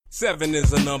7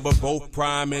 is a number both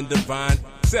prime and divine.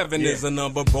 7 is a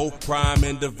number both prime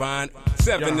and divine.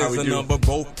 7 is a number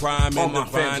both prime and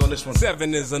divine.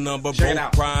 7 is a number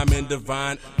both prime and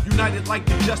divine. United like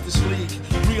the Justice League,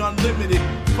 we unlimited.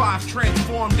 5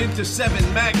 transformed into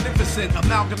 7, magnificent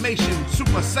amalgamation.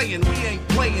 Super Saiyan, we ain't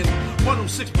playing.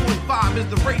 106.5 is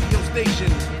the radio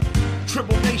station.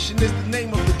 Tribble Nation is the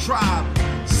name of the tribe.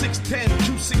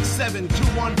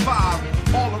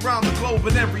 610-267-215. All around the globe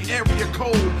in every area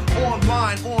code.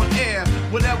 Online, on air,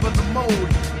 whatever the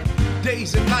mode.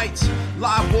 Days and nights,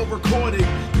 live or recorded.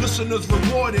 Listeners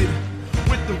rewarded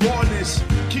with the rawness.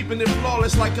 Keeping it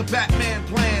flawless like a Batman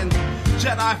plan.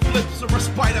 Jedi flips or a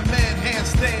Spider-Man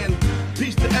handstand.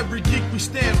 Peace to every geek we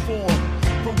stand for.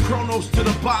 From Kronos to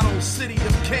the bottle, city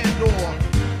of Kandor.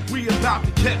 We about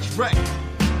to catch wreck.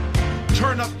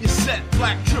 Turn up your set,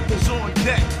 Black Tribbles on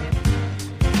deck.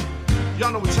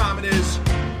 Y'all know what time it is.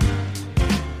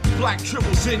 Black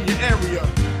Tribbles in your area.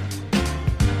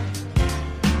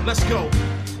 Let's go.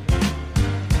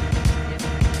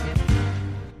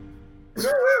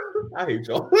 I hate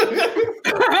y'all.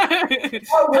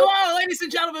 Hello, ladies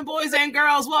and gentlemen, boys and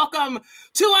girls. Welcome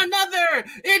to another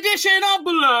edition of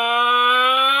Black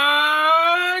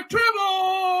Tribble.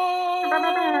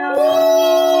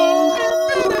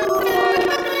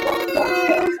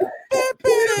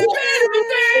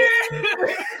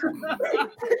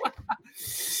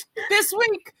 This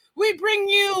week, we bring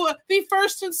you the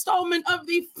first installment of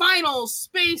the final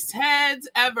Space Heads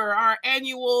ever, our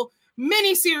annual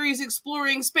mini-series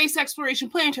exploring space exploration,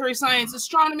 planetary science,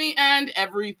 astronomy, and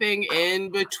everything in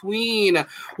between.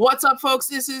 What's up, folks?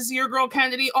 This is your girl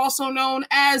Kennedy, also known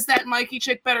as that Mikey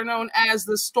chick, better known as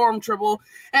the Storm Tribble.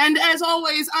 And as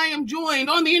always, I am joined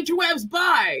on the interwebs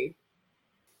by...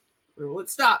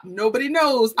 Let's stop. Nobody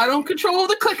knows. I don't control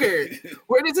the clicker.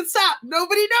 Where does it stop?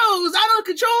 Nobody knows. I don't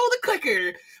control the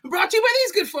clicker. Brought to you by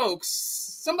these good folks.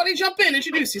 Somebody jump in.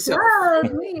 Introduce yourself.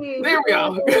 Me. There we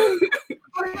go.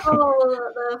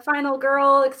 The final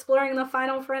girl exploring the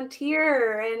final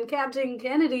frontier, and Captain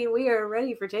Kennedy, we are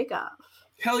ready for takeoff.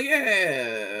 Hell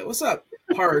yeah. What's up,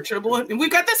 Horror Tribble? And we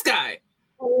got this guy.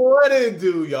 What it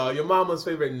do, y'all? Your mama's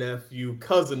favorite nephew,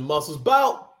 cousin Muscles,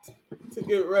 about to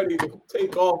get ready to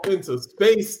take off into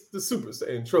space. The Super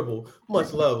Saiyan Tribble.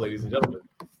 Much love, ladies and gentlemen.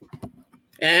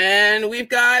 And we've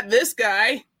got this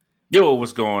guy. Yo,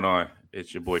 what's going on?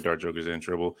 It's your boy Dark Joker's in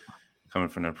Tribble, coming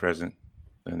from the present,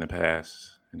 in the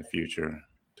past, in the future,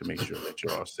 to make sure that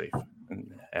you're all safe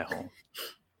and at home.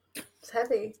 It's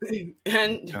heavy.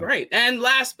 And right. And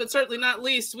last but certainly not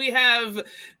least, we have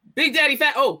Big Daddy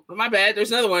Fat. Oh, my bad.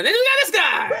 There's another one. And we got this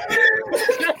guy.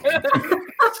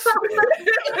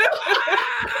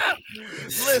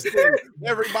 Listen,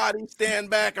 everybody stand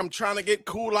back. I'm trying to get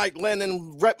cool like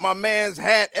Lennon, rep my man's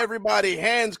hat. Everybody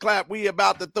hands clap. We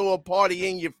about to throw a party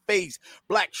in your face.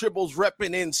 Black Tribbles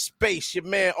repping in space. Your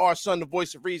man, our son, the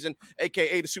voice of reason,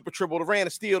 a.k.a. the Super Tribble, the Ran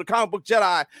of Steel, the comic book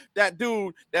Jedi, that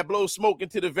dude that blows smoke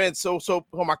into the vents so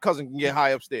my cousin can get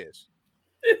high upstairs.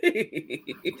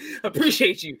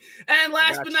 Appreciate you. And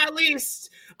last but not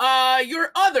least,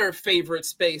 your other favorite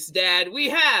space dad, we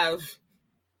have...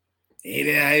 Hey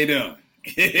there, how you doing?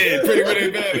 Pretty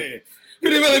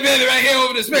Billy right here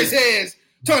over the Space Heads,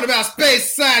 talking about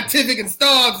space, scientific, and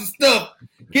stars and stuff.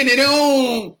 Getting it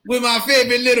on with my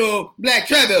favorite little Black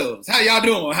Tribbles. How y'all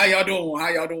doing?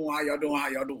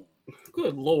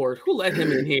 Good Lord, who let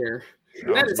him in here?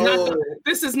 That is not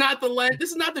this is not the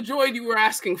droid you were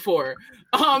asking for.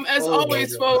 As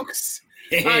always, folks,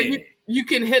 you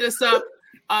can hit us up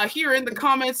here in the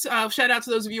comments. Shout out to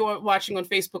those of you watching on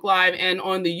Facebook Live and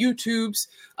on the YouTubes.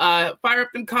 Fire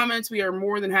up them comments. We are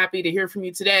more than happy to hear from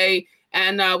you today.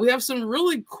 And we have some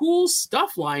really cool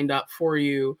stuff lined up for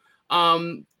you.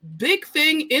 Big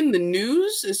thing in the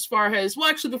news as far as, well,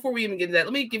 actually, before we even get to that,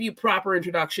 let me give you a proper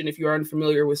introduction if you are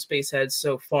unfamiliar with Spaceheads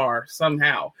so far,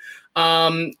 somehow.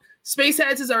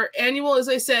 Spaceheads is our annual, as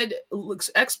I said,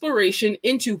 exploration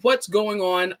into what's going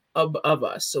on above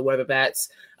us. So whether that's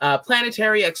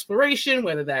planetary exploration,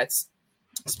 whether that's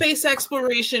space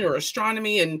exploration or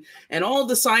astronomy and all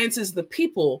the sciences, the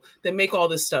people that make all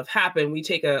this stuff happen, we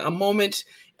take a moment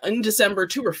in December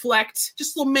to reflect,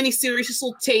 just a little mini series, just a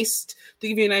little taste to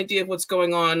give you an idea of what's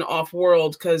going on off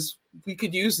world, because we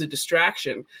could use the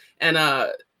distraction. And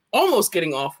almost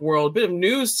getting off world, bit of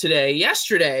news today.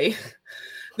 Yesterday,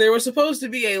 there was supposed to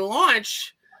be a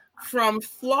launch from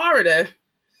Florida.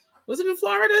 Was it in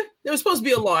Florida? There was supposed to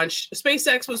be a launch.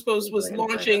 SpaceX was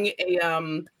launching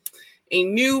a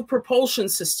new propulsion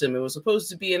system. It was supposed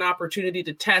to be an opportunity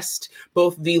to test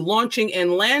both the launching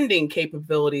and landing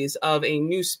capabilities of a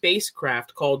new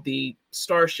spacecraft called the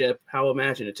Starship. How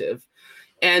imaginative.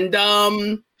 And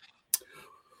well,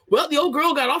 the old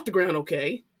girl got off the ground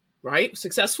okay, right?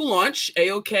 Successful launch,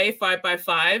 A-OK,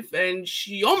 5x5, and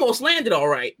she almost landed all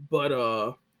right,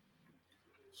 but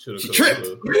she tripped.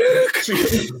 It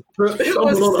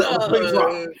was,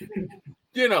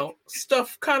 you know,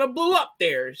 stuff kind of blew up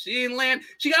there. She didn't land.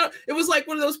 It was like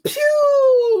one of those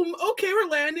pew. Okay, we're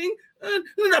landing.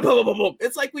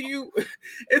 It's like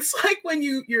when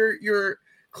you're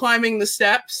climbing the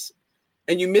steps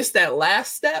and you miss that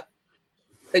last step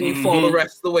and you fall the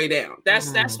rest of the way down.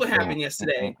 That's what happened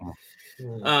yesterday.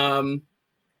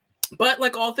 But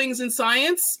like all things in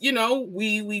science, you know,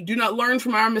 we do not learn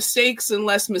from our mistakes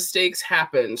unless mistakes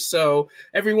happen. So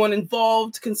everyone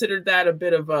involved considered that a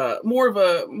bit of more of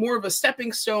a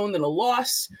stepping stone than a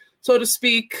loss, so to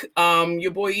speak.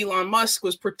 Your boy Elon Musk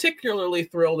was particularly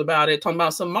thrilled about it, talking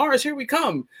about some Mars, here we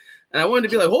come. And I wanted to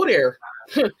be like, hold there.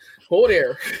 Hold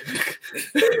there.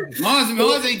 Mars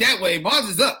ain't that way. Mars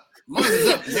is up. Mars is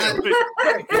up.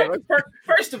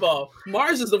 First of all,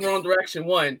 Mars is the wrong direction.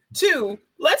 1, 2.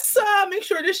 Let's make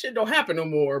sure this shit don't happen no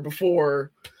more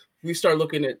before we start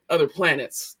looking at other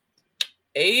planets.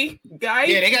 Guy?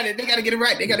 Yeah, they got to get it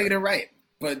right. They got to get it right.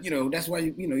 But you know, that's why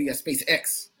you got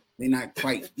SpaceX. They're not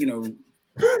quite, that's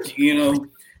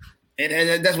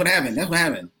what happened. That's what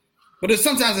happened. But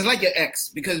sometimes it's like your ex,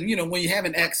 because when you have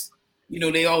an ex,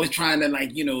 they always trying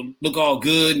to look all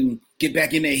good and get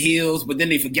back in their heels, but then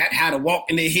they forgot how to walk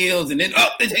in their heels, and then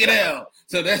they take an L.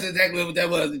 So that's exactly what that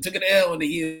was. They took an L in the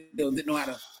heels, didn't know how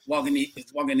to walk in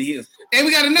the heels. And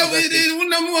we got another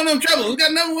one of them troubles. We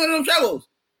got another one of them troubles.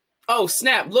 Oh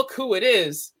snap! Look who it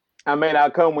is. I may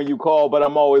not come when you call, but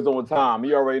I'm always on time.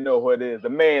 You already know who it is. The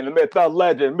man, the myth, the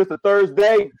legend, Mr.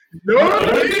 Thursday.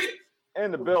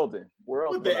 In the building.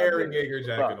 With the Aaron Yeager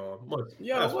jacket on.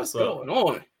 Yo, what's going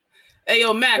on? Hey,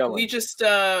 yo, Mac, we just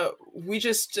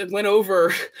went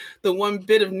over the one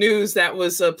bit of news that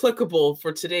was applicable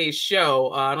for today's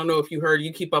show. I don't know if you heard,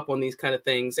 you keep up on these kind of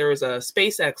things. There was a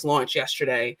SpaceX launch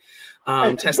yesterday.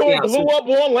 Testing out blew up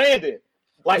on landing.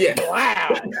 Wow.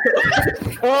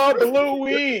 Oh,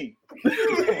 Bluey.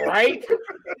 Right?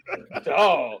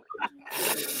 Dog.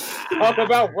 Talk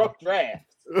about rough drafts.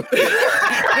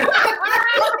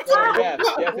 Yes,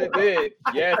 it did.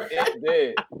 Yes,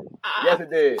 it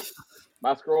did.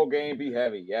 My scroll game be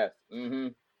heavy. Yes. Mm-hmm.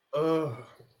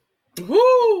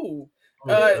 Woo!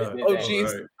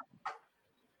 Geez.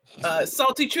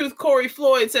 Salty Truth Corey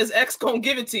Floyd says X gonna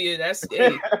give it to you. That's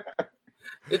it.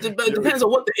 It depends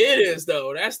on what the it is,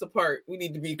 though. That's the part we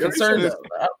need to be concerned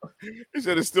about. He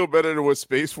said it's still better than what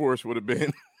Space Force would have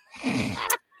been.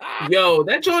 Yo,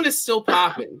 that joint is still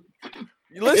popping.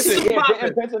 Listen,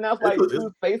 didn't announced like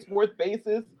 2 Space Force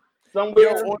bases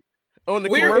somewhere on the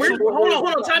commercial. Hold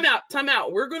on, time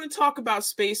out. We're going to talk about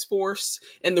Space Force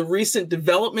and the recent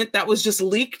development that was just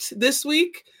leaked this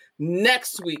week,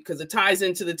 next week, because it ties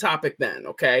into the topic then,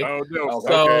 okay? Oh,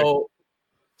 no.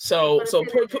 So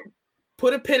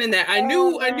put a pin in that. I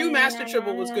knew Master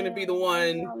Triple was going to be the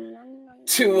one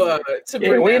to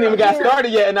bring we ain't even got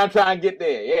started yet, and I'm trying to get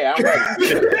there. Yeah, I'm ready.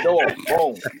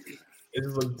 Boom.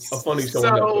 It's a funny show.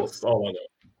 That's all I know.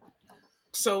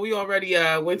 So we already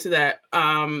went to that.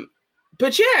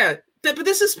 But yeah, but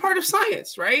this is part of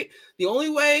science, right? The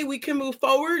only way we can move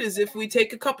forward is if we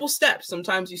take a couple steps.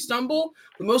 Sometimes you stumble.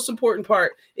 The most important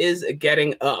part is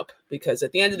getting up, because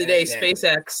at the end of the day,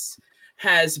 SpaceX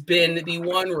has been the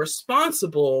one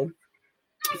responsible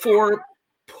for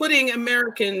putting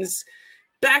Americans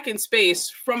back in space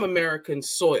from American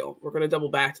soil. We're going to double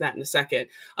back to that in a second.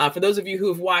 For those of you who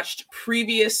have watched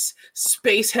previous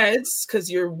Space Heads,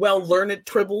 because you're well-learned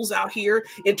tribbles out here,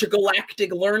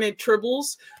 intergalactic learned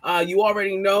tribbles, you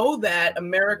already know that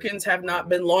Americans have not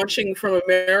been launching from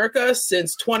America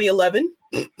since 2011.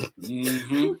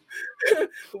 Mm-hmm.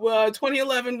 Well,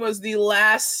 2011 was the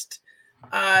last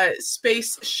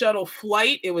space shuttle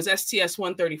flight. It was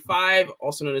STS-135,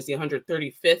 also known as the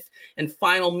 135th and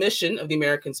final mission of the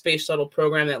American Space Shuttle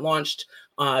program that launched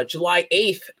July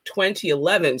 8th,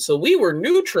 2011. So we were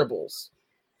new tribbles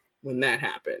when that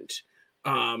happened.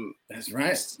 That's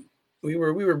right. We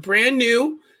were brand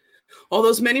new all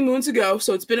those many moons ago.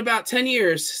 So it's been about 10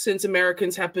 years since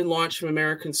Americans have been launched from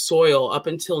American soil. Up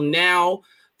until now,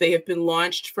 they have been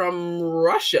launched from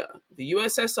Russia, the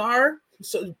USSR,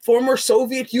 so former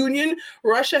Soviet Union.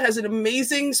 Russia has an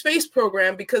amazing space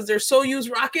program because their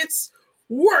Soyuz rockets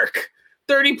work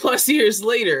 30 plus years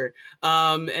later.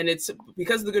 And it's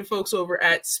because of the good folks over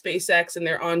at SpaceX and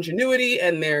their ingenuity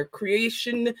and their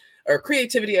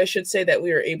creativity, I should say, that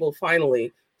we are able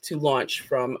finally to launch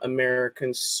from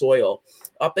American soil.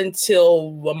 Up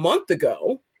until a month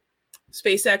ago,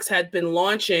 SpaceX had been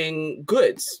launching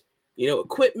goods,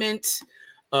 equipment,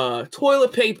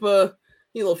 toilet paper,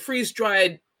 little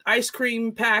freeze-dried ice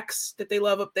cream packs that they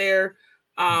love up there,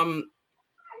 and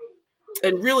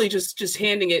really just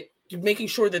handing it, making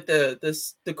sure that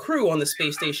the crew on the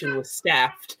space station was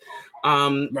staffed,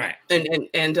 right,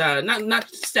 and not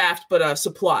staffed but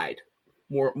supplied,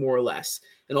 more or less,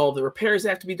 and all the repairs that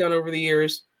have to be done over the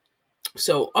years.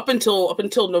 So up until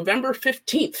November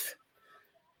 15th,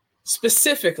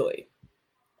 specifically,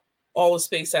 all of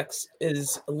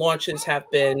SpaceX's launches have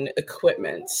been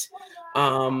equipment.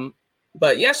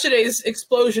 But yesterday's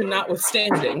explosion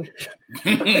notwithstanding,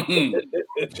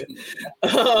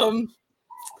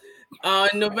 on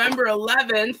November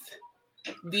 11th,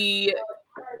 the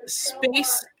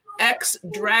SpaceX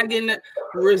Dragon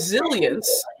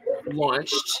Resilience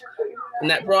launched, and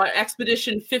that brought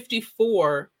Expedition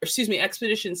 64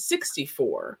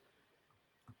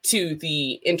 to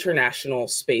the International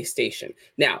Space Station.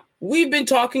 Now, we've been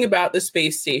talking about the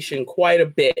space station quite a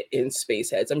bit in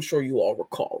Spaceheads. I'm sure you all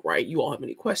recall, right? You all have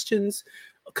any questions,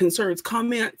 concerns,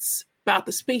 comments about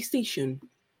the space station?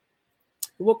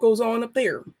 What goes on up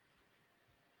there?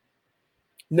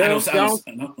 No, it's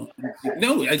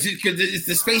just because it's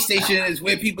the space station is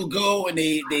where people go and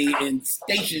they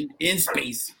stationed in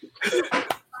space.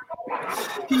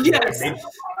 Yes,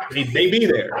 they be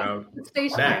there.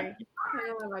 Stationary. I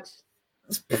don't know much.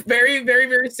 Very, very,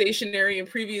 very stationary. In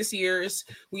previous years,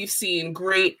 we've seen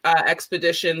great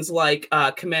expeditions like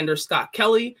Commander Scott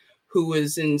Kelly, who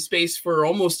was in space for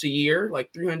almost a year,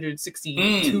 like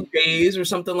 362 days or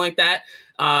something like that.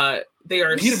 They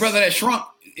are. He's the brother that shrunk.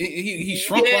 He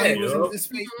shrunk while he was in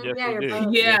space.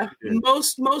 Yeah.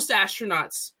 Most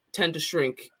astronauts tend to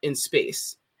shrink in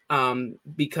space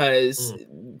because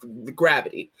the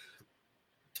gravity.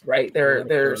 Right,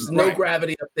 there's no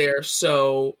gravity up there,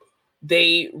 so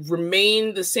they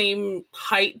remain the same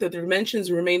height. The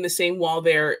dimensions remain the same while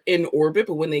they're in orbit,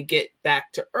 but when they get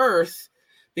back to Earth,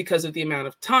 because of the amount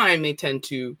of time, they tend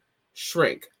to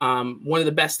shrink. One of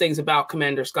the best things about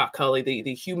Commander Scott Kelly,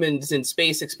 the Humans in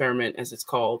Space experiment, as it's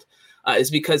called, is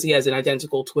because he has an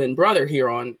identical twin brother here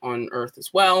on Earth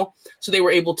as well. So they were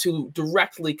able to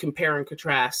directly compare and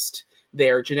contrast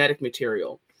their genetic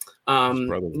material.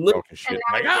 Shit.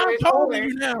 Like, I'm taller than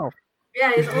you now.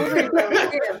 Yeah, he's older.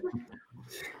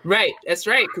 Right, that's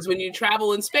right. Because when you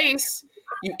travel in space,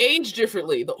 you age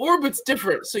differently. The orbit's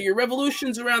different, so your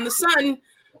revolutions around the sun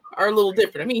are a little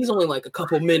different. I mean, he's only like a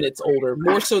couple minutes older,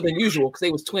 more so than usual, because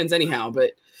they was twins anyhow.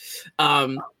 But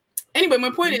anyway,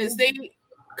 my point is they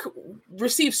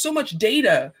received so much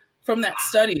data from that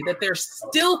study that they're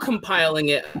still compiling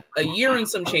it a year and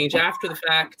some change after the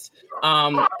fact.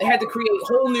 They had to create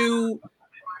whole new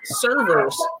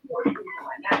servers.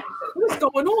 What's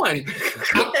going on?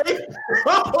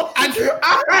 I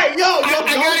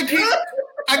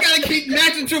gotta keep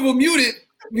Matching Triple muted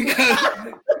because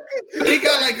he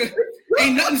got like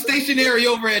ain't nothing stationary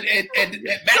over at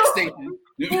Back Station.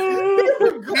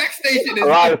 Back Station is a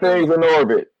lot of things in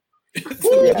orbit.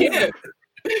 Yeah.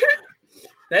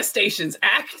 That station's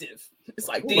active. It's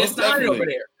like DS9 over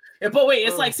there. But wait,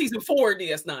 it's like season 4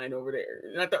 DS9 over there,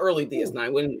 not the early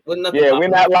DS9. When nothing. Yeah, we're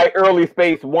not like early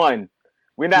Space One.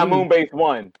 We're not Moonbase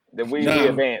One. That we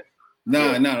advanced.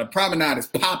 No, the promenade is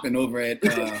popping over at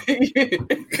New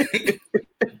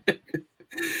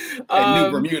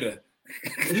Bermuda.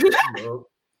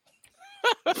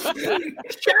 I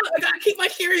gotta keep my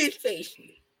serious face.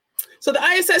 So the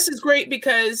ISS is great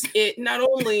because it not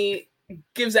only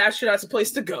gives astronauts a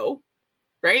place to go,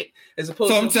 right? As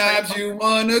opposed sometimes you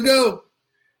wanna go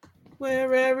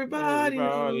where everybody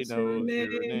knows your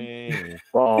name.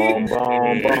 Boom,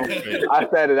 boom, boom. I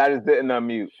said it. I just didn't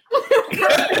unmute.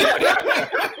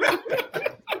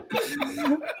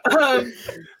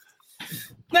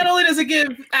 Not only does it give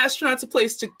astronauts a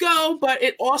place to go, but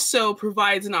it also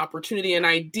provides an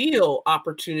ideal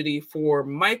opportunity for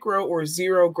micro or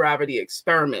zero gravity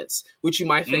experiments, which you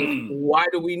might think, why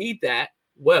do we need that?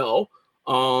 Well,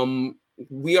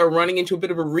 we are running into a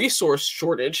bit of a resource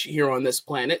shortage here on this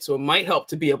planet, so it might help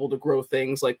to be able to grow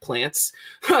things like plants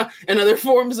and other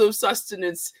forms of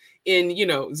sustenance in,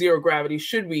 zero gravity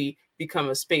should we become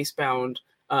a space-bound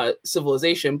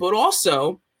civilization, but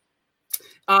also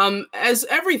as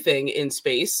everything in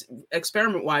space,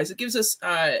 experiment-wise, it gives us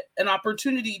an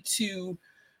opportunity to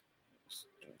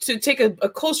take a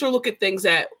closer look at things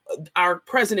that our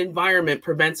present environment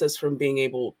prevents us from being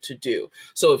able to do.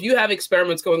 So if you have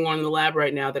experiments going on in the lab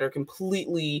right now that are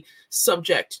completely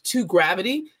subject to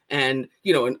gravity and,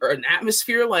 an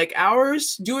atmosphere like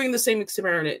ours, doing the same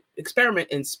experiment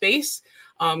in space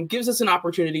gives us an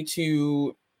opportunity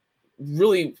to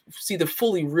really see the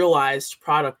fully realized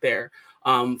product there.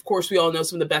 Of course, we all know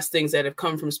some of the best things that have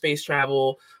come from space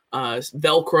travel: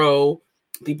 Velcro,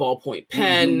 the ballpoint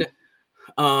pen,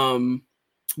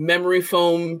 memory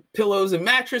foam pillows and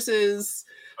mattresses,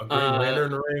 a Green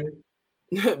Lantern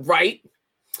ring, right?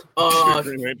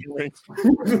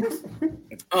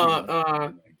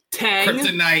 Tang.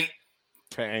 Kryptonite.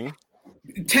 Tang.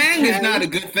 Tang is not a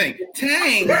good thing.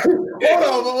 Tang. Hold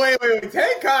on, but wait.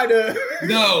 Tang kind of.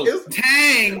 No,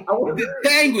 Tang.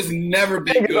 Tang was never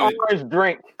been good. Orange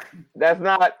drink. That's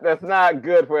not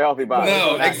good for a healthy body.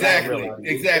 No, exactly.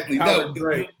 No.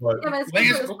 Drink, but...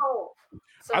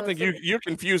 I think you're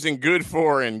confusing good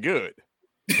for and good.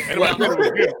 Well,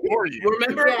 good for you.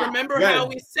 Remember how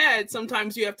we said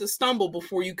sometimes you have to stumble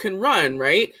before you can run,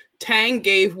 right? Tang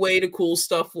gave way to cool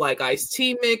stuff like iced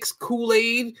tea mix,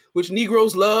 Kool-Aid, which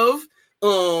Negroes love,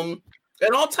 and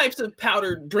all types of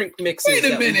powdered drink mixes.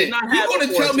 Wait a minute, you want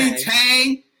to tell me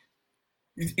Tang?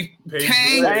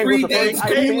 Tang predates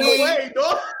Kool-Aid?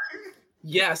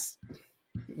 Yes.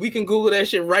 We can Google that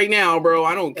shit right now, bro.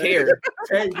 I don't care.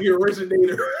 Tang, the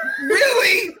originator.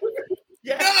 Really?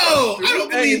 Yeah. No, I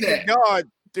don't believe that. God,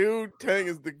 dude, Tang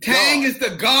is the god. Tang is the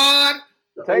god.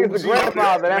 Tang is the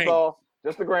grandfather. That's all.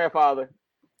 Just the grandfather.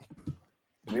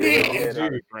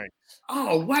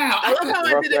 Oh wow! I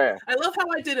love how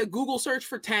I did a Google search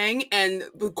for Tang, and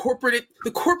the corporate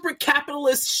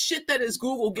capitalist shit that is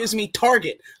Google gives me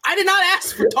Target. I did not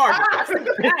ask for Target.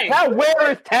 Now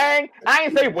where is Tang? I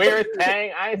ain't say where is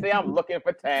Tang. I ain't say I'm looking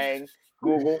for Tang.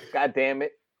 Google, god damn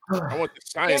it. I want the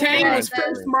science. Tang was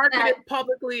first marketed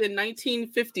publicly in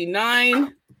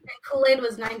 1959. Kool-Aid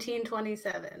was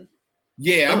 1927.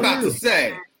 Yeah, I'm about to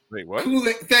say. Wait, what?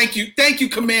 Kool-Aid. Thank you,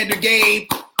 Commander Gabe.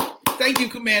 Thank you,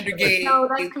 Commander Gabe. No,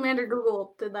 that's Commander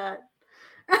Google did that.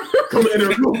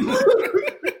 Commander Google.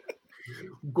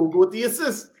 Google with the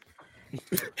assist.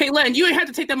 Hey, Len, you ain't had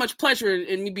to take that much pleasure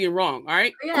in me being wrong, all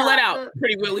right? Yeah, pull that out,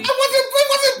 Pretty Willie. It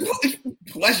wasn't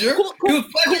pleasure. It was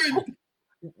pleasure.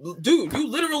 Dude, you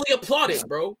literally applauded,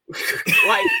 bro.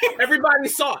 Like, everybody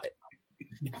saw it.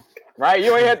 Right?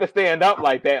 You ain't have to stand up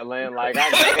like that, Len. Like,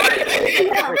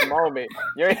 I moment.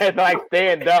 You ain't have to, like,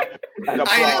 stand up and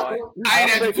applaud. I ain't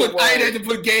had to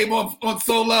put Gabe on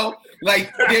solo.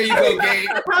 Like, there you go, Gabe.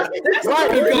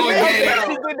 Right, you go, Gabe.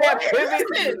 He did that pivot.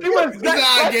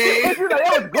 That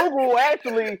was Google,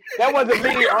 actually. That wasn't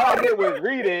me. All I did was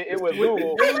read it. It was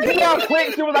Google. You know how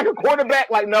quick she was like a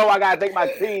quarterback? Like, no, I got to thank my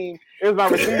team. It was my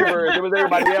receivers. It was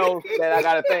everybody else that I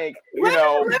got to thank. You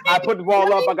know, I put the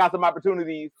ball up. I got some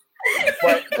opportunities.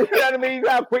 But, you know what I mean? You know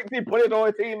how quick she put it on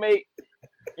her teammate?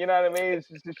 You know what I mean?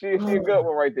 She's a good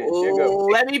one right there.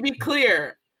 Let me be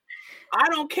clear. I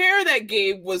don't care that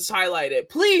Gabe was highlighted.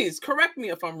 Please correct me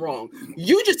if I'm wrong.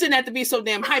 You just didn't have to be so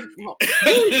damn hype. You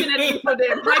didn't have to be so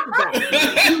damn hype about it.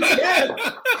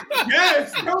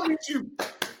 Yes. Tell me you.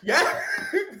 Yeah.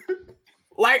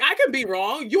 Like, I could be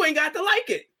wrong. You ain't got to like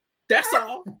it. That's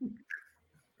all.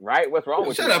 Right? What's wrong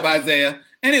with you? Shut up, Isaiah.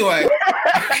 Anyway.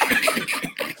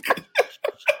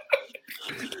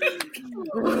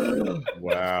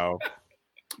 Wow.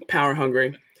 Power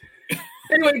hungry.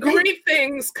 Anyway, great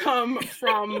things come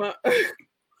from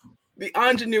the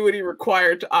ingenuity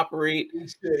required to operate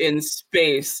in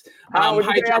space. How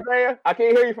I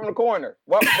can't hear you from the corner.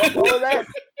 What was that?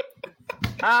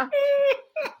 Huh?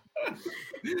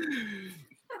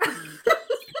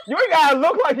 You ain't gotta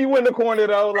look like you in the corner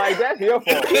though. Like, that's your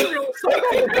fault.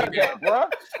 Bro.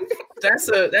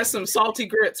 That's some salty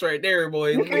grits right there, boy.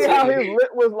 You see how his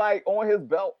lip was like on his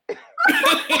belt?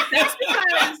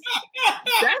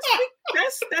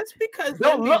 That's because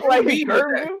don't look like he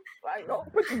curved you. Like, no,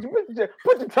 put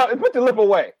your lip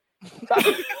away.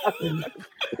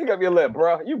 Pick up your lip,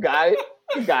 bro. You got it.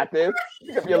 You got this.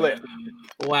 Pick up your lip.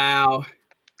 Wow.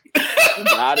 You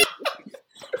got it.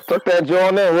 Put that jaw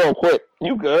in there real quick.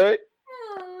 You good?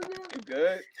 You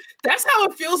good? That's how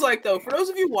it feels like, though. For those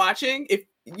of you watching, if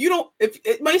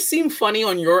it might seem funny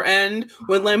on your end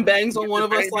when Len bangs on one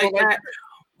of us like that,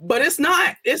 but it's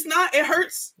not. It's not. It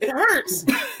hurts. It hurts.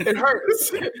 It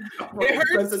hurts. It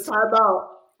hurts. That's a timeout.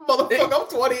 Motherfucker, I'm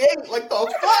 28. Like the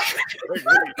fuck?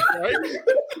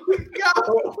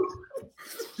 Yo.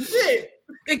 Shit.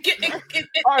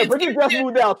 All right, but you just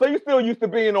moved out, so you still used to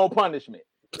being on punishment.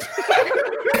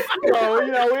 So,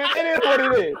 you know, it is what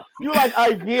it is. You like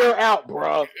a year out,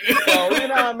 bro. So, you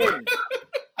know what I mean?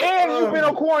 And you've been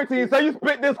on quarantine, so you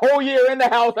spent this whole year in the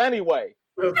house anyway.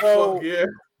 So, yeah.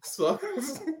 So,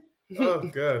 oh,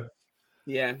 God.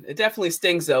 Yeah, it definitely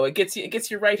stings, though. It gets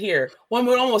you right here. One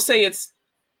would almost say it's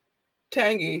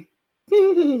tangy.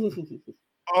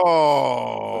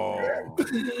 Oh.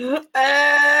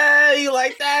 You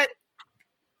like that?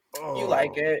 You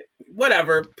like it.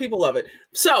 Whatever. People love it.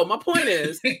 So my point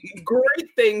is, great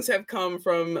things have come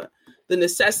from the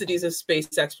necessities of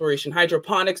space exploration.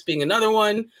 Hydroponics being another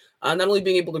one. Not only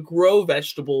being able to grow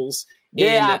vegetables.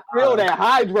 Yeah, I feel that.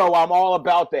 Hydro, I'm all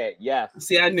about that. Yes.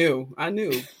 See, I knew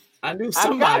somebody. I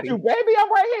got you, baby. I'm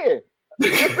right here.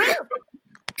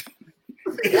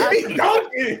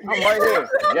 I'm right here.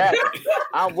 Yeah,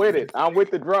 I'm with it. I'm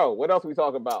with the dro. What else we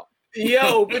talking about?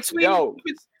 Yo, between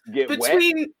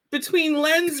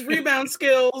Len's rebound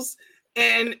skills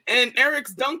and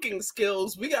Eric's dunking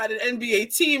skills, we got an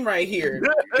NBA team right here.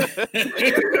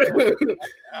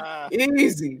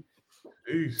 Easy.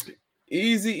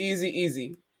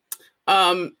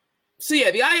 So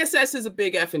yeah, the ISS is a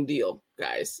big effing deal,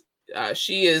 guys.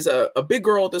 She is a big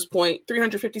girl at this point,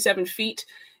 357 feet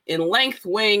in length,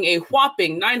 weighing a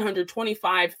whopping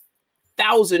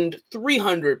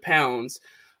 925,300 pounds.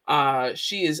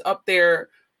 She is up there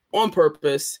on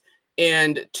purpose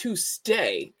and to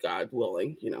stay, God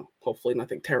willing. Hopefully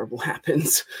nothing terrible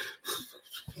happens.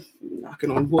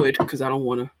 Knocking on wood, because I don't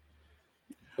want to.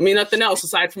 I mean, nothing else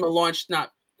aside from a launch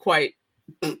not quite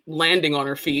landing on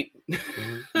her feet.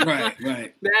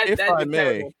 Right.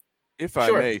 If I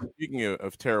may, speaking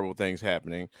of terrible things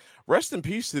happening, rest in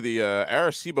peace to the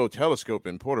Arecibo telescope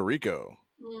in Puerto Rico.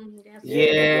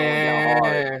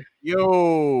 Yeah.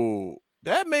 Yo,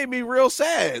 that made me real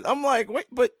sad. I'm like, wait,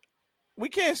 but we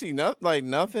can't see nothing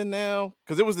now,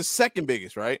 because it was the second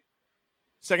biggest, right?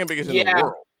 Second biggest in the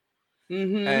world.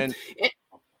 Mm-hmm.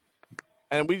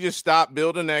 And we just stopped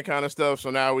building that kind of stuff. So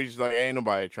now we just ain't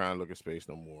nobody trying to look at space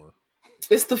no more.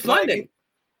 It's the funding.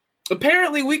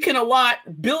 Apparently, we can allot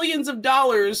billions of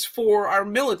dollars for our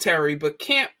military, but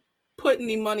can't put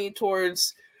any money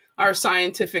towards our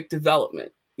scientific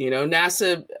development.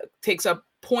 NASA takes up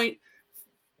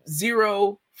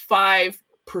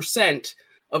 0.05%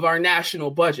 of our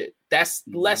national budget. That's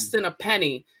less than a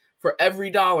penny for every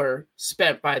dollar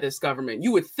spent by this government.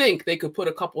 You would think they could put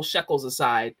a couple shekels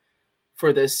aside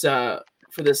for this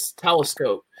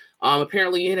telescope.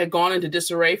 Apparently, it had gone into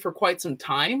disarray for quite some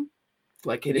time.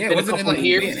 Like it had been a couple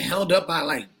years. Being held up by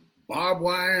like barbed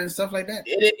wire and stuff like that.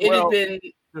 It had been.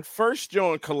 The first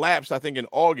joint collapsed, I think, in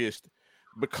August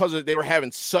because they were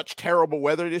having such terrible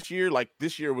weather this year. Like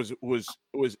this year was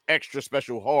extra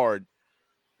special hard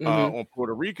on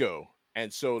Puerto Rico,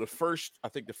 and so the first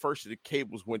of the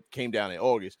cables came down in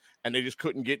August, and they just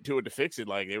couldn't get to it to fix it.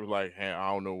 Like they were like, "Hey,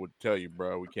 I don't know what to tell you,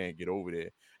 bro. We can't get over there."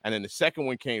 And then the second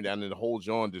one came down, and the whole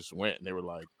joint just went, and they were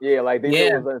like, "Yeah, like they knew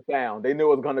it was going down. They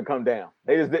knew it was going to come down.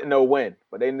 They just didn't know when,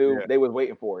 but they knew they was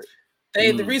waiting for it."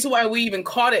 The reason why we even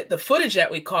caught it, the footage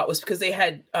that we caught, was because they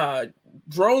had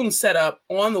drones set up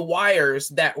on the wires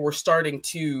that were starting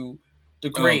to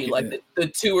degrade, like the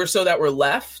two or so that were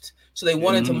left. So they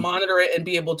wanted to monitor it and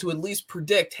be able to at least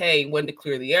predict, hey, when to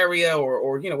clear the area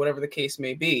or whatever the case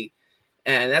may be.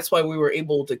 And that's why we were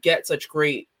able to get such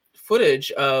great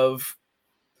footage of.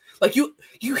 Like you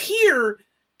hear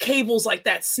cables like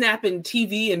that snap in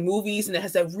TV and movies, and it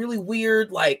has that really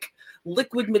weird, like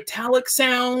liquid metallic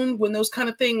sound when those kind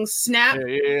of things snap.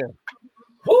 Yeah.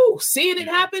 Whoa, seeing it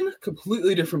happen,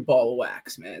 completely different ball of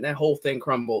wax, man. That whole thing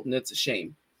crumbled, and it's a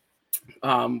shame.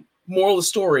 Moral of the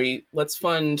story: let's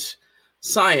fund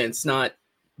science, not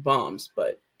bombs.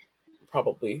 But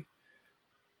probably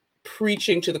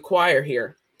preaching to the choir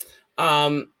here.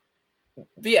 But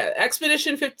yeah,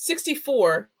 Expedition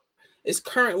 64 is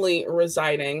currently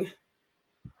residing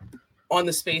on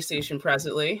the space station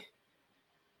presently.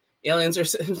 Lance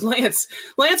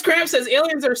Cramp says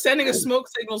aliens are sending us smoke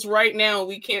signals right now.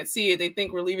 We can't see it. They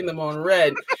think we're leaving them on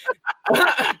red.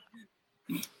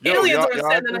 Aliens are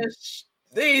sending us.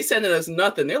 They ain't sending us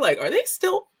nothing. They're like, are they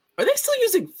still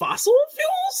using fossil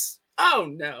fuels? Oh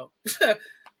no!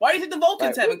 Why do you think the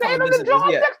Vulcans haven't come to visit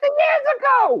us yet? 60 years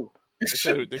ago.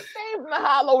 They from the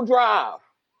hollow drive.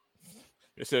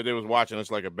 They said they was watching us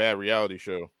like a bad reality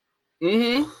show.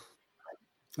 Mm-hmm.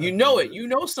 You know it. You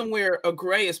know somewhere a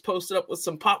Gray is posted up with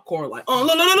some popcorn like, oh,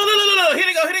 look, here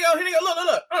they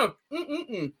go, look.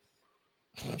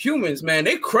 Humans, man,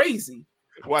 they crazy.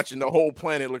 Watching the whole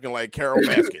planet looking like Carol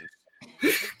Baskin.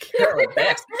 Carol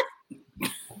Baskin.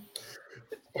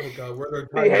 Oh, God.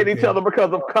 They hate each other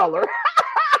because of color.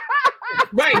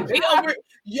 Right. They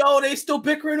still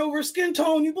bickering over skin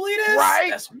tone. You believe this?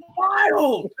 Right. That's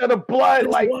wild. Instead of blood,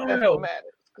 that's like wild.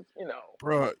 Matters,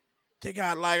 Bro, they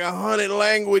got like 100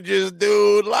 languages,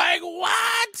 dude. Like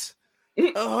what?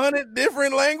 100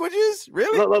 different languages?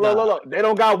 Really? Look. They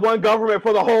don't got one government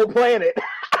for the whole planet.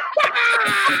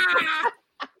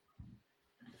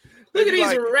 Look at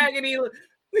these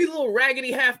little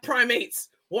raggedy half primates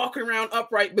walking around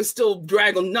upright but still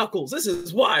dragging knuckles. This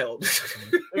is wild.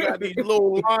 They got these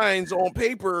little lines on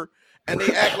paper, and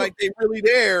they act like they're really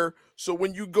there. So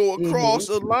when you go across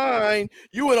a line,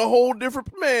 you in a whole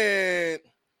different man.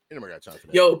 Anybody got time for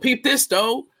that? Yo, peep this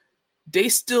though. They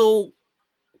still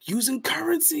using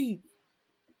currency.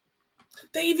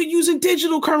 They even using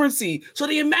digital currency. So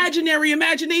the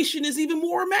imagination is even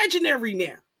more imaginary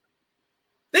now.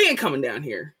 They ain't coming down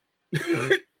here.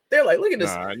 They're like, look at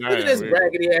this, look at this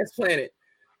raggedy ass planet.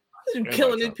 You're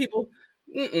killing these people.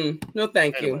 No,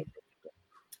 thank you.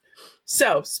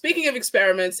 So, speaking of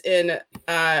experiments in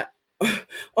that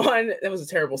was a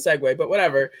terrible segue, but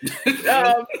whatever.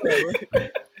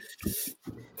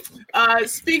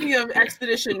 Speaking of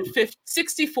Expedition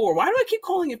 64, why do I keep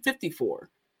calling it 54?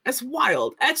 That's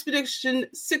wild. Expedition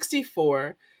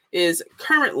 64 is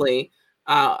currently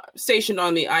stationed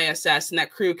on the ISS, and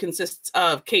that crew consists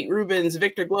of Kate Rubins,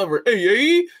 Victor Glover,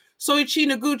 Soichi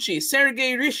Noguchi,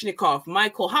 Sergei Ryshnikov,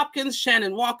 Michael Hopkins,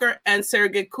 Shannon Walker, and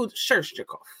Sergei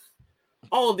Shershnikov.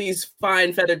 All of these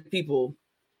fine feathered people.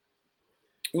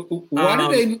 Why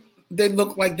do they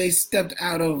look like they stepped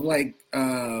out of like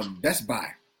Best Buy?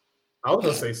 I was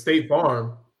gonna say State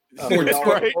Farm.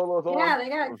 Right. Yeah, they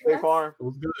got State Farm. It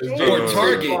was good. Or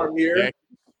Target.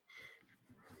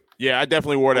 Yeah, I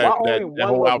definitely wore that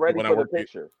whole outfit when I worked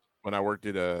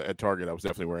at Target. I was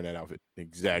definitely wearing that outfit, the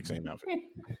exact same outfit.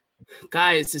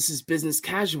 Guys, this is business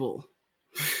casual.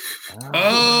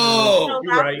 Oh,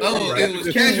 you're right. Oh, it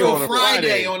was Casual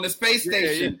Friday on the space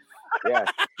station. Yeah,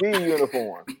 team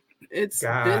uniform. It's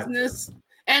business.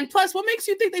 And plus, what makes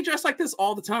you think they dress like this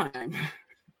all the time?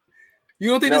 You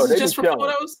don't think this is just for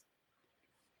photos?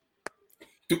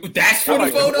 That's for the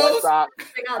photos?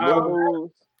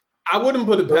 I wouldn't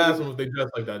put it past them if they dress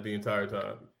like that the entire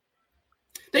time.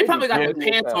 They probably got their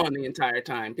pants on the entire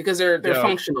time because they're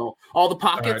functional. All the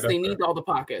pockets, they need all the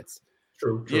pockets.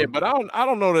 True. Yeah, but I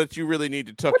don't know that you really need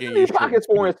to tuck what in your your pockets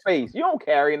for in space. You don't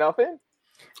carry nothing.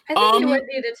 I think you would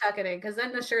need to tuck it in because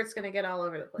then the shirt's going to get all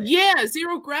over the place. Yeah,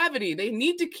 zero gravity. They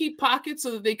need to keep pockets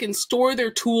so that they can store their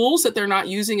tools that they're not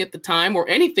using at the time or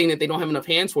anything that they don't have enough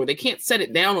hands for. They can't set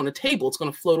it down on a table. It's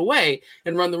going to float away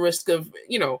and run the risk of,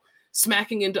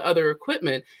 smacking into other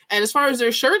equipment. And as far as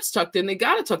their shirts tucked in, they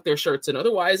got to tuck their shirts in.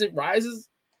 Otherwise, it rises.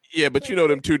 Yeah, but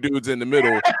them two dudes in the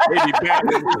middle, they be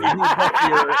battling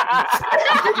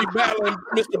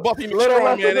Mr. Buffy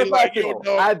McStrong, man. Like,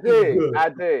 I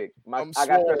dig. I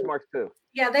got stretch marks too.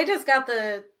 Yeah, they just got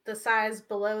the size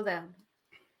below them.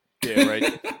 Yeah,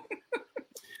 right.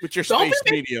 With your space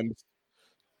mediums.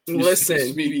 Listen.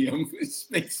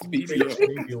 Space medium.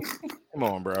 Come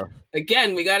on, bro.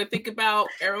 Again, we got to think about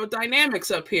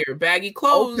aerodynamics up here. Baggy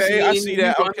clothes. Okay, I see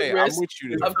that. Okay, I'm with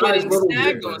you there. Of getting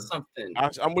snagged on something.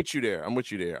 I'm with you there.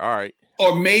 All right.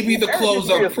 Or maybe the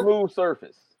clothes are a smooth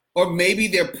surface. Or maybe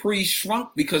they're pre-shrunk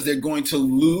because they're going to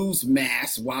lose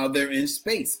mass while they're in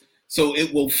space. So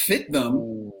it will fit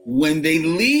them when they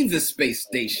leave the space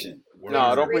station.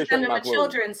 No, don't pre-shrink my clothes.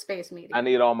 Children's space meeting. I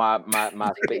need all my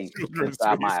space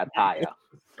inside my attire.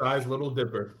 Size Little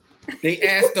Dipper. They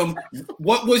asked them,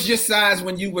 what was your size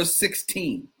when you were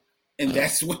 16? And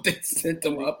that's what they sent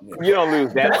them up with. You don't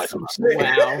lose that much.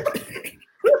 Wow.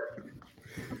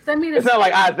 It's not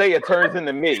like Isaiah turns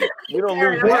into me. You don't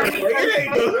lose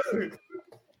that.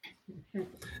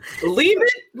 Leave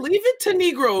it to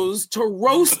Negroes to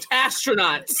roast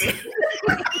astronauts.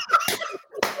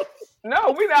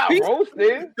 No, we're not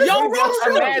roasting. Yo,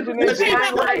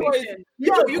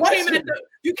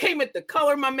 you came at the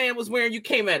color my man was wearing. You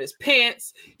came at his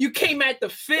pants. You came at the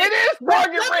fit. It is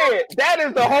Target red. That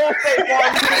is the whole State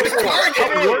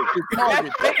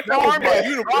Farm.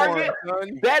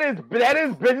 That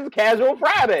is Business Casual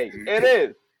Friday. It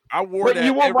is. I wore that.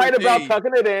 You were right about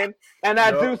tucking it in, and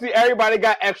I do see everybody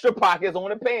got extra pockets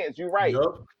on the pants. You're right.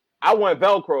 I want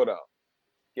Velcro though.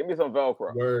 Give me some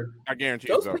Velcro. Word. I guarantee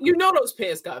those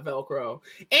pants got Velcro.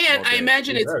 And I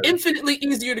imagine it's infinitely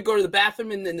easier to go to the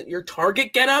bathroom in your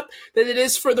Target getup than it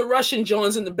is for the Russian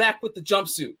Jones in the back with the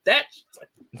jumpsuit.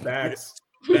 Facts.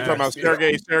 You're talking about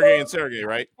Sergey,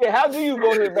 right? Yeah, how do you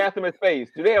go to the bathroom in space?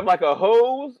 Do they have like a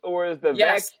hose or is the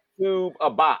vacuum tube a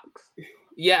box?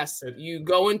 Yes, you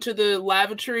go into the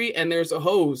lavatory and there's a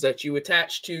hose that you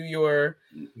attach to your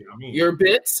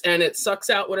bits and it sucks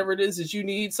out whatever it is that you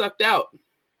need sucked out.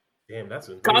 Damn, that's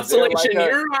a consolation.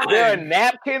 Is there a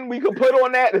napkin we could put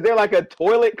on that? Is there like a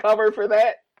toilet cover for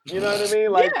that? You know what I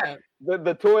mean? Like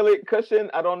the toilet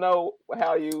cushion. I don't know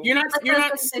how you're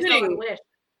not sitting.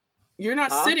 You're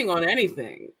not sitting on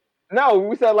anything. No,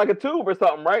 we said like a tube or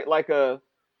something, right? Like a.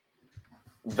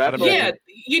 Yeah,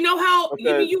 you know how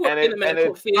you work in the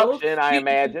medical field. I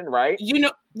imagine, right? You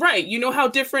know, right? You know how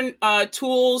different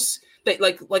tools that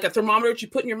like a thermometer that you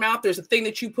put in your mouth. There's a thing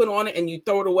that you put on it, and you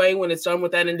throw it away when it's done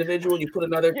with that individual. You put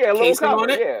another casing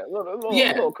on it. Yeah, a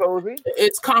little cozy.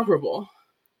 It's comparable.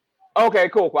 Okay,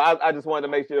 cool. I just wanted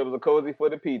to make sure it was a cozy for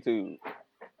the P tube.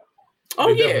 Oh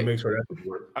yeah, make sure that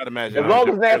works. I'd imagine as long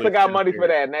as NASA got money for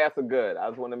that, NASA good. I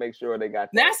just want to make sure they got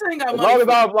that. NASA ain't got money. As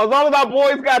long as our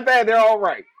boys got that, they're all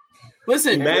right.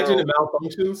 Listen, imagine the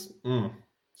malfunctions.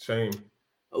 Shame.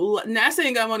 NASA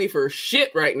ain't got money for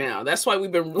shit right now. That's why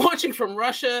we've been launching from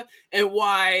Russia, and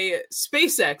why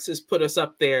SpaceX has put us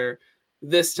up there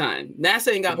this time.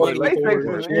 NASA ain't got money.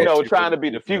 SpaceX is, trying to be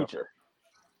the future.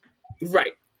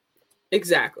 Right.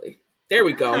 Exactly. There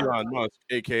we go. Elon Musk,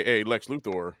 aka Lex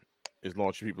Luthor, is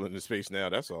launching people into space now.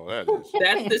 That's all that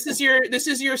is. This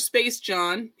is your space,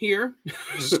 John. Here.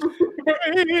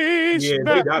 Yeah,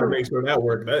 they gotta make sure that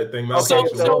works. That thing. So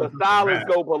the solids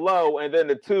go below, and then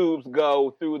the tubes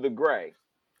go through the gray.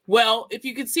 Well, if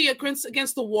you could see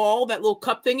against the wall, that little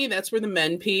cup thingy, that's where the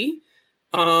men pee.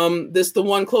 The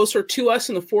one closer to us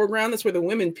in the foreground, that's where the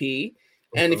women pee.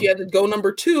 And if you had to go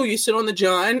number 2, you sit on the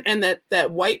John, and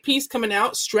that white piece coming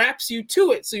out straps you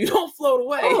to it so you don't float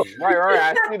away. Oh,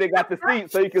 right. I see they got the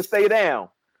seat so you can stay down.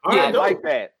 Yeah, I like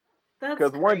that.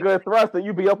 Because one good thrust and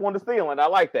you be up on the ceiling. I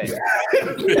like that.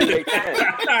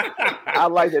 I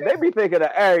like that. They be thinking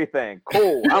of everything.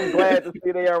 Cool. I'm glad to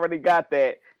see they already got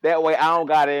that. That way I don't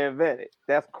got to invent it.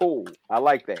 That's cool. I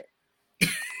like that.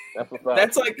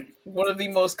 That's like one of the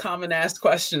most common asked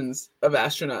questions of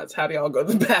astronauts. How do y'all go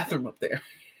to the bathroom up there?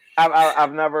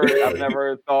 I've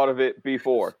never thought of it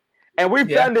before, and we've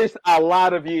done this a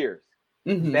lot of years.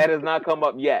 Mm-hmm. That has not come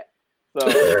up yet. So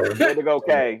way to go,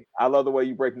 Kay. I love the way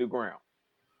you break new ground.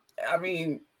 I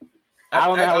mean, I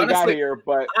don't know how we got here,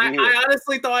 but I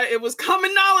honestly thought it was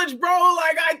common knowledge, bro.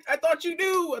 Like I thought you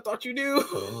knew.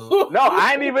 No,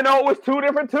 I didn't even know it was 2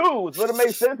 different tubes. But it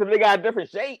makes sense if they got different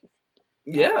shapes.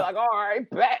 Yeah. Like, all right,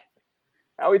 bet.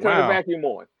 How we turn the vacuum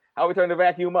on? How we turn the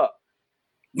vacuum up?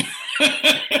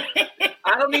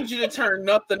 I don't need you to turn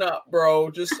nothing up,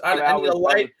 bro. Just I need a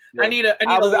light. Yeah. I need a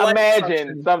light imagine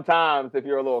suction. Sometimes if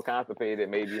you're a little constipated,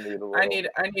 maybe you need a little. I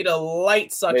need a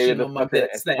light suction on my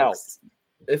bits. Thanks.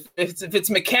 If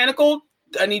it's mechanical,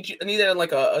 I need that in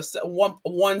like a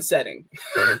one setting.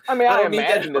 I mean, I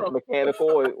imagine it's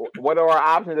mechanical. What are our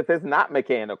options if it's not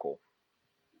mechanical?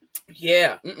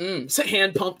 Yeah, it's a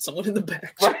hand pump. Someone in the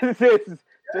back. I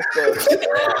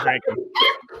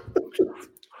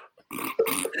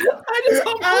just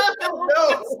hope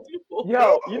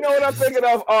Yo, you know what I'm thinking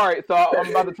of? All right, so I'm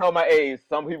about to tell my age.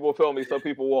 Some people will feel me, some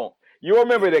people won't. You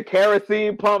remember the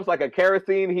kerosene pumps, like a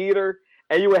kerosene heater,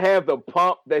 and you would have the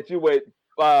pump that you would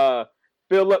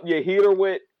fill up your heater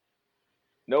with?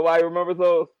 Nobody remembers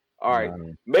those? All right,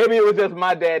 maybe it was just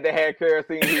my dad that had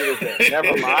kerosene heaters then.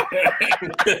 Never mind.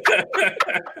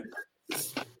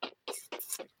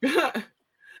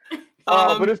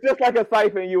 But it's just like a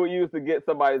siphon you would use to get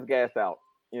somebody's gas out,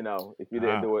 if you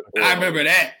didn't do it. I remember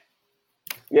that.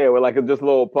 Yeah, with like just a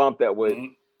little pump that would,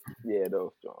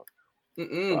 those Johns.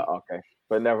 Okay,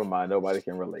 but never mind. Nobody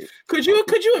can relate. Could you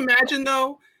imagine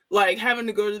though, like having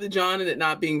to go to the John and it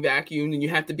not being vacuumed, and you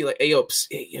have to be like, hey, I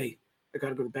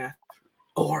gotta go to the bathroom.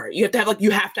 Or you have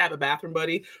to have a bathroom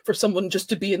buddy for someone just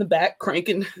to be in the back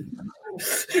cranking.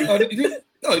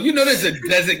 There's a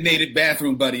designated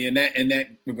bathroom buddy in that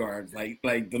regard, like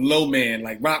the low man,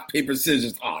 like rock paper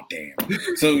scissors. Oh damn!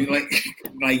 So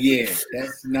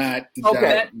that's not the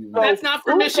job. That's not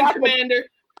for mission commander.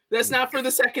 That's not for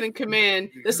the second in command.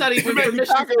 That's not even for mission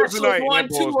specialist 1,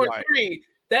 2, or 3.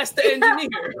 That's the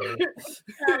engineer.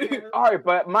 All right,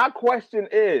 but my question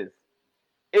is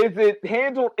it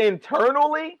handled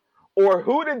internally, or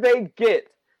who did they get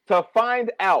to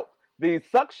find out the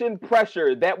suction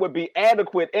pressure that would be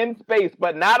adequate in space,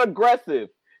 but not aggressive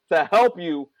to help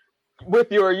you with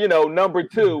your, number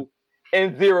 2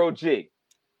 in 0G?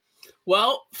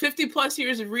 Well, 50 plus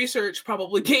years of research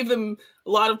probably gave them a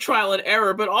lot of trial and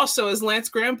error, but also, as Lance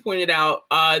Graham pointed out,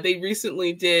 they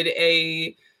recently did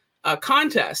a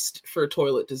contest for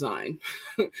toilet design.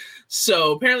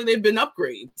 So apparently they've been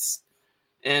upgrades.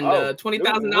 And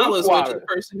 $20,000 went to the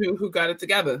person who got it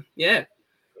together. Yeah.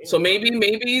 So maybe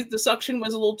the suction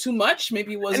was a little too much.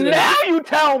 Maybe it wasn't. And now you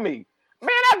tell me, man,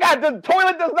 I got the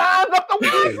toilet designs up the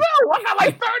wazoo. I got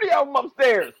like 30 of them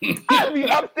upstairs. I'd be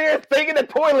upstairs thinking the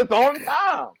toilets on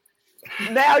time.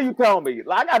 Now you tell me,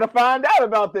 I got to find out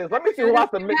about this. Let me see who I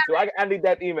submit to. I need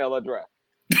that email address.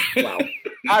 Wow.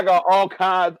 I got all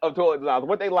kinds of toilet designs.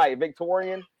 What they like?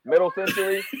 Victorian, middle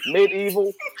century,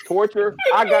 medieval, torture.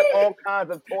 I got all kinds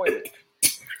of toilets.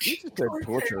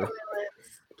 torture.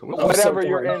 Whatever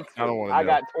you're into. I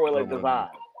got toilet design.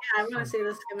 Yeah, I want to see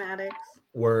the schematics.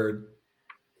 Word.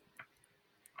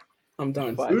 I'm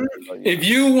done. If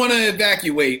you want to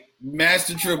evacuate,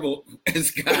 Master Triple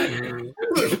has got in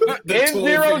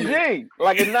zero G.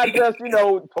 Like it's not just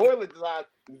toilet design.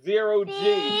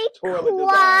 0G toilet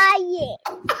design.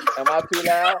 Am I too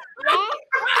loud?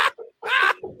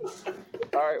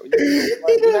 All right,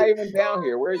 you're not even down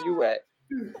here. Where are you at?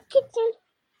 Kitchen.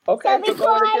 Okay, so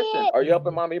go in the kitchen. Are you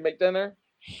helping mommy make dinner?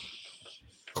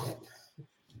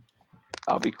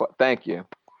 I'll be quiet. Thank you.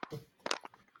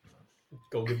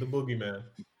 Go get the boogeyman.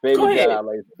 Baby Jedi,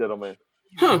 ladies and gentlemen.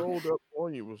 Rolled up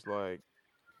on you was like.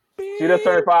 She just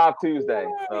turned 5 Tuesday.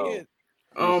 So.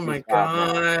 Oh my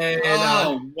god!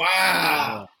 Oh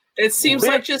wow! It seems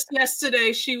like just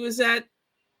yesterday she was at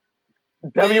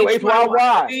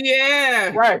WHYY.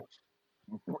 Yeah. Right.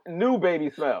 New baby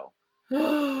smell.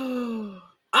 I'm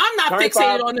not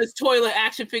fixated on this toilet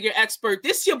action figure expert.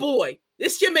 This your boy.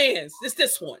 This your man's.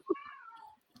 This one.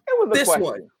 It was a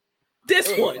question.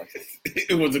 This one.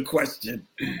 It was a question.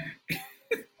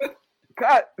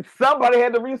 God, somebody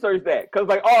had to research that. Because,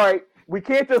 all right, we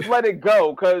can't just let it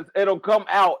go because it'll come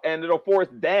out and it'll force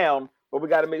down, but we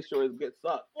got to make sure it gets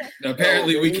sucked.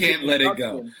 Apparently, we can't let it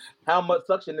go. How much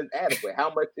suction is adequate?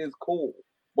 How much is cool?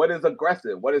 What is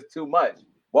aggressive? What is too much?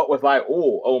 What was like,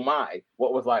 oh my?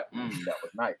 What was like, that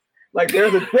was nice. Like,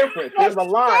 there's a difference. There's a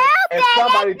line, and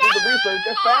somebody did the research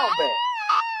and found that.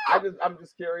 I'm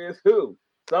just curious who.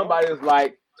 Somebody was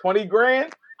like, 20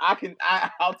 grand?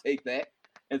 I'll take that.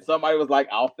 And somebody was like,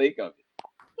 I'll think of it.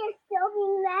 You're so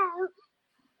loud.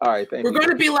 All right, thank you. We're going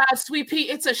to be loud, Sweet Pea.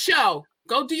 It's a show.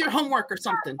 Go do your homework or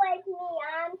something. Like me,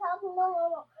 I'm talking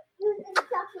normal. You can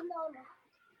talk normal.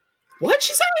 What'd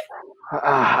she say?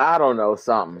 I don't know,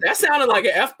 something. That sounded like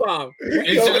an F-bomb.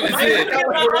 It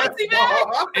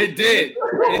did.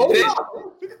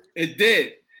 It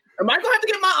did. Am I going to have to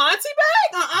get my auntie back?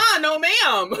 No,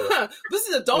 ma'am. This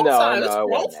is adult time. This is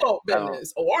grown folk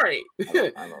business. All right.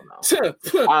 I don't know.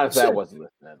 Honestly, I wasn't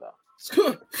listening, though.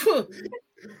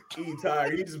 He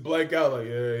tired. He just blank out like,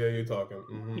 yeah, you're talking.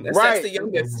 Mm-hmm. That's the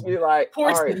youngest. You're like, all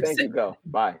right, thank you, go.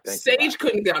 Bye. Sage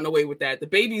couldn't get away with that. The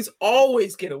babies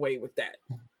always get away with that.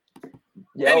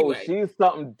 Yo, anyway. She's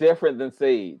something different than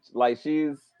Sage. Like,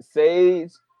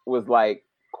 Sage was like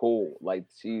cool. Like,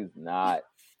 she's not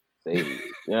Sage.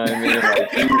 You know what I mean?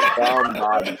 Like, she's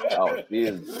somebody else. She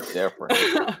is different.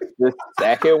 This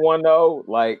second one, though,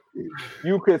 like,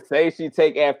 you could say she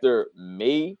take after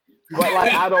me. But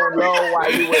like, I don't know why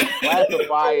you would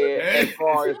classify it as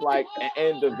far as like an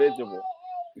individual.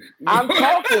 I'm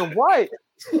talking what?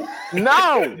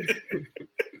 No.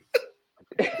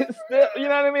 It's still, you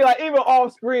know what I mean? Like even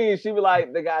off screen, she be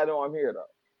like, "The guy know I'm here though."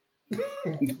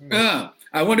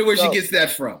 I wonder where she gets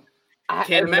that from. I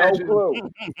can't imagine. No clue.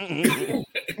 You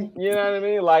know what I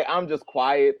mean? Like I'm just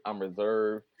quiet. I'm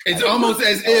reserved. It's almost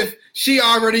as if she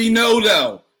already know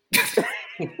though.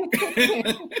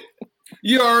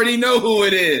 You already know who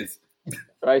it is.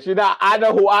 Right. I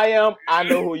know who I am. I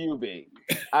know who you be.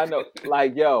 I know.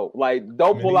 Like, yo, like,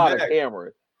 don't pull out a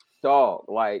camera. Dog,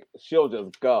 like, she'll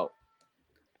just go.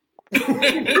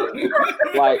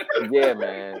 Like, yeah,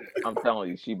 man. I'm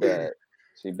telling you, she bad.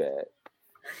 She bad.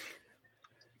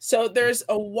 So there's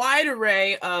a wide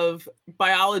array of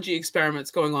biology experiments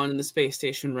going on in the space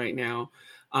station right now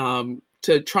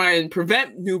to try and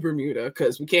prevent New Bermuda,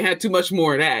 because we can't have too much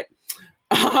more of that.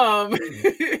 No,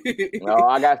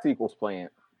 I got sequels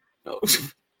planned. For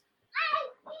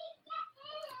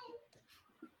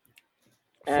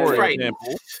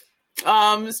example,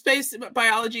 space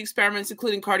biology experiments,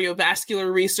 including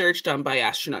cardiovascular research done by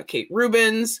astronaut Kate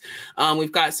Rubins.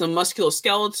 We've got some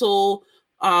musculoskeletal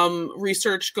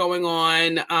research going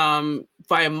on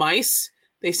via mice.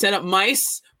 They set up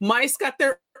mice. Mice got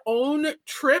their own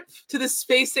trip to the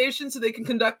space station so they can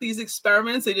conduct these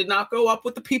experiments. They did not go up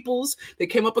with the peoples. They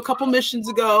came up a couple missions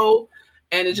ago,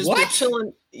 and it just been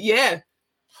chilling. Yeah,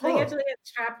 they get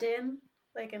strapped in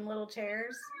like in little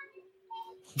chairs.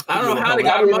 I don't know how they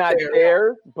got them up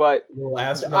there, but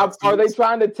are they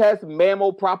trying to test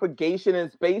mammal propagation in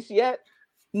space yet?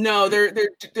 No,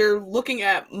 they're looking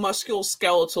at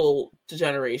musculoskeletal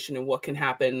degeneration and what can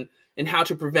happen and how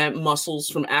to prevent muscles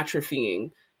from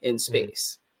atrophying in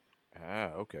space.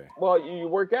 Okay. Well, you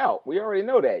work out. We already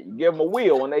know that. You give them a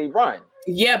wheel and they run.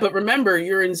 Yeah, but remember,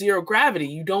 you're in zero gravity.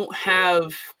 You don't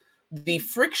have the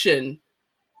friction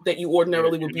that you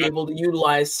ordinarily would be able to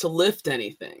utilize to lift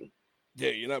anything. Yeah,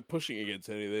 you're not pushing against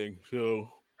anything. So,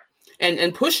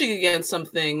 and pushing against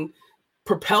something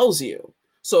propels you.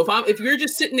 So if you're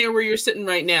just sitting there where you're sitting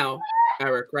right now,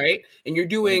 Eric, right, and you're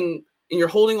doing and you're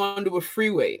holding onto a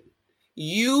free weight,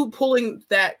 you pulling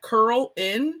that curl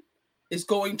in is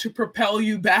going to propel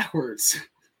you backwards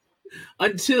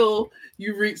until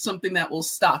you reach something that will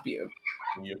stop you.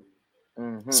 Yep.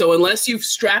 Mm-hmm. So unless you've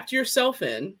strapped yourself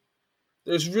in,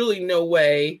 there's really no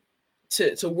way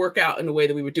to work out in the way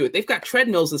that we would do it. They've got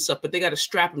treadmills and stuff, but they got to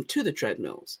strap them to the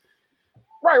treadmills.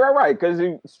 Right. Because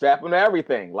you strap them to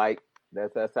everything. Like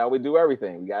that's how we do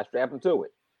everything. We got to strap them to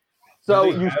it. So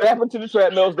you strap them to the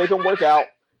treadmills. They can work out.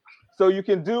 So you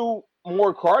can do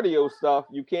more cardio stuff.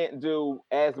 You can't do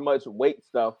as much weight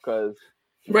stuff because.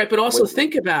 Right, but also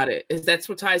think about it. That's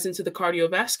what ties into the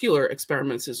cardiovascular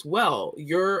experiments as well.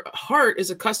 Your heart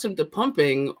is accustomed to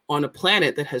pumping on a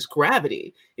planet that has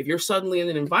gravity. If you're suddenly in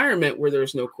an environment where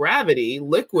there's no gravity,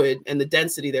 liquid, and the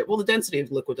density there, well, the density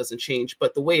of liquid doesn't change,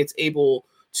 but the way it's able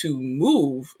to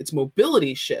move, its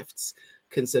mobility shifts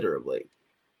considerably.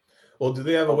 Well, do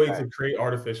they have a way to create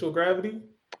artificial gravity?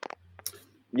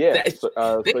 Yeah,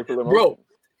 bro.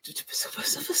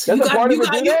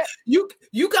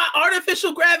 You got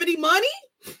artificial gravity money?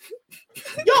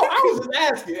 Yo, I was just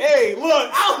asking. Hey, look,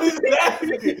 I was just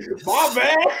asking. My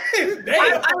bad.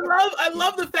 I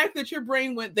love the fact that your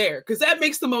brain went there because that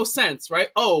makes the most sense, right?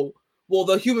 Oh, well,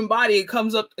 the human body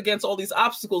comes up against all these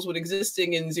obstacles with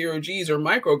existing in 0 G's or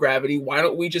microgravity. Why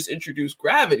don't we just introduce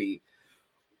gravity?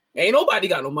 Ain't nobody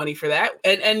got no money for that.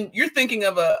 And you're thinking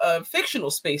of a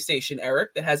fictional space station,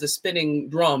 Eric, that has a spinning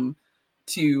drum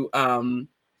to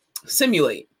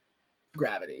simulate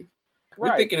gravity.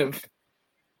 We're thinking of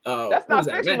that's not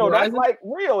fictional. That's like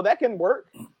real. That can work.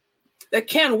 That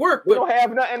can work. We don't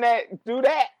have nothing that do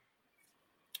that.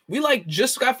 We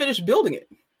just got finished building it.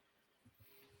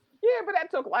 Yeah, but that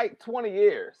took like 20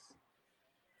 years,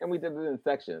 and we did it in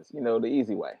sections. The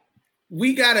easy way.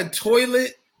 We got a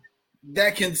toilet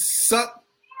that can suck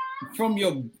from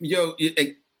your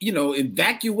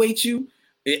evacuate you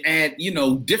at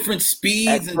different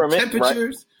speeds and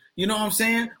temperatures, right? You know what I'm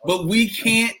saying? But we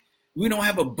don't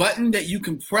have a button that you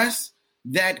can press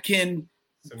that can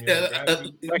create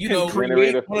one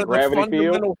of the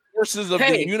fundamental forces of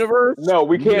the universe. No,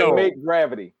 we can't make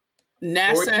gravity.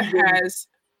 NASA has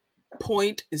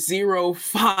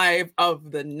 0.05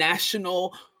 of the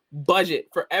national budget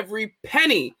for every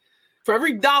penny, for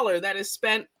every dollar that is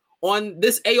spent on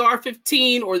this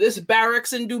AR-15 or this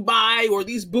barracks in Dubai or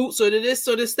these boots or this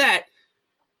that,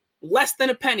 less than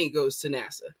a penny goes to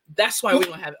NASA. That's why we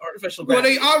don't have artificial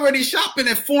gravity. Well, they already shopping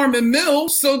at Foreman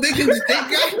Mills, so they got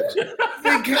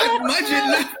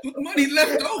money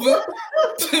left over.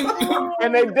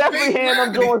 And they definitely hand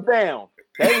them going down.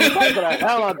 They ain't talking about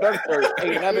hell on that shirt.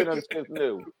 Ain't none of them shit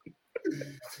new.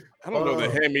 I don't know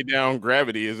that hand-me-down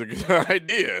gravity is a good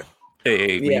idea.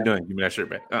 Hey, what you doing? Give me that shirt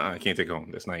back. I can't take home.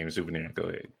 That's not even a souvenir. Go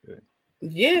ahead.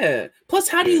 Yeah. Plus,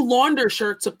 how do you launder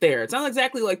shirts up there? It's not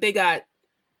exactly like they got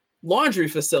laundry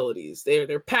facilities.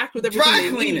 They're packed with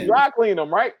everything. Dry clean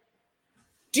them, right?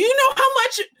 Do you know how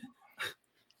much?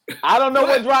 I don't know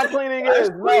what dry cleaning is.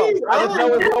 No, I just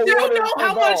know it's do you know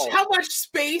how much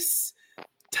space,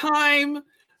 time,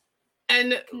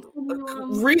 and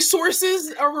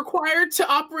resources are required to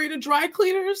operate a dry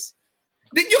cleaners?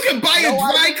 You can buy a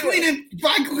dry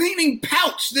cleaning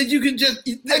pouch that you can just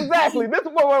exactly. This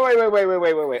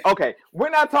wait. Okay, we're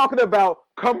not talking about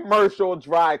commercial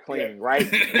dry cleaning,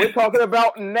 right? We're talking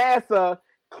about NASA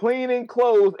cleaning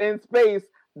clothes in space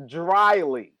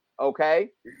dryly. Okay,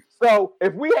 so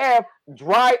if we have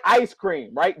dry ice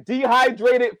cream, right?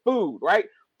 Dehydrated food, right?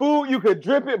 Food you could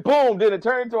drip it, boom, then it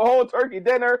turns into a whole turkey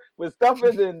dinner with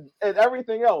stuffing and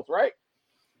everything else, right?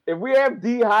 If we have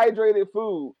dehydrated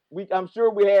food, I'm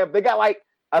sure they got like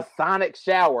a sonic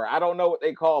shower. I don't know what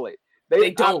they call it.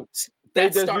 They don't. They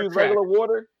just use regular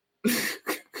water.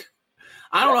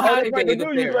 I don't know how they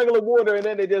do use regular water, and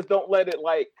then they just don't let it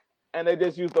and they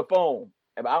just use the foam.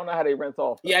 I don't know how they rinse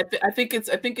off. Yeah, I think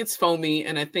it's foamy,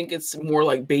 and I think it's more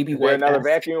like baby wet. Another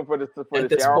vacuum for the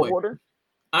shower water.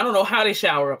 I don't know how they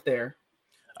shower up there.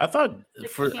 I thought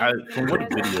from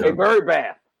what video, a bird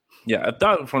bath. Yeah, I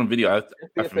thought from the video,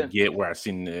 I forget where I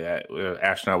seen the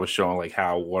astronaut was showing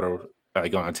how water on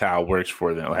a towel works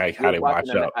for them, how they wash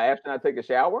up. An astronaut take a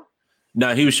shower?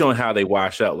 No, he was showing how they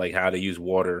wash up, how they use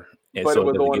water. And but so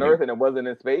it was on Earth and it wasn't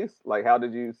in space. How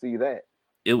did you see that?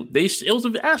 It was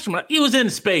an astronaut. He was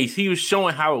in space. He was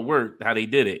showing how it worked, how they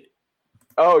did it.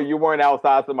 Oh, you weren't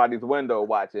outside somebody's window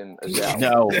watching a shower.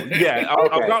 No, yeah.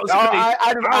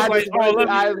 I just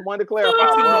wanted to clarify.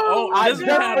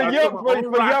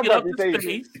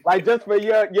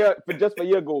 Just for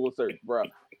your Google search, bro.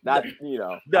 Not this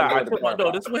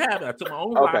is what happened. I took my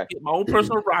own rocket, my own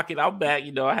personal rocket out back.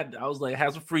 I was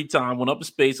had some free time. Went up to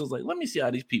space. I was like, let me see how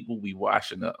these people be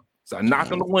washing up. So I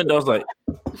knocked on the window. I was like,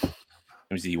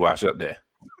 let me see you wash up there.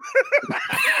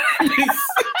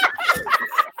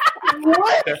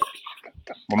 What?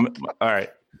 All right.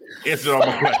 Answer all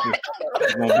my questions.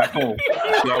 I'm going back home.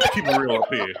 Y'all keep it real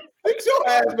up here. Get your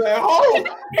ass back home.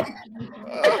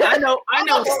 I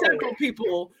know several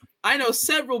people. I know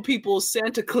several people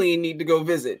Santa Clean need to go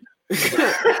visit.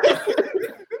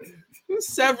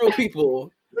 Several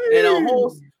people, and a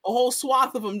whole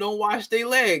swath of them don't wash their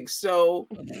legs. So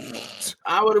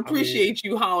I would appreciate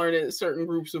you hollering at certain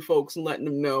groups of folks and letting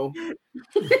them know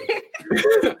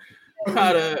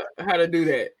how to do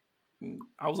that.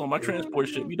 I was on my transport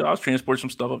ship. You know, I was transporting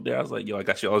some stuff up there. I was like, yo, I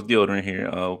got y'all's deodorant here.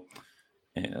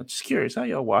 And I'm just curious how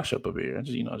y'all wash up here. I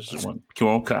just want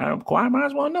quiet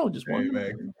minds want to know. Just one.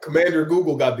 Man. Commander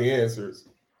Google got the answers.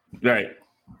 Right.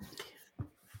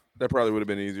 That probably would have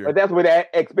been easier. But that's where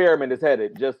that experiment is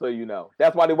headed, just so you know.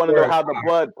 That's why they want to know how the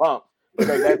blood pumps.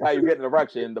 Because that's how you get an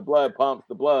erection. The blood pumps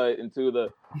the blood into the.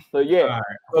 So yeah, right.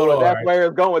 So that's where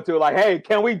it's going to. Like, hey,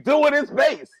 can we do it in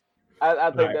space?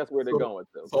 I think that's where they're going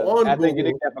to. So I think you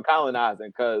need that for colonizing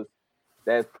because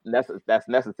that's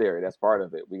necessary. That's part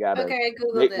of it. We got to make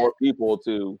more people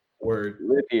to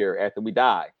live here after we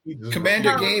die.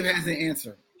 Commander Gabe has an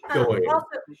answer. Also,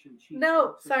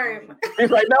 no, sorry.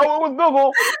 He's like, no, it was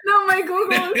Google. No, my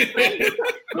Google.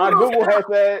 My Google has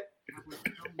said.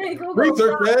 Hey, Google.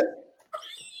 Research said.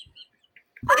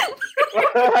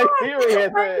 Siri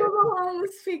has said. Google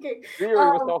was speaking. Siri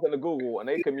was talking to Google, and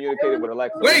they communicated with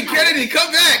Alexa. Wait, Kennedy,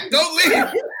 come back! Don't leave.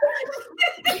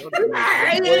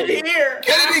 I didn't hear.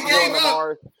 Kennedy gave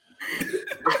up.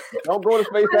 Don't go to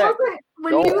SpaceX.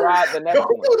 Don't ride the next one.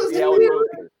 See how it goes.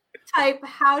 Type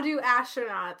how do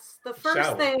astronauts? The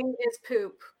first thing is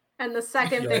poop, and the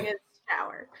second thing is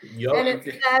shower. And it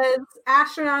says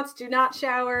astronauts do not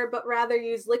shower, but rather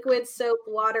use liquid soap,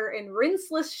 water, and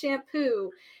rinseless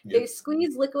shampoo. They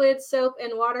squeeze liquid soap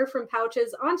and water from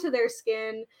pouches onto their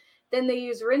skin. Then they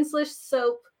use rinseless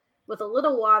soap with a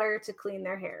little water to clean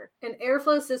their hair. An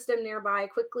airflow system nearby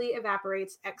quickly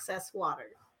evaporates excess water.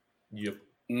 Yep.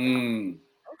 Okay.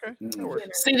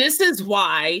 See, this is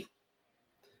why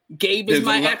Gabe is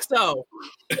my XO.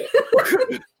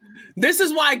 This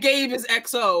is why Gabe is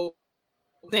XO.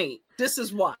 This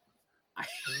is why.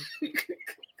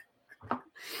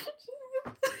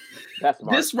 That's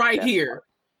smart. This right here.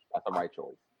 That's the right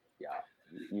choice. Yeah,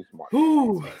 you smart.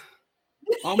 Ooh.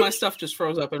 All my stuff just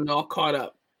froze up and all caught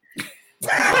up.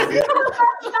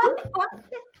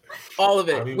 All of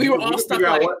it. I mean, we were all stuck.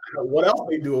 Like, what else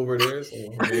they do over there? So,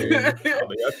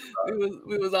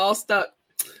 we was all stuck.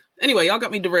 Anyway, y'all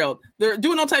got me derailed. They're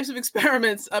doing all types of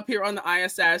experiments up here on the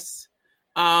ISS.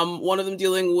 One of them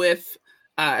dealing with,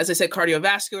 as I said,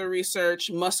 cardiovascular research,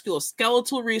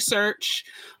 musculoskeletal research.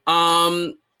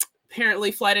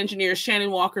 Apparently, flight engineers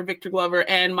Shannon Walker, Victor Glover,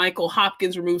 and Michael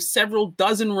Hopkins removed several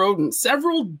dozen rodents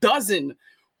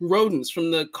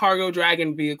from the Cargo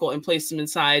Dragon vehicle and placed them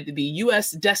inside the U.S.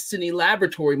 Destiny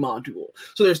Laboratory module.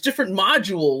 So there's different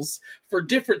modules for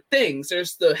different things.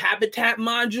 There's the habitat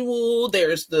module.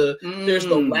 There's the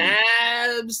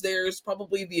labs. There's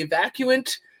probably the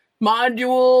evacuant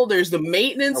module. There's the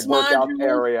maintenance module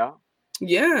area.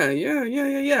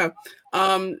 Yeah.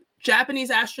 Japanese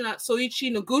astronaut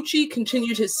Soichi Noguchi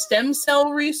continued his stem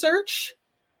cell research.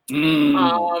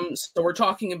 So we're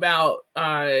talking about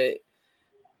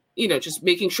just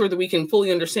making sure that we can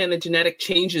fully understand the genetic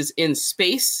changes in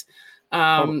space.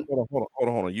 Hold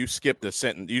on. You skipped a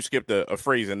sentence. You skipped a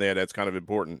phrase in there that's kind of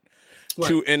important. What?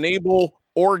 To enable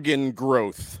organ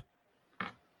growth.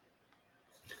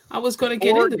 I was going to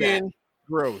get into that.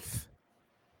 Growth.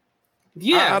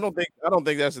 Yeah. I don't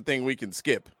think that's the thing we can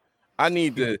skip. I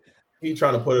need to. He's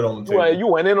trying to put it on the table. Well, you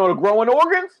went in on the growing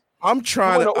organs? I'm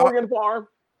trying to. Organ farm?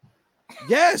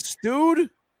 Yes, dude.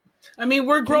 I mean,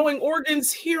 we're growing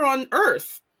organs here on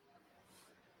Earth.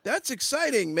 That's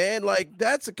exciting, man. Like,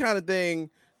 that's the kind of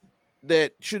thing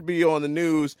that should be on the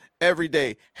news every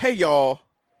day. Hey, y'all,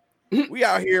 we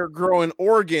out here growing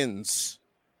organs.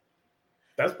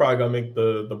 That's probably going to make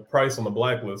the price on the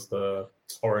blacklist or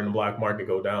in the black market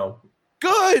go down.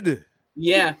 Good.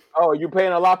 Yeah. Oh, you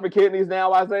paying a lot for kidneys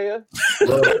now, Isaiah?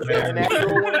 Look, man.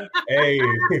 Hey,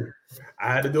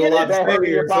 I had to do a lot of study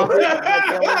here. You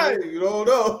don't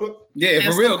know. Yeah,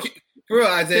 for real,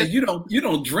 Isaiah. You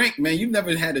don't drink, man. You've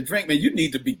never had a drink, man. You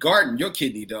need to be guarding your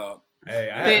kidney, dog. Hey,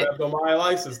 I have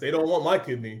leptomyelitis. They don't want my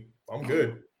kidney. I'm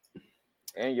good.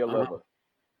 And your liver.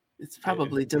 It's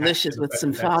probably delicious with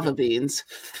some fava beans.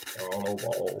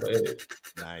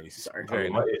 Nice. Sorry,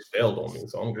 my itch failed on me,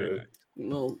 so I'm good.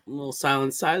 Little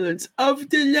silence of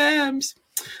the lambs.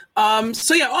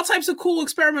 So yeah, all types of cool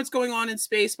experiments going on in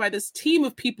space by this team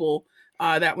of people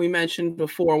that we mentioned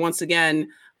before. Once again,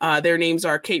 their names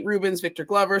are Kate Rubins, Victor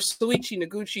Glover, Soichi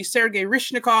Noguchi, Sergei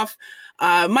Ryshnikov,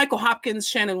 Michael Hopkins,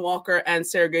 Shannon Walker, and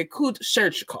Sergei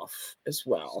Kudserchikov as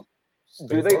well.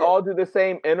 Do they all do the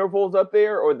same intervals up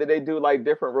there, or do they do like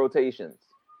different rotations?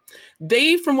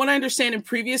 They, from what I understand in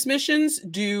previous missions,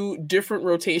 do different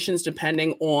rotations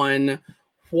depending on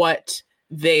what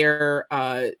their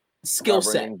skill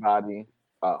set. Body.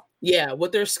 Oh. Yeah,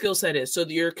 what their skill set is. So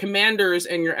your commanders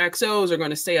and your XOs are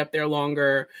going to stay up there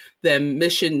longer than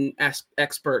mission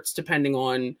experts, depending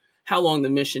on how long the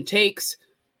mission takes,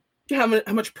 how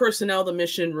much personnel the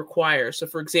mission requires. So,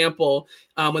 for example,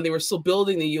 when they were still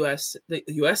building the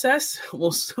USS,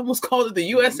 almost called it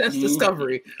the USS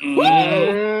Discovery.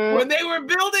 Woo! When they were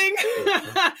building,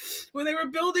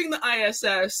 the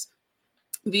ISS,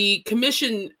 the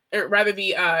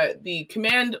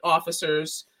command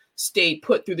officers stayed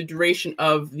put through the duration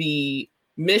of the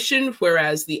mission,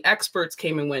 whereas the experts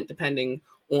came and went depending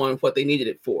on what they needed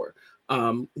it for,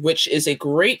 which is a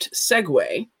great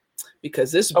segue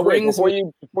because this brings... Before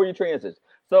you transition.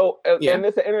 So, and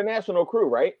it's an international crew,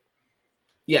 right?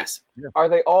 Yes. Are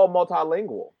they all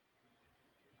multilingual?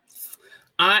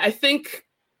 I think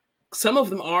some of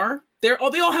them are. They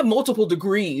all have multiple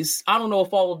degrees. I don't know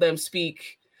if all of them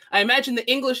speak. I imagine the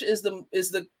English is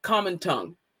the common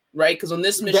tongue. Right, because on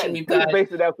this mission we've got.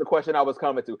 Basically, that's the question I was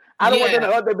coming to. I don't want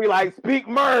them to be like, speak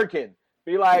American.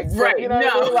 Be like, right? You know, what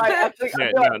I mean? Like, I think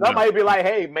somebody be like,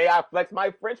 hey, may I flex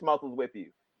my French muscles with you,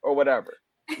 or whatever.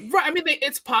 Right. I mean,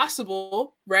 it's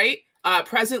possible, right?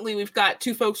 Presently, we've got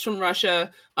 2 folks from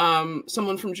Russia,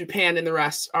 someone from Japan, and the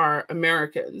rest are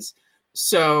Americans.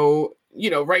 So,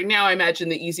 right now, I imagine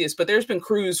the easiest. But there's been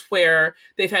crews where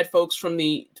they've had folks from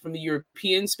the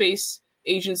European Space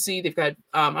Agency. They've got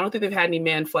I don't think they've had any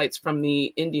manned flights from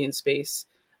the Indian Space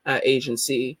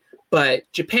Agency,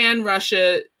 but Japan,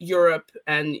 Russia, Europe,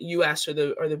 and US are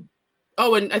the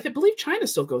and I believe China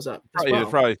still goes up. There's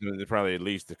probably at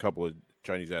least a couple of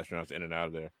Chinese astronauts in and out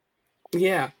of there.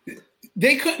 Yeah,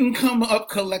 they couldn't come up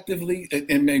collectively,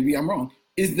 and maybe I'm wrong.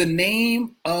 Is the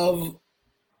name of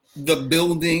the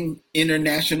building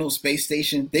International Space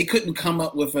Station? They couldn't come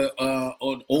up with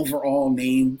an overall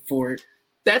name for it.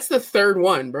 That's the third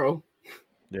one, bro.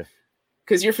 Yeah.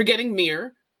 Because you're forgetting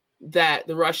Mir that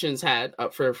the Russians had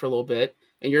up for a little bit,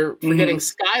 and you're forgetting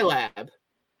Skylab.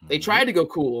 They tried to go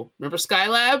cool. Remember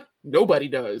Skylab? Nobody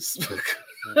does.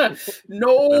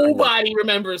 Nobody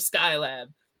remembers Skylab.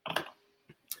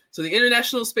 So the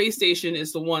International Space Station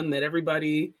is the one that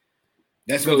everybody.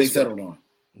 That's what they settled on.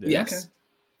 Yes.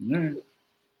 Okay. All right.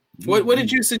 What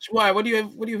did you why? What do you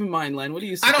have in mind, Len? What do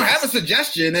you suggest? I don't have a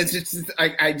suggestion. It's just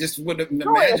I just would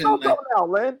imagine.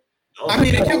 Len. I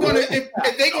mean, if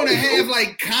they're gonna have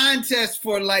like contests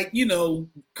for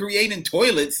creating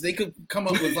toilets, they could come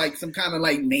up with like some kind of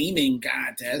like naming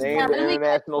contest. Name the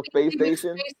International Space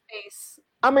Station.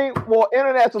 I mean,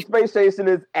 International Space Station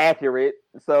is accurate,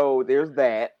 so there's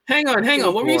that. Hang on.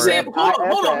 What were you saying?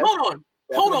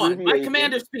 Hold on. My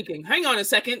commander's speaking. Hang on a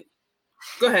second.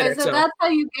 Go ahead. So that's how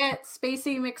you get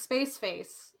Spacey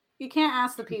McSpaceface. You can't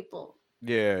ask the people.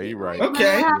 Yeah, you're right.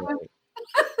 Okay. All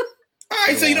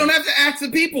right, so you don't have to ask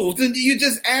the people. Then you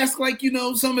just ask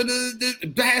some of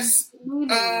the best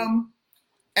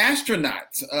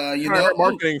astronauts.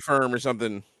 Marketing firm or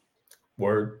something.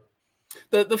 Word.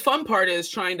 The fun part is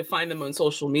trying to find them on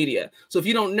social media. So if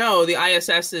you don't know, the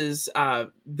ISS is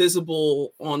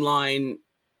visible online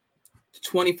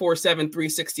 24/7,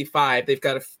 365. They've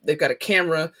got a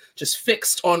camera just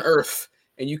fixed on Earth,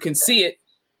 and you can see it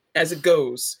as it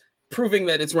goes, proving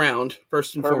that it's round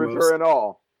first and foremost. And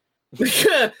all.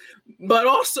 But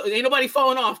also, ain't nobody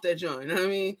falling off that joint. You know what I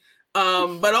mean,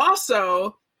 but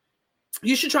also,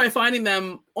 you should try finding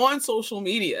them on social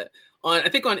media. I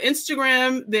think on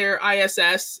Instagram they're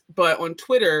ISS, but on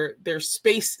Twitter they're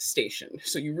Space Station.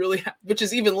 So you really which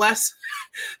is even less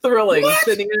thrilling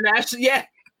than the international. Yeah.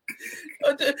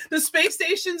 The Space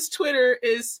Station's Twitter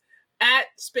is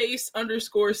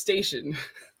 @space_station.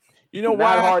 You know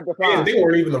why? Hard to find. They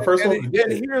weren't even the first one. And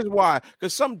here's why: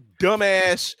 because some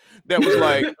dumbass that was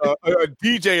like a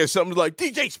DJ or something, like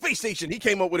DJ Space Station. He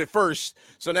came up with it first,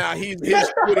 so now his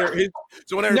Twitter.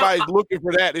 So when everybody's looking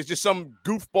for that, it's just some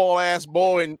goofball ass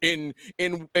boy in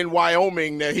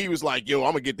Wyoming that he was like, "Yo,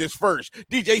 I'm gonna get this first."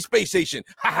 DJ Space Station.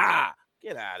 Ha ha.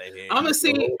 Get out of here. I'm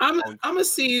gonna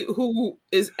see who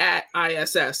is at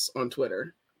ISS on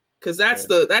Twitter, because that's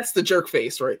the jerk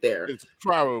face right there. It's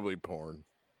probably porn.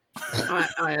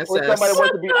 ISS. Or somebody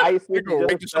wants to be ISIS. They go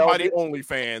right to somebody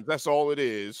OnlyFans. That's all it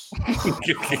is.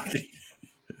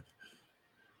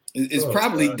 It's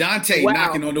probably Dante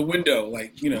knocking on the window,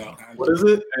 like, you know. What is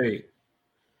it? Hey,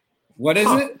 what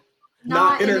is it?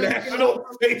 Not International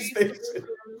Space Station.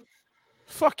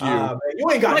 Fuck you. Man, you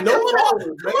ain't got no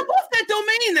problem, Come off that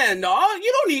domain then, dog.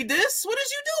 You don't need this. What is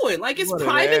you doing? Like, it's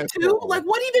private too? Like,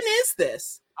 what even is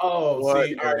this? Oh,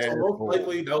 see, all right, so most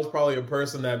likely that was probably a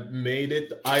person that made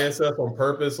it ISS on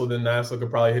purpose, so then NASA could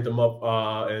probably hit them up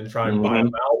and try and buy them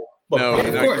out. But no, of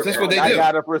course, that's what they do. I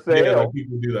got it for sale. Yeah,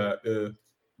 people do that.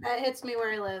 That hits me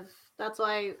where I live. That's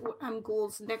why I'm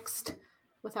Ghouls Next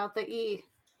without the E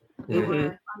on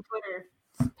Twitter.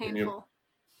 It's painful.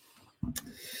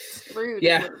 It's rude.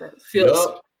 Yeah,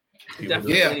 feels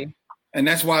definitely. Yeah, and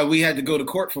that's why we had to go to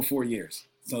court for 4 years.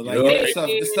 So like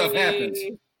this stuff happens.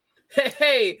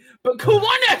 Hey, but who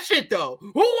won that shit though?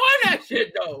 Who won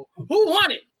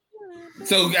it?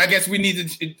 So I guess we need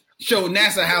to show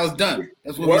NASA how it's done.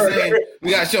 That's what we're saying.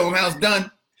 We gotta show them how it's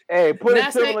done. Hey, put a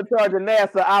civil in charge of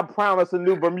NASA. I promise a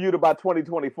new Bermuda by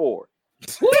 2024.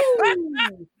 Woo!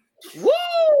 What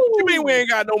you mean we ain't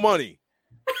got no money?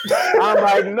 I'm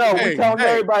like, no, we telling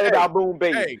everybody about Boom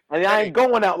Baby. And I ain't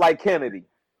going out like Kennedy.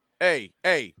 Hey,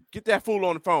 get that fool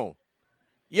on the phone.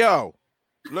 Yo,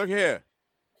 look here.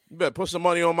 You better put some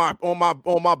money on my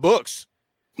books.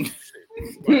 Over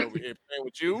here playing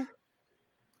with you.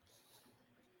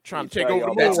 Trying to take over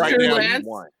the moon right now.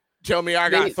 Tell me I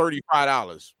got $35.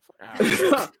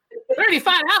 $35?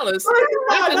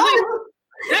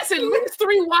 That's at least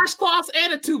 3 washcloths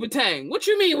and a tube of Tang. What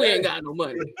you mean we ain't got no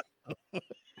money?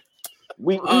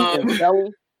 We eat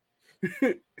belly.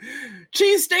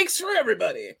 Cheesesteaks for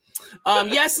everybody.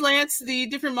 Yes, Lance, the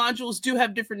different modules do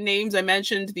have different names. I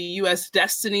mentioned the U.S.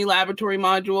 Destiny Laboratory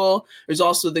module. There's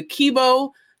also the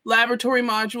Kibo Laboratory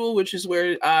module, which is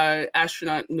where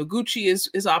astronaut Noguchi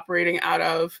is operating out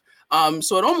of.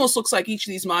 So it almost looks like each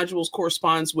of these modules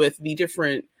corresponds with the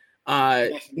different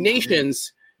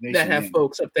nations that have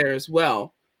folks up there as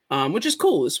well, which is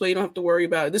cool. This way you don't have to worry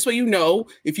about it. This way, you know,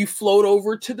 if you float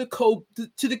over to the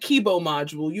Kibo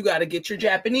module, you got to get your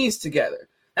Japanese together.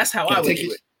 That's how I would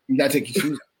do it. You got to take your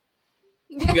shoes off.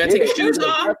 You got to take your shoes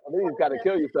off. You got to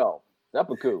kill yourself. That's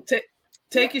a coup.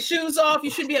 Take your shoes off. You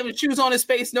shouldn't be having shoes on in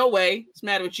space. No way. What's the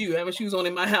matter with you? Having shoes on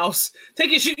in my house.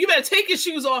 You better take your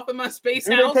shoes off in my space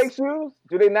house. Do they take shoes?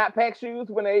 Do they not pack shoes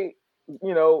when they,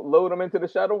 load them into the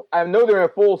shuttle? I know they're in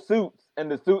full suits, and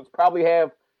the suits probably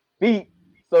have feet,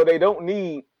 so they don't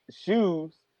need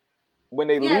shoes when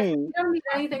they leave. You don't need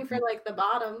anything for like the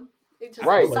bottom.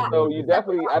 Right. So you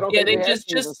definitely, I don't think they have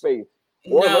shoes in space.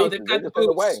 No, they've got the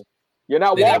boots. You're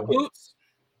not walking. Got boots.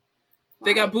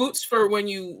 They got boots for when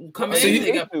you come in. So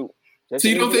you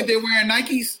don't think they're wearing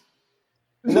Nikes?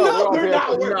 No, they're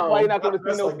not wearing. Why you not going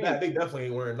to see no feet? They definitely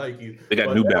ain't wearing Nikes. They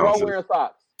got New Balances. They're all wearing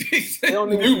socks. He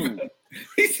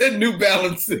said New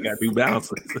Balances. They got New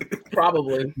Balances.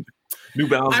 Probably. New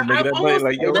Balances. They're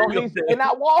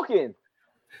not walking.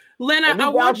 Len, I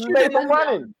want you to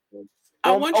running.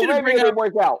 I want you to bring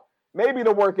up. Maybe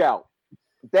to work out.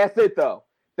 That's it though.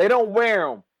 They don't wear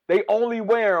them. They only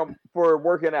wear them for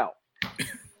working out.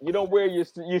 You don't wear your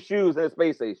shoes in a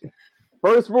space station.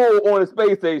 First rule on a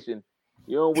space station: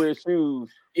 you don't wear shoes.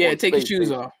 Yeah, take your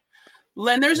shoes off.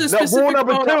 Len, there's a specific rule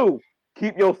number 2: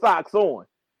 keep your socks on.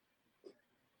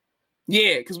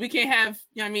 Yeah, because we can't have,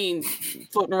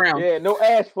 floating around. Yeah, no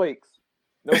ash flakes,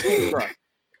 no toothbrush.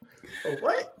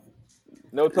 What?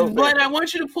 No toast. But I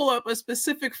want you to pull up a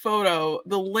specific photo.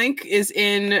 The link is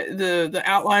in the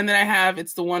outline that I have.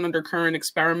 It's the one under current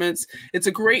experiments. It's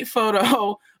a great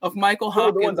photo of Michael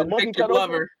Hopkins and Victor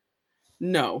Glover.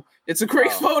 No, it's a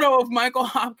great photo of Michael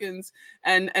Hopkins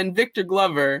and Victor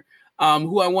Glover,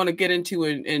 who I want to get into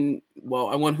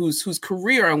whose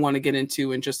career I want to get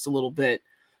into in just a little bit.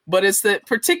 But it's the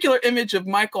particular image of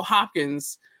Michael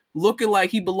Hopkins looking like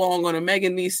he belonged on a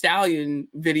Megan Thee Stallion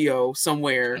video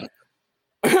somewhere.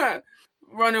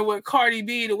 Running with Cardi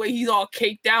B, the way he's all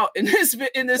caked out in this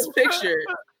picture.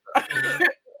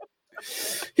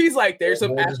 He's like, there's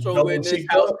some Astros in this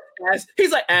house.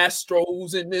 He's like,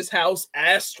 Astros in this house,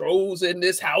 Astros in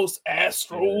this house,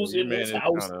 Astros in this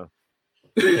house.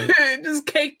 Just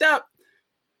caked up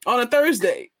on a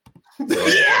Thursday.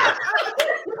 Yeah.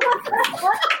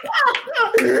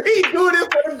 He doing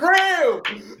it for the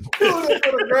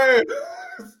gram.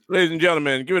 Ladies and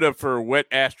gentlemen, give it up for Wet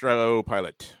Astro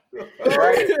Pilot.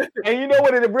 Right? And you know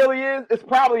what it really is? It's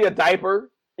probably a diaper.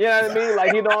 You know what I mean? Like,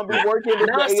 I'm be working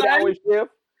this 8-hour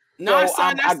shift. No, so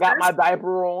son, I got my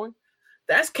diaper on.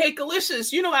 That's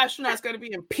cake-alicious. You know astronauts got to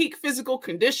be in peak physical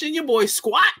condition. Your boy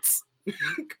squats.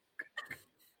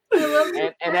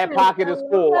 and that pocket is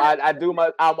full.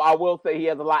 I will say he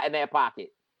has a lot in that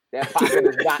pocket. That pocket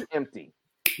is not empty.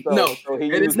 So he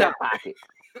used that pocket.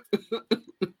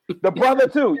 The brother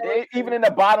too. Even in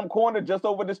the bottom corner, just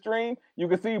over the stream, you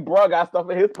can see bruh got stuff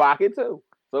in his pocket too.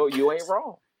 So you ain't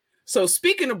wrong. So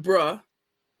speaking of bruh,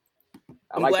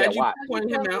 I'm glad you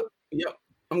pointed him out. Yep,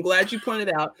 I'm glad you pointed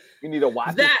out. You need to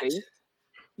watch that. In space.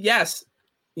 Yes,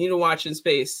 you need to watch in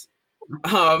space.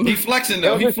 He's flexing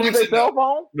though. He's flexing cell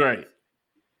phone. Right.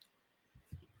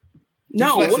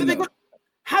 No, what are they going?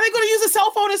 How are they going to use a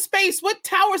cell phone in space? What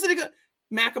towers are they going?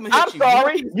 Mac, I'm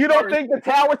sorry. You don't think the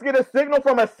towers get a signal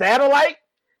from a satellite?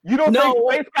 You don't think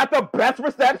space got the best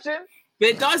reception?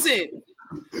 It doesn't.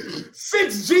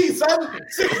 6G, son.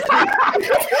 6G.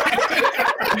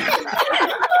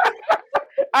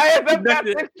 I have got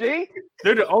 6G.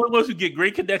 They're the only ones who get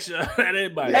great connection out of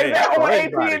anybody. They're on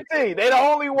AT&T. They're the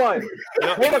only ones.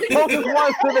 They're the closest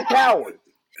ones to the towers.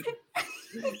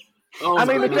 I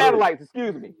mean, the satellites.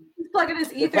 Excuse me. He's plugging his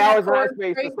Ethernet. The towers are in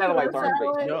space. The satellites are in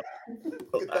space.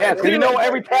 Yes, you know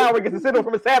every tower gets a signal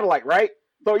from a satellite, right?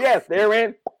 So yes, they're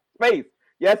in space.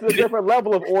 Yes, it's a different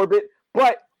level of orbit,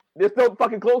 but they're still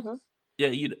fucking closest. Yeah,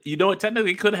 you know what?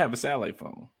 Technically, could have a satellite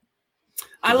phone.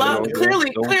 I love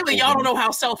clearly y'all don't know how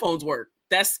cell phones work.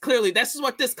 This is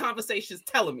what this conversation is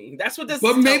telling me. That's what this.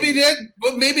 But maybe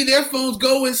their phones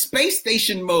go in space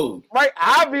station mode. Right,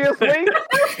 obviously.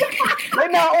 They're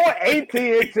not on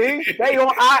AT&T. They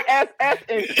on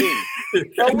ISS&T.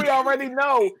 So we already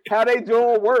know how they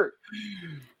doing work.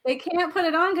 They can't put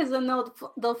it on because then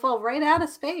they'll fall right out of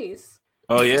space.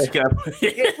 Oh yeah.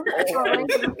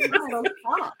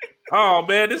 Oh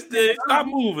man, this thing stop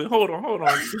moving. Hold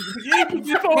on. You ain't put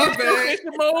your phone in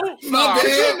mode. My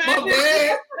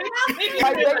bad.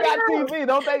 Like they got TV,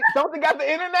 don't they? Don't they got the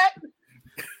internet?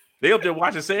 They up there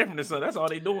watching Sanford and Son. That's all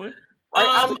they doing.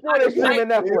 I'm sure they're streaming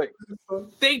Netflix.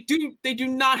 They do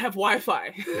not have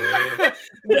Wi-Fi.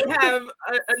 They have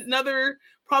another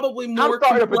probably more. I'm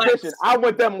starting a petition. I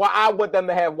want them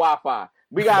to have Wi-Fi.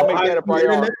 We gotta make that a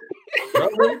priority.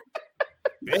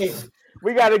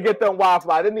 We gotta get them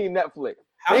Wi-Fi. They need Netflix.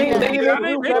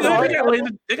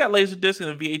 They got laser disc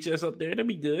and a VHS up there. That'd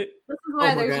be good. This is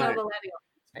why there's no millennial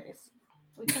space.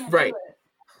 We can't right.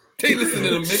 They listen to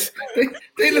the mixtapes.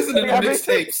 They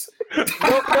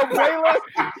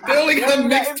only got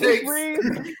mixtapes.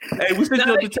 Hey, we still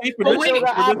the tape for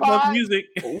this music.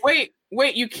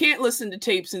 Wait, you can't listen to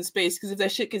tapes in space because if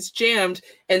that shit gets jammed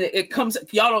and it comes,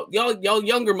 y'all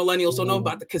younger millennials don't know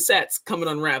about the cassettes coming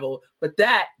unraveled, but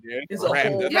that is a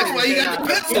whole. That's why you got the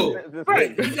pencil.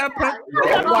 Right,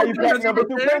 that's why you got number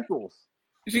 2 pencils.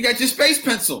 You got your space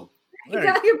pencil. You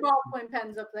got your ballpoint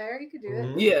pens up there. You could do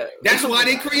it. Yeah, that's why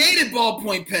they created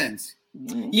ballpoint pens.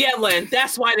 Yeah, Len,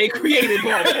 that's why they created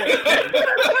ballpoint pens.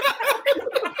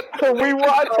 So we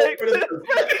watch it.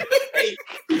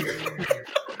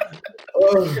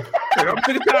 I'm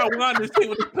sick of tired of winding this thing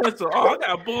with a pencil. Oh, I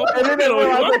got a ball. And then they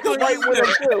realize they can with it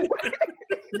too.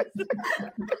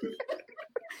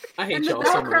 I hate y'all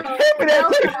so much. Give me that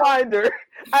tape finder.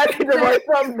 I need to write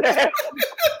something down.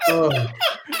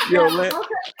 Yo, Lance.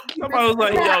 Somebody was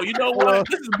like, yo, you know what?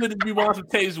 This is good to rewind some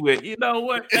tapes with. You know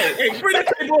what? Hey, bring that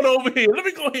tape on over here. Let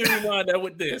me go ahead and rewind that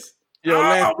with this. Yo,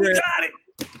 Lance, we got it.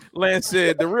 Lance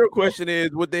said the real question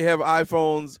is, would they have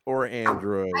iPhones or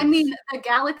Android? I mean, the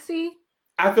Galaxy.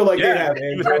 I feel like they have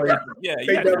Android. Yeah,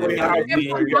 they definitely have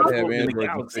Android.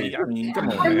 I mean, come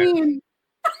on.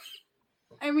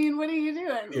 I mean, what are you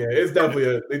doing? Yeah, it's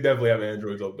definitely they definitely have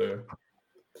Androids up there,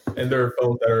 and there are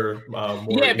phones that are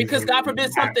more. Because God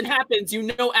forbid something happens, you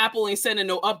know, Apple ain't sending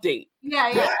no update. Yeah.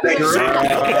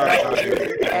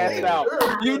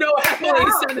 You know, Apple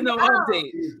ain't sending no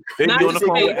update. They be on the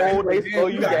phone. They slow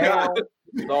you down.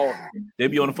 They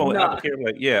be on the phone. Apple Care,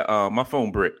 like, my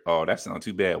phone brick. Oh, that sounds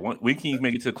too bad. We can't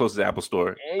make it to the closest Apple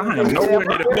store. I am nowhere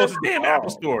near the closest damn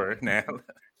Apple store now.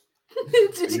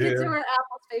 Did you get to our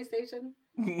Apple space station?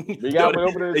 We got to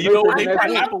open you know what they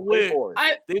got Apple with?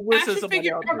 Everything is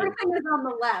on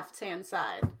the left-hand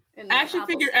side. Action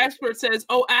Figure Expert says,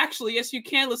 actually, yes, you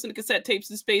can listen to cassette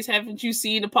tapes in space. Haven't you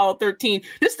seen Apollo 13?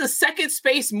 This is the second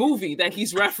space movie that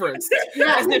he's referenced.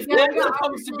 As if that's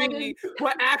supposed to be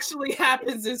what actually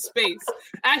happens in space.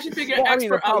 Action Figure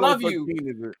Expert, I love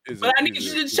you. But I need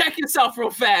you to check yourself real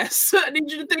fast. I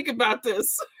need you to think about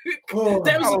this.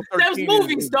 Them's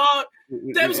movies, dog.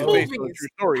 Them's movies. True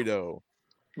story, though.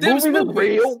 Them's movies.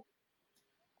 Real.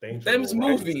 Them's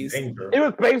movies. It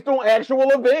was based on actual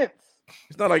events.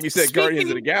 It's not like you said Guardians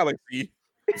of the Galaxy.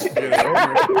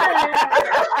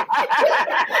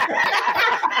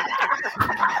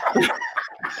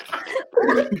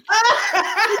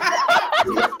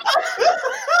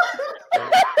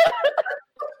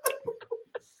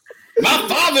 My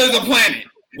father is a planet.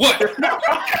 What?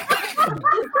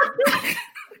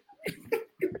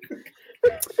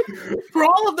 For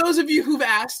all of those of you who've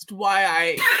asked why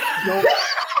I don't.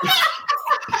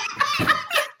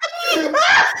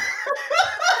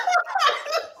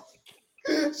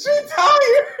 She's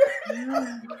tired.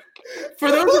 For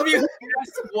those of you who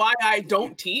asked why I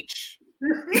don't teach.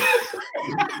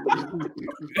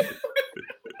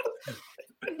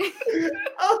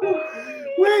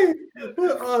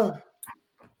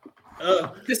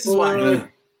 This is why.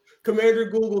 Commander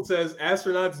Google says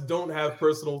astronauts don't have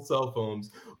personal cell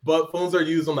phones, but phones are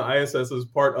used on the ISS as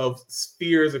part of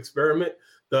SPHERES experiment.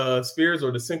 The SPHERES,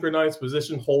 or the synchronized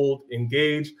position, hold,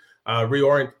 engage,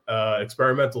 reorient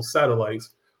experimental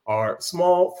satellites, are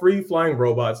small, free-flying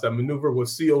robots that maneuver with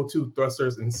CO2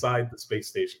 thrusters inside the space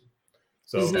station.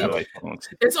 So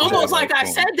it's almost like I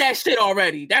said that shit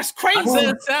already. That's crazy. I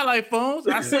said satellite phones.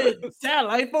 I said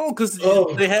satellite phone because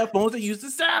they have phones that use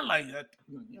the satellite.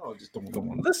 Y'all just don't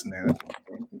want to listen to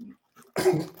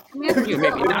that. You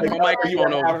make me knock my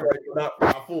microphone over.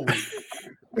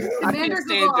 Commander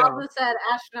Google also said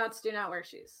astronauts do not wear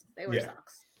shoes. They wear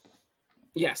socks.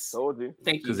 Yes. Told you.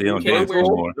 Thank you. Because they don't dance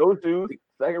anymore. Those shoes.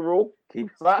 Second rule, keep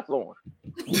socks on.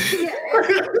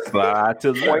 Slide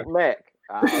to the Point Mac.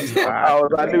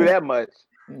 I knew that much.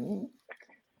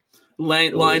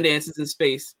 Line dances in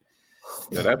space.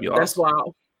 Yeah, that'd be awesome. That's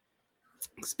wild.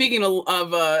 Speaking of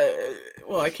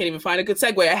well, I can't even find a good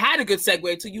segue. I had a good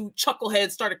segue until you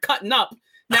chuckleheads started cutting up.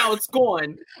 Now it's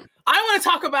gone. I want to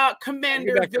talk about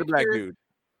Commander Victor.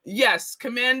 Yes,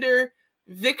 Commander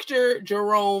Victor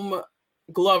Jerome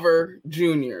Glover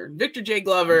Jr. Victor J.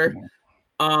 Glover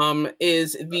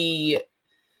is the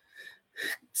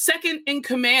second in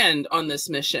command on this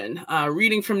mission.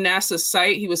 Reading from NASA's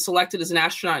site, he was selected as an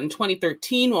astronaut in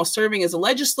 2013 while serving as a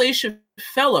legislative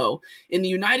fellow in the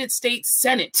United States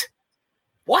Senate.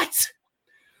 What?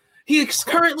 He is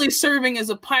currently serving as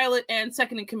a pilot and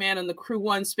second in command on the Crew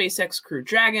 1 SpaceX Crew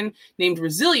Dragon, named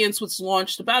Resilience, which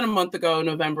launched about a month ago,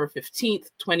 November 15th,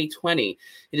 2020.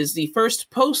 It is the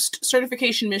first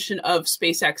post-certification mission of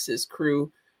SpaceX's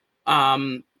Crew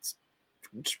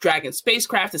Dragon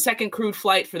spacecraft, a second crewed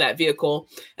flight for that vehicle,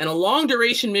 and a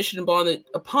long-duration mission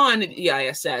upon the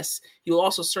ISS. He will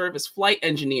also serve as flight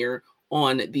engineer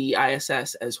on the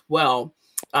ISS as well.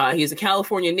 He is a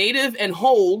California native and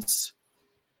holds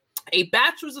a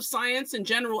Bachelor's of Science in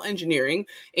General Engineering,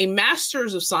 a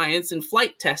Master's of Science in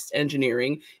Flight Test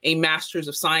Engineering, a Master's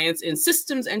of Science in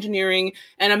Systems Engineering,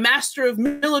 and a Master of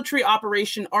Military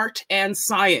Operation Art and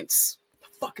Science.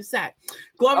 What the fuck is that?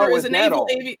 Glover is a naval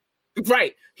aviator.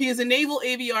 Right. He is a naval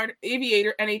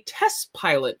aviator and a test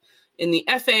pilot in the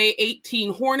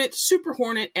FA-18 Hornet, Super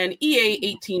Hornet, and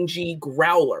EA-18G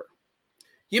Growler.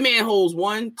 Your man holds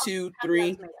 4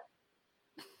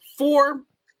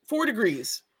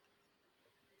 degrees.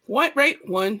 What? Right?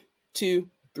 1, 2,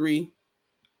 3,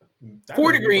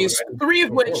 4 degrees, 3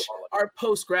 of which are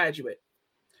postgraduate.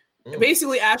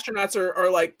 Basically, astronauts are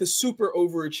like the super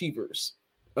overachievers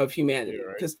of humanity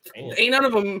because ain't none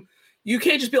of them. You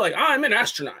can't just be like, I'm an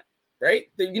astronaut, right?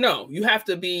 You have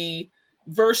to be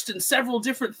versed in several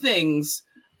different things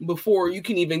before you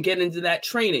can even get into that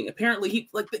training. Apparently, he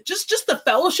just the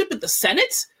fellowship at the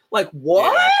Senate. Like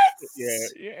what? Yeah.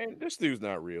 And this dude's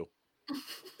not real.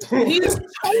 He's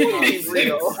totally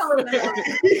real.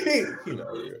 They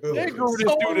grew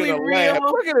this dude in a lab.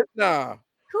 Look at it. Nah.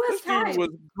 This dude was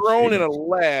grown in a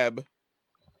lab.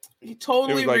 He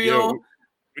totally like, real.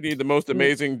 We need the most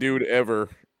amazing dude ever.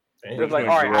 It's like,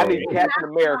 all right, I need Captain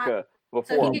America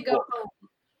before. So he could go home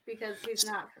because he's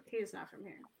not from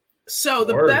here. So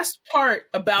the best part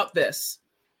about this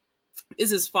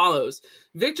is as follows.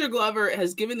 Victor Glover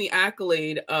has given the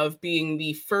accolade of being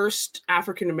the first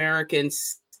African-American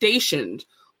stationed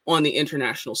on the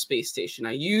International Space Station.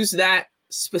 I use that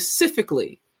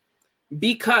specifically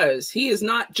because he is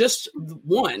not just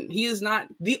one. He is not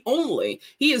the only.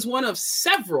 He is one of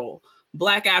several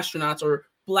Black astronauts, or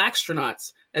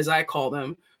Blackstronauts, as I call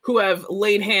them, who have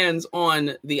laid hands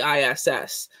on the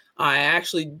ISS. I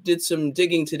actually did some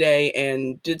digging today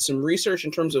and did some research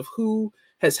in terms of who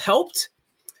has helped.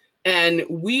 And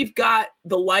we've got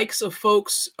the likes of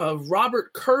folks of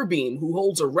Robert Curbeam, who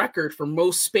holds a record for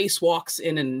most spacewalks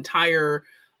in an entire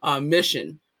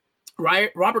mission.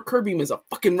 Right? Robert Curbeam is a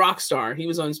fucking rock star. He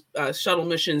was on shuttle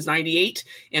missions 98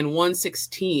 and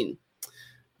 116.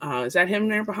 Is that him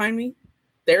there behind me?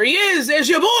 There he is. There's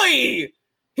your boy.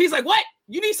 He's like, what?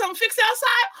 You need something fixed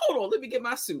outside? Hold on. Let me get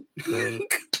my suit.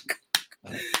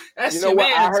 That's you know what?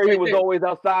 I heard he was always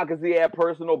outside because he had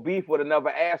personal beef with another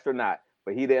astronaut,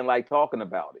 but he didn't like talking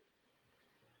about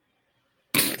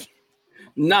it.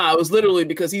 Nah, it was literally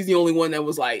because he's the only one that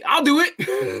was like, I'll do it.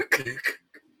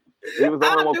 He was the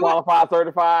only one qualified,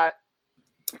 certified?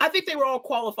 I think they were all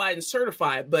qualified and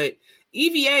certified, but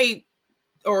EVA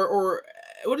or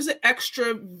what is it?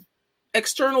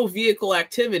 External vehicle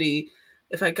activity.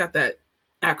 If I got that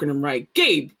acronym right,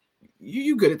 Gabe,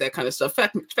 you good at that kind of stuff.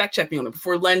 Fact check me on it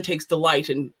before Len takes delight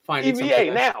in finding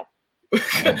EVA now.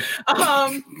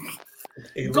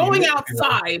 Going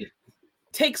outside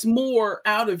takes more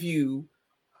out of you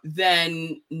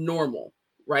than normal,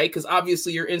 right? Because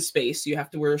obviously you're in space, so you have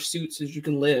to wear suits as you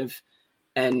can live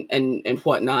and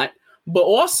whatnot. But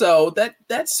also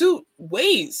that suit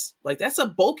weighs, like that's a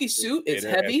bulky suit. It's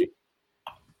heavy.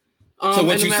 So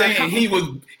what you saying?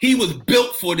 He was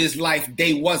built for this life.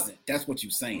 They wasn't. That's what you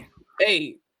saying.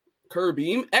 Hey,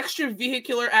 Kerbeam,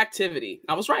 extravehicular activity.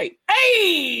 I was right.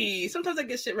 Hey, sometimes I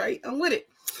get shit right. I'm with it.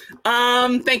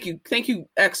 Thank you,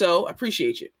 XO. I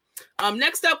appreciate you.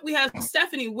 Next up, we have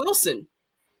Stephanie Wilson,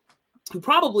 who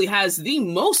probably has the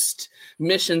most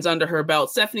missions under her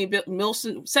belt. Stephanie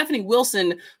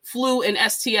Wilson flew in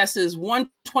STS's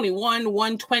 121,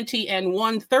 120, and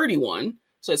 131.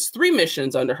 So it's 3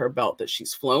 missions under her belt that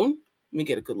she's flown. Let me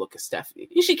get a good look at Stephanie.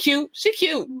 Is she cute? She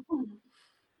cute.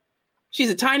 She's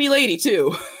a tiny lady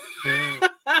too.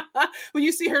 When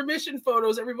you see her mission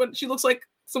photos, she looks like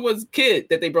someone's kid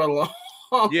that they brought along.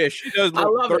 Yeah, she does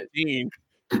look 13.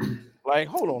 Like,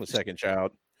 hold on a second,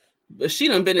 child. But she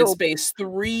done been in space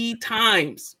 3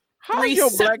 times. How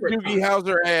your black Doogie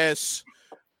Howser ass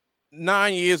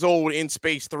 9 years old in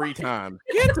space 3 times?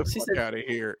 Get the fuck out of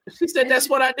here. She said that's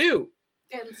what I do.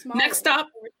 Next up,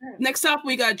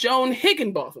 we got Joan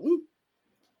Higginbotham.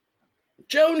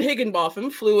 Joan Higginbotham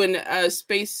flew in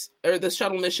the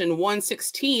shuttle mission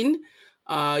 116. You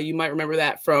might remember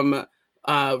that from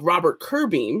Robert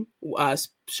Kerbeam.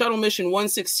 Shuttle mission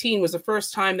 116 was the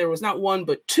first time there was not 1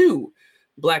 but 2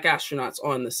 black astronauts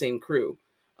on the same crew.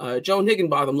 Joan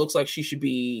Higginbotham looks like she should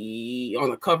be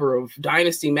on the cover of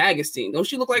Dynasty magazine. Don't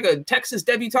she look like a Texas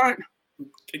debutante?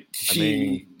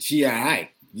 She all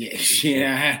right.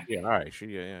 Yeah, yeah, all right. I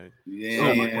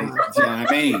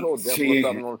mean, she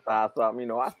something on the side, something. You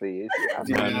know, I see it. I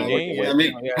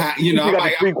mean, you know,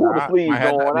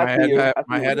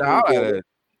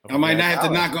 I might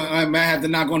have to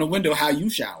knock on the window. How you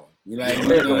shower? You like a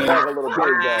little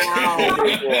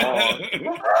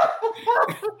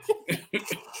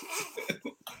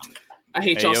I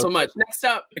hate y'all so much. Next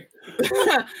up,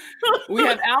 we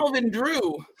have Alvin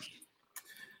Drew.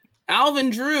 What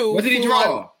did he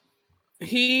draw?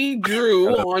 He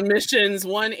drew on missions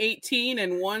 118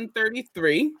 and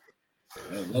 133.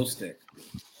 Low stick.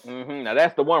 Mm-hmm. Now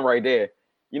that's the one right there.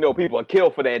 You know, people are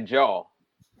killed for that jaw.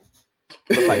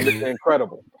 It's like Mr.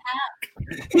 Incredible.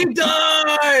 He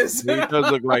does. He does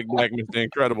look like Black Mr.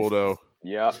 Incredible, though.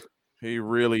 Yep. He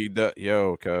really does.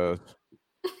 Yo, cuz.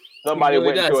 Somebody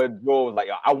really went to a drawer was like,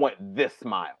 I want this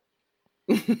smile.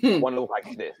 I want to look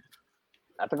like this.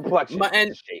 Not the complexion.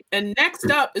 And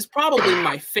next up is probably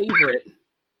my favorite.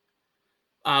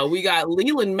 We got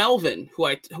Leland Melvin, who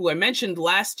I mentioned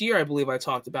last year. I believe I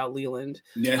talked about Leland.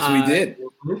 Yes, we did.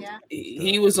 Yeah.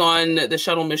 He was on the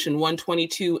shuttle mission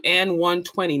 122 and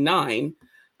 129.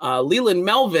 Leland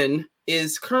Melvin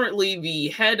is currently the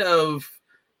head of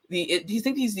do you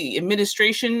think he's the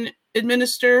education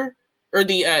administrator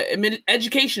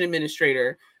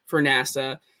for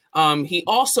NASA? He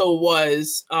also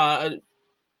was a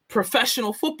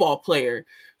professional football player.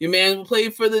 Your man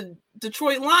played for the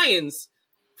Detroit Lions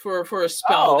for a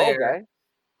spell there. Okay.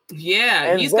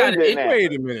 Yeah, and he's got it.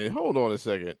 Wait a minute. Hold on a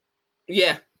second.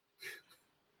 Yeah.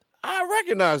 I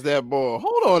recognize that ball.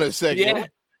 Hold on a second.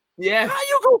 Yeah. How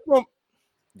you go from?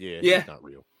 Yeah. It's not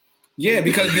real. Yeah,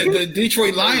 because the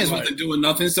Detroit Lions wasn't doing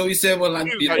nothing, so he said, "Well,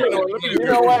 you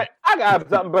know what? I got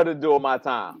something better to do with my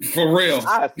time. For real.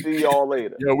 I'll see y'all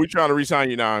later." Yo, we trying to resign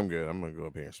you now. I'm good. I'm gonna go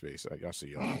up here in space. Y'all see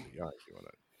y'all. Y'all ain't doing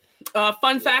that.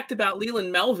 Fun fact about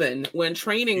Leland Melvin: when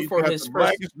training for his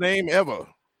blackest name ever,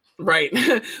 right?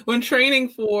 When training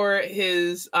for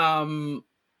his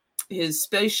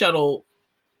space shuttle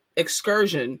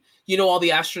excursion, you know, all the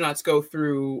astronauts go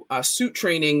through suit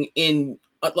training in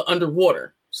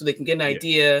underwater, so they can get an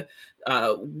idea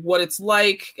what it's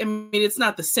like. I mean, it's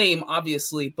not the same,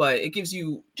 obviously, but it gives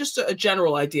you just a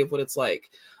general idea of what it's like.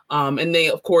 And they,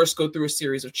 of course, go through a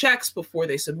series of checks before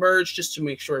they submerge just to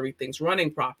make sure everything's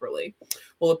running properly.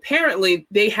 Well, apparently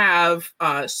they have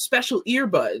special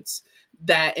earbuds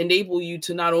that enable you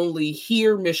to not only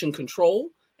hear mission control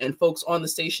and folks on the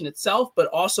station itself, but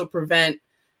also prevent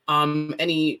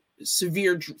any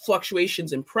severe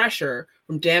fluctuations in pressure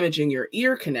from damaging your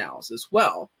ear canals as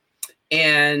well.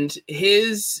 And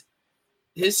his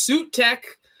suit tech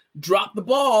dropped the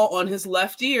ball on his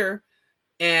left ear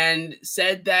and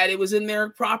said that it was in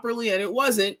there properly, and it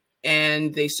wasn't.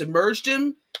 and they submerged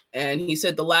him. And he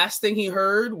said the last thing he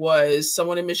heard was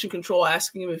someone in mission control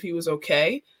asking him if he was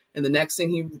okay. And the next thing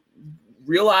he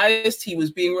realized, he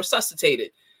was being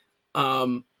resuscitated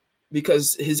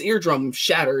because his eardrum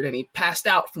shattered and he passed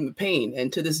out from the pain.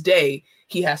 And to this day,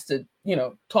 he has to,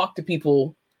 talk to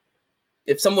people.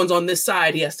 If someone's on this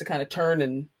side, he has to kind of turn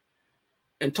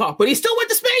and talk. But he still went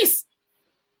to space.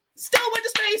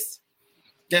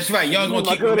 That's right. Y'all gonna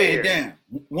keep my man down.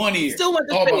 One ear. Still went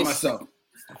to all space. By myself.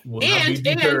 And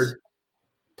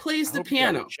plays the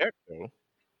piano.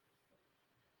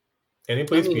 And he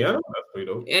plays piano? That's pretty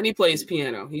dope. And he plays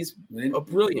piano. He's a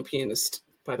brilliant pianist,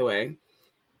 by the way.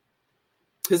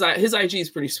 His IG is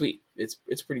pretty sweet.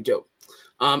 It's pretty dope.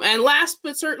 And last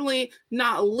but certainly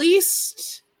not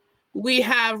least, we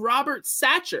have Robert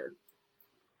Satcher,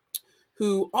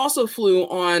 who also flew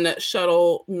on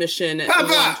shuttle mission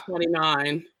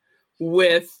 129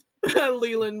 with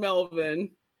Leland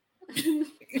Melvin.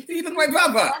 He look like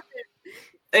Papa.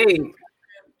 Hey,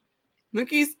 look,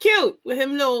 he's cute with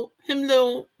him little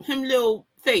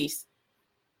face.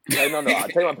 No. I'll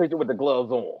take my picture with the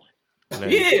gloves on.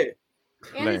 Yeah.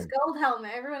 And his gold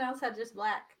helmet. Everyone else had just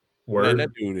black. Man,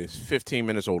 that dude is 15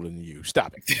 minutes older than you.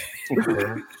 Stop it.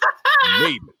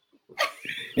 Maybe.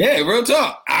 Yeah, real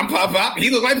talk. I'm Pop. He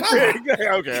look like Pop.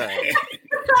 Okay.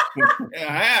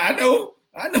 I know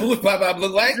what Pop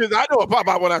look like. I know what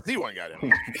Pop when I see one.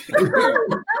 Goddamn.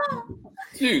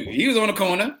 Dude, he was on the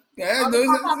corner. Pops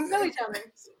know each other.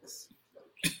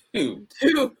 2,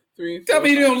 3. Tell me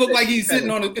he don't look like he's sitting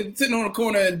on the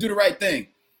corner and do the right thing.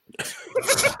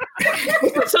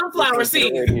 Sunflower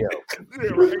seed.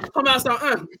 Come out,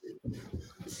 son.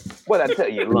 What I tell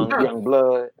you, young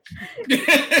blood. See,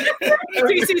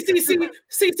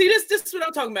 this is what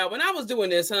I'm talking about. When I was doing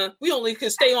this, we only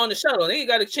could stay on the shuttle. They ain't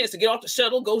got a chance to get off the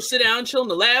shuttle, go sit down, chill in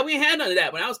the lab. We ain't had none of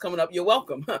that. When I was coming up, you're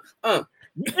welcome.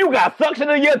 You got suction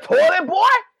in your toilet, boy?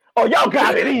 Oh, y'all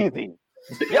got it easy.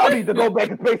 Y'all need to go back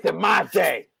in space in my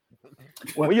day.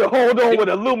 When you hold on with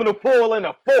aluminum foil and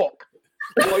a fork.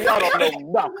 Well, y'all don't know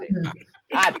nothing.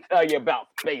 I tell you about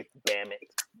space, damn it.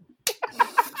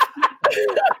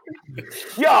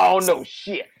 Y'all don't know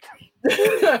shit.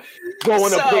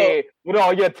 Going up there with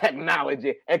all your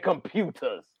technology and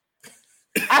computers.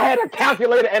 I had a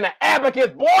calculator and an abacus,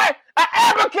 boy. An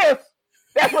abacus.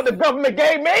 That's what the government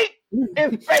gave me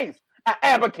in space. An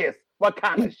abacus. What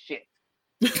kind of shit?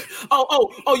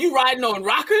 Oh, you riding on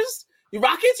rockers? You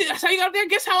rockets? That's how you got there?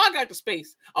 Guess how I got to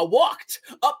space? I walked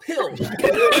uphill. With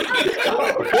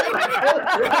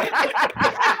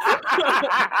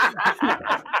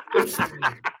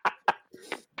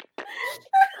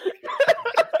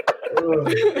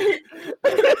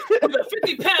a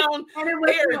 50-pound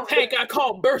air tank I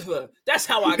call Bertha. That's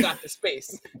how I got to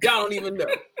space. Y'all don't even know.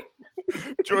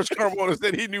 George Carmona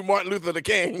said he knew Martin Luther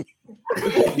King.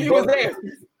 He was there.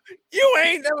 You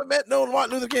ain't never met no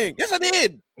Martin Luther King. Yes, I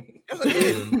did. Fuck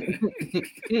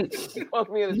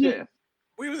me in the chest.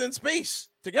 We was in space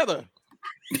together.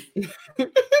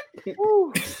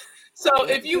 So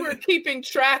if you were keeping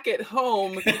track at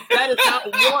home, that is not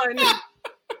one.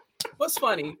 What's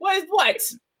funny? What?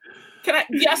 Can I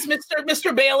yes,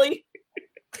 Mr. Bailey?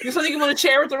 You something you want to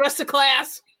share with the rest of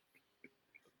class?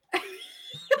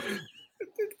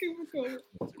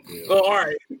 Oh, all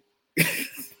right.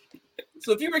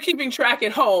 So if you were keeping track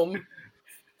at home,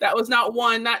 that was not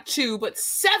one, not two, but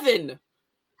 7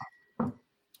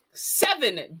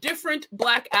 different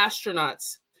black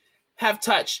astronauts have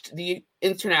touched the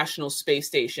International Space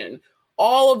Station.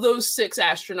 All of those 6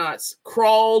 astronauts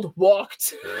crawled,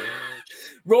 walked,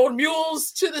 rode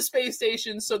mules to the space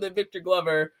station so that Victor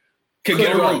Glover could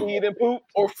get a room, eat and poop,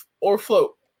 or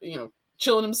float,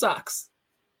 chilling in socks.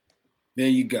 There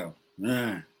you go.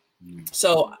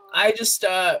 So I just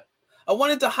I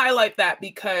wanted to highlight that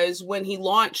because when he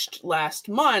launched last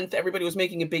month, everybody was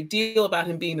making a big deal about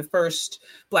him being the first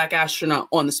black astronaut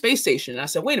on the space station. And I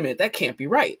said, wait a minute, that can't be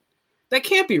right. That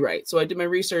can't be right. So I did my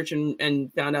research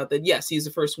and found out that, yes, he's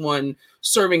the first one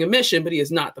serving a mission, but he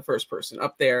is not the first person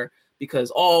up there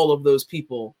because all of those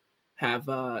people have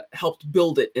helped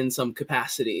build it in some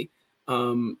capacity.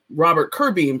 Robert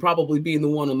Kirby probably being the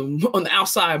one on the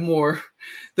outside more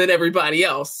than everybody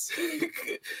else,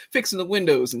 fixing the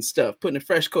windows and stuff, putting a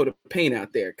fresh coat of paint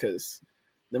out there because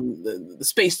the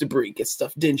space debris gets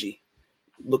stuff dingy,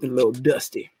 looking a little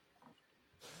dusty.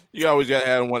 You always got to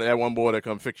have one boy that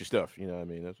come fix your stuff. You know what I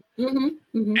mean?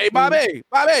 Mm-hmm. Hey,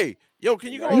 Bobby, yo,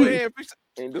 can you go over here and fix it?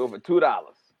 And do it for $2.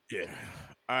 Yeah.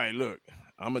 All right, look,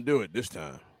 I'm gonna do it this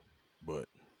time, but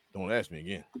don't ask me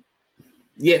again.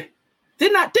 Yeah.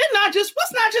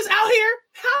 what's not just out here?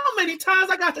 How many times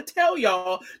I got to tell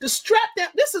y'all to strap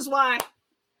that? This is why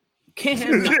can't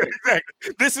have nothing.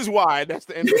 Exactly. This is why. That's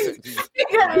the end of the sentence.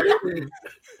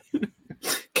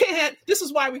 This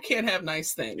is why we can't have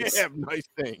nice things. Can't have nice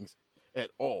things at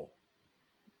all.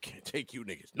 Can't take you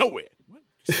niggas nowhere.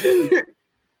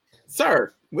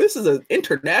 Sir, this is an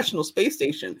international space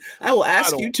station. I will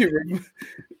ask you to.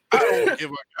 I don't give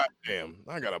a goddamn.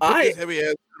 I gotta put this heavy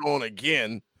ass on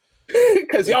again.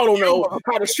 Because y'all don't know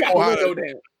how to strap a window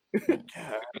down.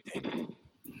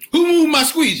 Who moved my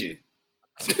squeegee?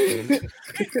 Who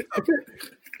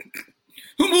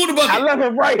moved the bucket? I left it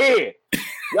right here.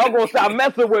 Y'all gonna stop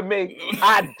messing with me.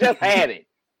 I just had it.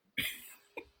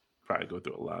 Probably go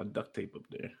through a lot of duct tape up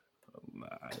there. A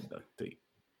lot of duct tape.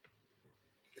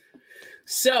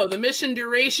 So the mission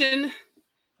duration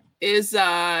is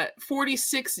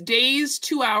 46 days,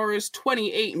 2 hours,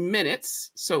 28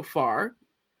 minutes so far.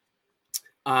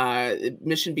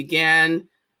 Mission began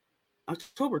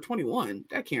October 21.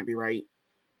 That can't be right.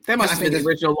 That must be the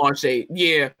original launch date.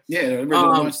 Yeah. Yeah, the original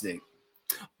launch date.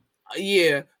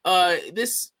 Yeah.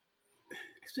 This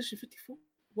Expedition 54.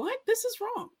 What? This is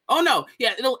wrong. Oh no.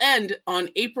 Yeah, it'll end on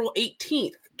April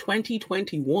 18th,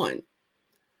 2021.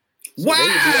 So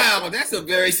wow, that's a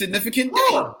very significant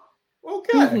day.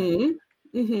 Okay.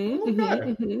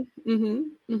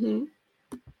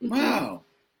 Wow.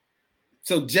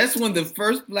 So just when the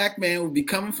first black man will be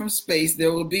coming from space,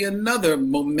 there will be another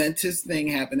momentous thing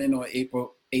happening on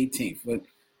April 18th. But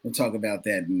we'll talk about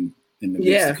that in the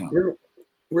weeks to come.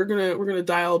 We're gonna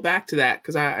dial back to that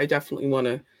because I definitely want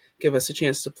to give us a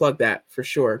chance to plug that for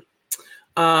sure.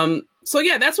 So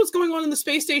yeah, that's what's going on in the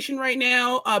space station right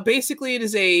now. Basically, it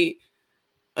is a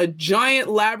giant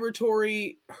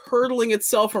laboratory hurtling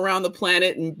itself around the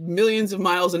planet in millions of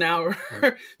miles an hour,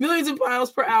 millions of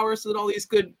miles per hour, so that all these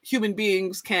good human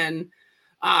beings can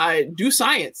do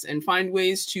science and find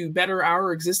ways to better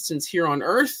our existence here on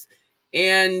Earth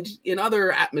and in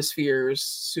other atmospheres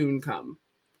soon come.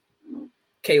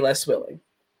 Okay, less willing.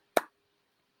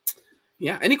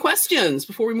 Yeah, any questions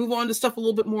before we move on to stuff a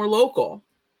little bit more local?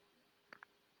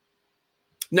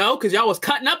 No, because y'all was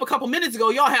cutting up a couple minutes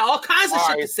ago. Y'all had all kinds of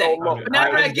shit to say. But now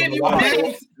I give you a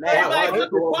minute.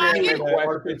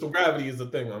 Artificial gravity is a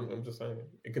thing. I'm just saying.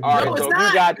 It could be. All right, so if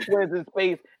you got twins in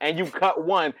space and you cut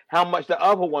one, how much the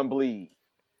other one bleed?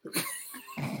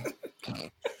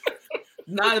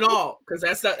 Not at all, because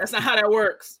that's not how that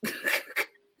works.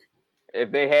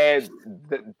 If they had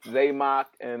Zaymok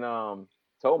and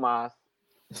Tomas,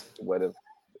 what if?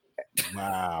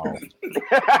 Wow. You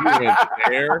went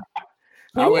there.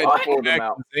 I went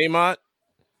Tomax and Zaymot.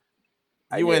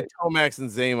 You went Tomax and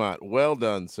Zaymot. Well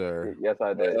done, sir. Yes,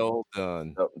 I did. Well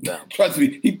done. Trust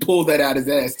me, he pulled that out his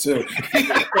ass too.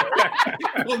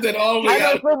 Pulled that all the way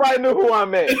out. Somebody knew who I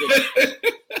meant.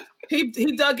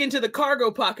 He dug into the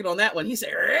cargo pocket on that one. He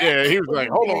said, "Yeah." He was like,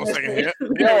 "Hold on a second here."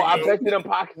 Yo, I bet you them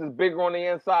pockets is bigger on the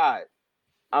inside.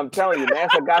 I'm telling you,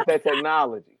 NASA got that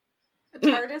technology. The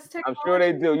TARDIS technology? I'm sure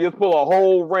they do. You just pull a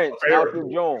whole wrench out the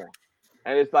joint.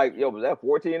 And it's like, yo, was that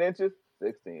 14 inches?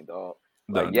 16, dog.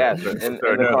 Like, yes.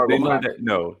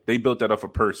 They built that up for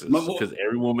purses because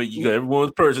every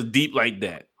woman's purse is deep like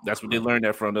that. That's what they learned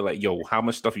that from. They're like, yo, how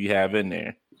much stuff you have in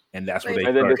there? And that's what they.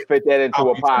 And then just fit that into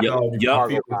a pocket.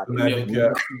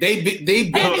 They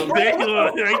built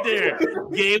right there.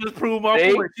 Gabe was proving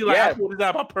my point. She like, I pulled it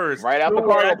out my purse right out the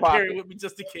cargo pocket. Carry it with me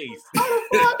just in case.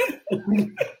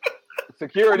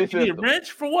 Security system. You need a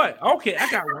wrench for what? Okay, I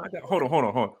got one. Hold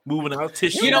on. Moving out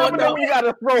tissue. You know what? You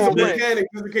gotta throw a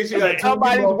wrench.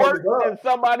 Somebody's working and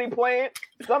somebody playing.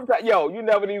 Sometimes, you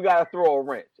never knew you gotta throw a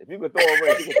wrench. If you could throw a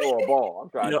wrench, you can throw a ball.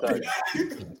 I'm trying to tell you.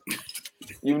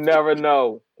 You never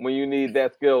know when you need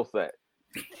that skill set.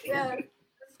 Yeah.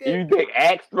 You think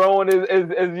axe throwing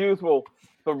is useful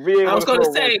for being? I was going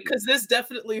to say because this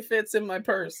definitely fits in my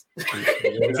purse. See,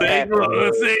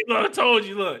 I told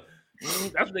you. Look.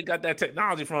 That's where they got that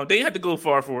technology from. They had to go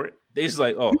far for it. They just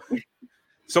like, oh,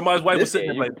 somebody's wife was sitting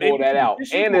there like, pull that out,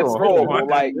 and it's throwable.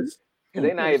 Like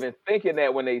they're not even thinking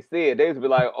that when they see it. They just be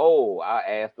like, oh, I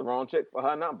asked the wrong chick for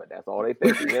her number. That's all they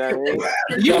think. You know what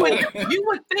I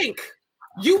mean?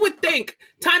 You would think.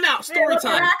 Time out. Story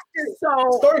time.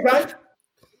 So story time.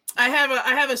 I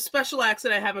have a special axe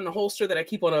that I have in the holster that I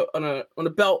keep on a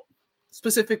belt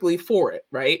specifically for it,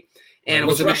 right? And it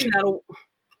was a mission out of.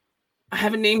 I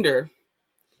haven't named her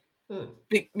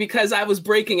because I was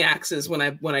breaking axes when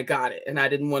I got it, and I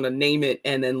didn't want to name it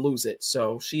and then lose it.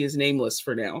 So she is nameless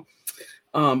for now.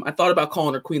 I thought about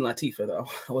calling her Queen Latifah though.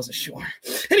 I wasn't sure.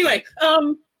 Anyway,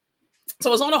 so I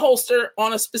was on a holster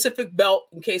on a specific belt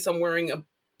in case I'm wearing a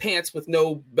pants with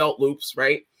no belt loops,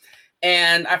 right?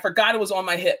 and I forgot it was on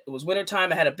my hip. It was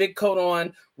wintertime. I had a big coat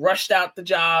on, rushed out the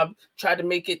job, tried to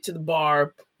make it to the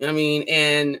bar. I mean,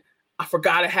 and I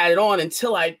forgot I had it on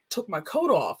until I took my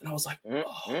coat off. And I was like,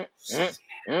 oh,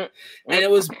 and it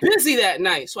was busy that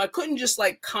night. So I couldn't just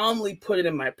like calmly put it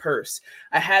in my purse.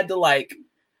 I had to like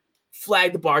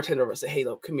flag the bartender over and say, hey,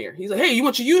 look, come here. He's like, hey, you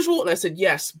want your usual? And I said,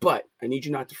 yes, but I need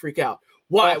you not to freak out.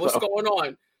 Why? What's going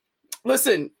on?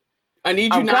 Listen, I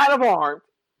need you not. I'm kind of armed.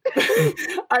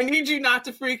 I need you not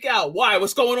to freak out. Why?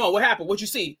 What's going on? What happened? What'd you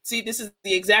see? See, this is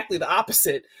exactly the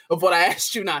opposite of what I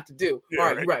asked you not to do. Yeah, all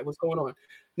right, you're right. What's going on?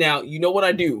 Now, you know what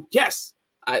I do. Yes,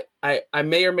 I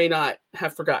may or may not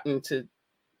have forgotten to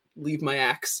leave my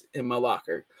axe in my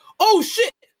locker. Oh,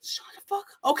 shit. Shut the fuck.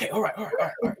 Okay, all right.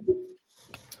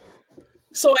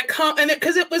 So I come, and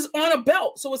because it was on a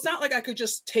belt, so it's not like I could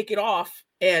just take it off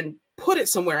and put it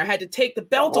somewhere. I had to take the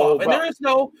belt off, and there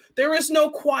is no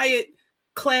quiet,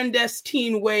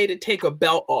 clandestine way to take a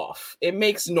belt off. It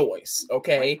makes noise,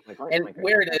 okay? And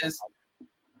where it is,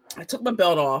 I took my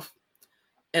belt off,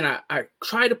 and I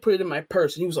tried to put it in my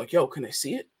purse, and he was like, yo, can I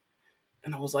see it?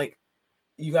 And I was like,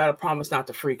 you got to promise not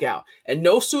to freak out. And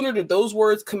no sooner did those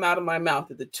words come out of my mouth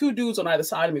that the two dudes on either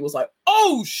side of me was like,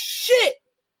 oh, shit!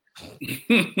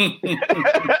 They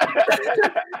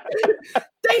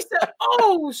said,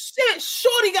 oh, shit,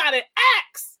 Shorty got an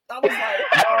axe! I was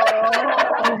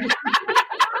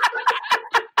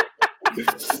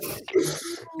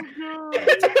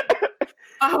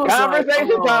like,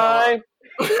 conversation time.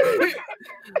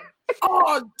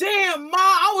 Oh, damn, Ma,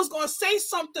 I was going to say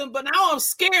something, but now I'm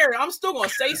scared. I'm still going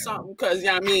to say something because, you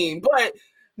know what I mean? But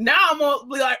now I'm going to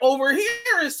be like over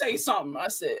here and say something. I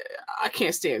said, I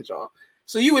can't stand y'all.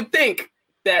 So you would think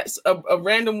that a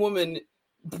random woman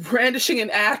brandishing an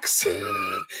axe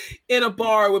in a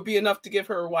bar would be enough to give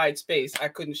her a wide space. I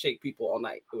couldn't shake people all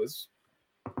night. It was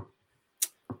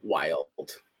wild.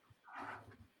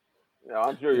 No,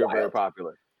 I'm sure you're very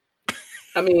popular.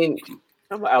 I mean,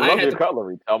 I love your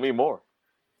cutlery. Tell me more.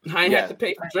 I didn't have to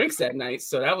pay for drinks that night,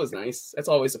 so that was nice. That's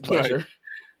always a pleasure.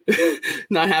 Right.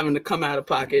 Not having to come out of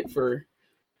pocket for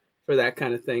that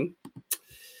kind of thing.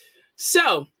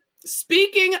 So,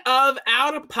 speaking of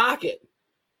out of pocket,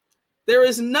 there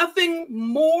is nothing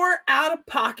more out of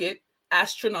pocket,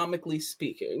 astronomically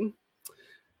speaking,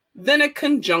 than a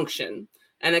conjunction.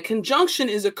 And a conjunction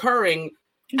is occurring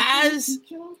as...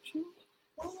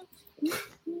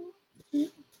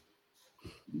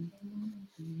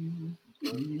 I'm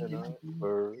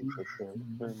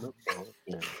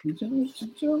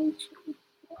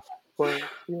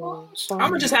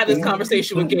gonna just have this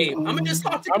conversation with Gabe. I'm gonna just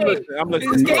talk to Gabe. I'm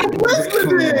listening. Gabe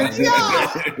listening.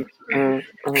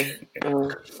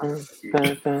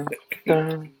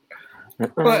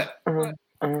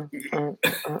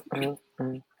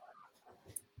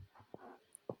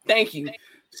 Thank you.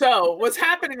 So what's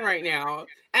happening right now,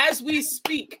 as we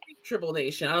speak, Tribble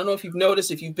Nation, I don't know if you've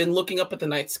noticed, if you've been looking up at the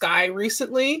night sky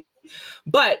recently,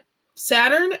 but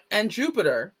Saturn and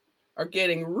Jupiter are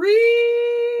getting really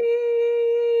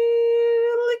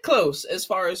close as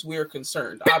far as we're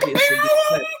concerned. Obviously.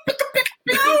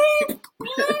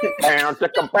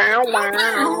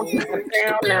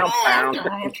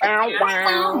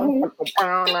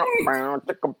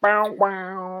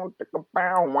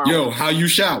 Yo, how you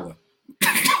shower?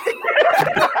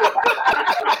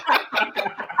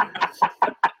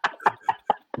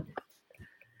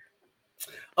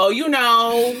 Oh, you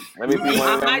know. Let me see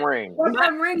one of them rings. What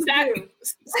them rings do?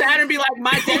 Saturn be like,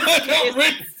 my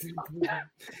density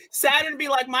Saturn be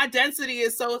like, my density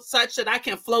is such that I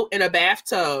can float in a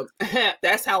bathtub.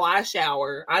 That's how I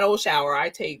shower. I don't shower. I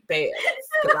take baths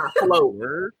because I float.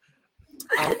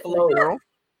 I float.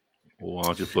 Why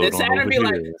don't you float on Saturn be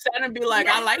here? Saturn be like,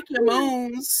 I like your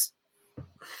moons.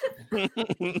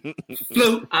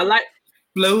 Float. I like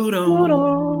float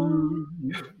on.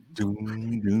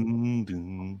 Doom, doom,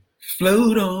 doom.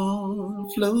 Float on,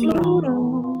 float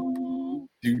on.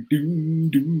 Doom, doom,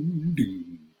 doom,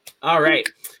 doom. All right.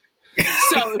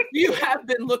 So if you have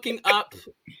been looking up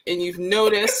and you've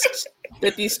noticed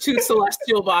that these two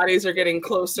celestial bodies are getting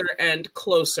closer and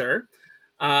closer.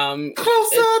 Closer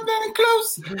and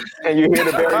closer. And you hear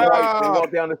the Barry White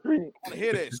walk down the street. I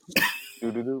hear this.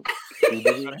 Do-do-do.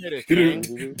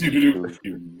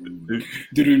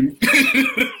 Do-do-do.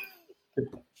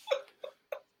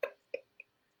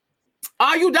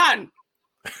 Are you done?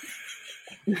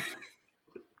 Is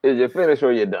you finished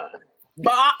or you done?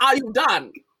 But are you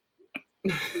done?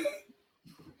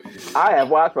 I have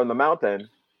watched from the mountain.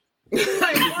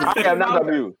 I am not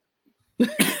amused.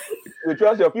 You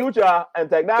trust your future and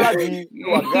technology, you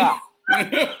are God.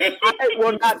 I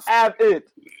will not have it.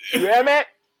 You hear me?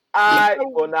 I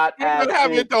will not ask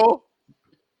have it though.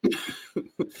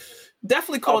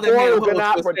 Definitely call that man. Who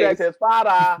cannot protect his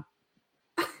father.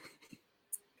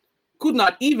 Could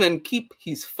not even keep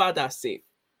his father safe.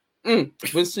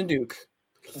 Winston Duke.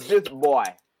 This boy.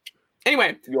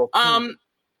 Anyway,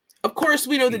 of course,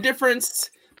 we know the difference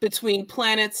between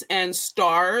planets and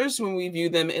stars when we view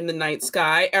them in the night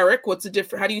sky. Eric, what's the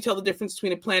difference? How do you tell the difference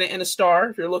between a planet and a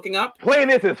star if you're looking up?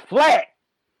 Planets is flat.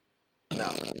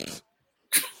 No.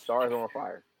 Stars on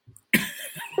fire.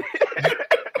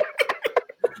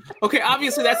 Okay,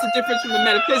 obviously that's the difference from the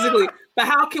metaphysically. But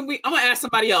how can we? I'm gonna ask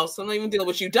somebody else. I'm not even dealing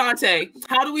with you, Dante.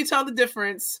 How do we tell the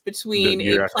difference between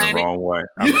You're a planet? The wrong way.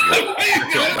 I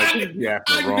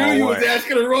knew you was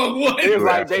asking the wrong one. It's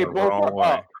like they both wrong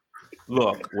way.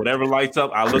 Look, whatever lights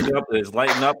up, I look up. It's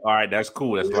lighting up. All right, that's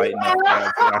cool. That's lighting up.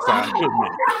 That's how good,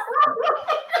 man.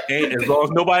 And as long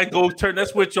as nobody goes turn that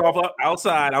switch off up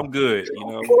outside, I'm good. You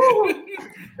know.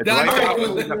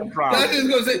 I just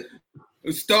gonna say.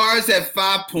 Stars have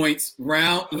 5 points,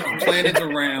 round planets are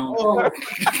round.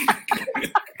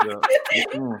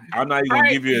 I'm not even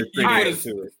gonna give you a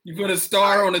thing. You put a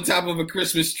star on the top of a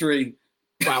Christmas tree.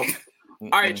 Wow. All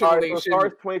right,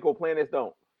 stars twinkle, planets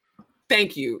don't.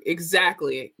 Thank you.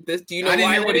 Exactly. This. Do you know I didn't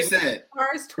why hear what he said?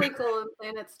 Stars twinkle and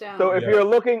planets don't. So if you're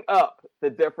looking up,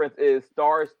 the difference is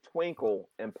stars twinkle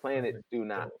and planets do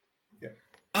not.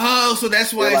 Oh, so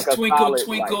that's why it's like twinkle,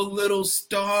 twinkle, little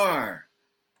star.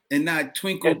 And not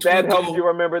twinkle, that twinkle, helps you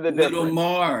remember the little difference.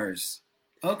 Mars.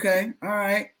 Okay, all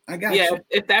right, I got you.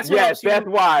 If that's that's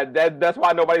why that's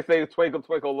why nobody says twinkle,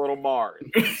 twinkle, little Mars.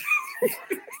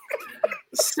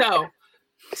 So,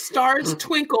 stars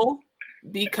twinkle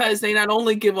because they not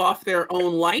only give off their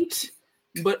own light,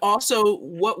 but also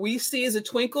what we see as a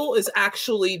twinkle is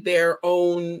actually their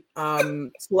own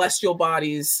celestial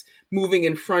bodies moving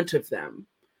in front of them.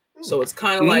 So it's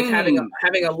kind of like having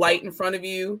a light in front of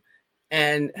you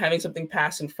and having something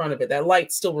pass in front of it. That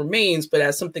light still remains, but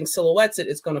as something silhouettes it,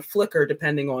 it's going to flicker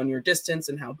depending on your distance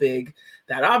and how big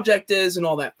that object is and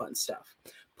all that fun stuff.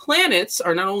 Planets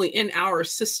are not only in our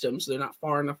system, so they're not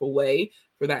far enough away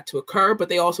for that to occur, but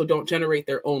they also don't generate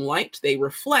their own light. They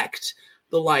reflect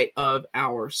the light of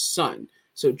our sun.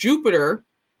 So Jupiter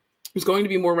is going to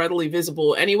be more readily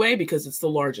visible anyway because it's the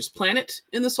largest planet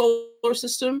in the solar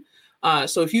system.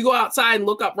 So if you go outside and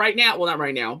look up right now, well, not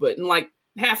right now, but in like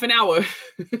half an hour,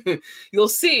 you'll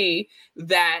see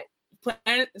that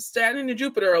Saturn and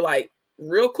Jupiter are like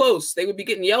real close. They would be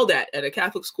getting yelled at a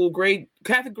Catholic grade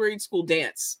school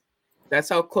dance. That's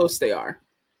how close they are.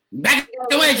 Back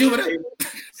away, Jupiter.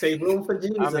 Say room for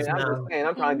Jesus. I mean, I'm just saying,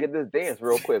 I'm trying to get this dance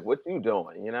real quick. What you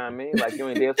doing? You know what I mean? Like you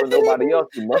ain't dancing with nobody else.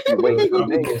 You must be waiting for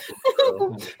me.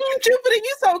 Jupiter,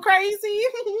 you so crazy.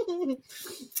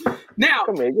 Now,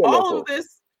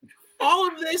 all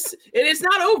of this, it is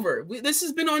not over. This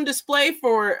has been on display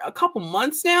for a couple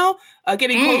months now,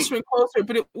 getting closer and closer,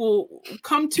 but it will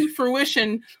come to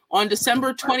fruition on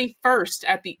December 21st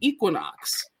at the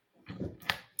equinox.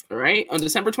 All right, on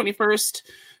December 21st,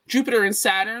 Jupiter and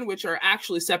Saturn, which are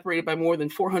actually separated by more than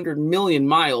 400 million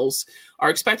miles, are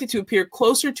expected to appear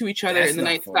closer to each other in the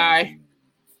night sky.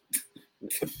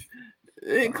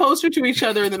 Closer to each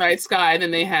other in the night sky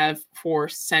than they have for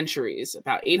centuries.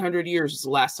 About 800 years is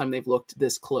the last time they've looked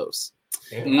this close.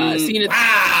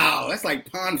 Wow, that's like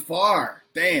Pon Far.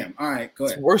 Damn. All right, go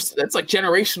ahead. It's worse. That's like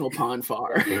generational Pon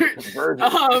Far.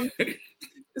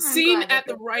 Seen at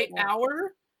the right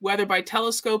hour, whether by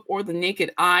telescope or the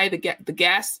naked eye, the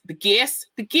gas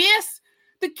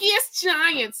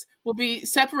giants will be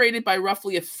separated by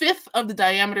roughly a fifth of the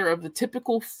diameter of the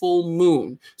typical full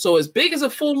moon. So as big as a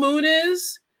full moon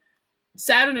is,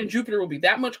 Saturn and Jupiter will be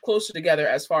that much closer together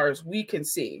as far as we can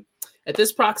see. At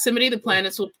this proximity, the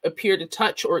planets will appear to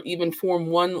touch or even form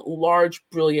one large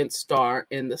brilliant star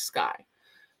in the sky.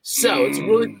 So it's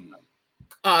really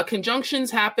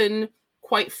conjunctions happen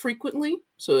quite frequently.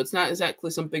 So it's not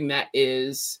exactly something that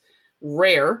is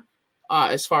rare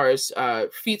as far as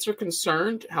feats are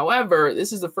concerned. However,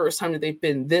 this is the first time that they've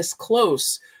been this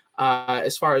close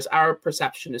as far as our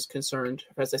perception is concerned,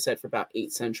 as I said, for about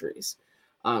 8 centuries.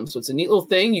 So it's a neat little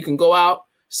thing. You can go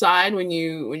outside when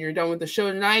you're done with the show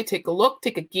tonight, take a look,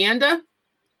 take a gander.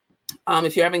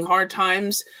 If you're having hard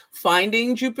times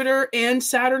finding Jupiter and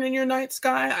Saturn in your night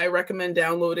sky, I recommend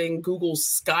downloading Google's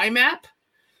Sky Map.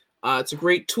 It's a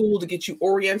great tool to get you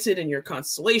oriented in your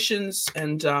constellations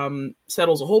and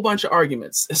settles a whole bunch of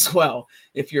arguments as well.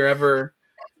 If you're ever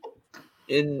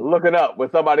looking up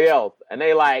with somebody else and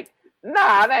they like,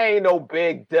 nah, that ain't no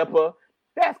Big Dipper.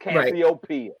 That's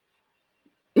Cassiopeia.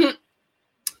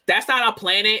 That's not a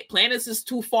planet. Planets is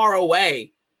too far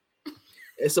away.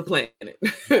 It's a planet.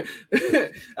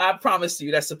 I promise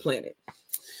you, that's a planet.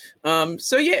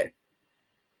 So yeah.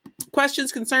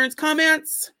 Questions, concerns,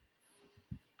 comments?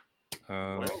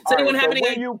 Does anyone have any?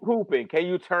 When you pooping, can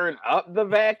you turn up the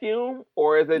vacuum,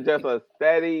 or is it just a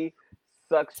steady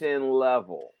suction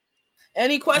level?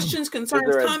 Any questions,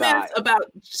 concerns, comments about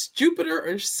Jupiter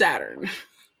or Saturn?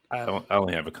 I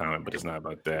only have a comment, but it's not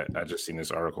about that. I just seen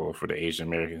this article for the Asian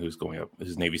American who's going up.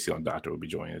 His Navy SEAL and doctor will be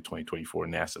joining the 2024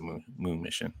 NASA moon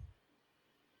mission.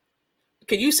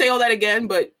 Can you say all that again?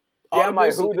 But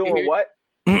who doing what?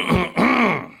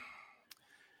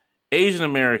 Asian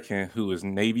American who is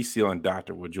Navy SEAL and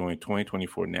doctor will join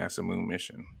 2024 NASA moon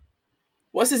mission.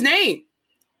 What's his name?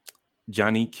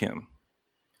 Johnny Kim.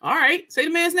 All right, say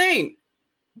the man's name.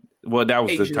 Well, that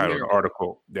was the title of the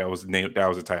article. That was the name. That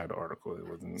was the title of the article. It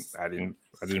wasn't. I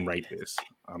didn't write this.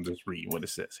 I'm just reading what it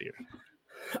says here.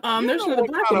 There's another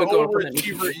black woman going for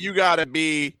that. You gotta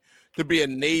be to be a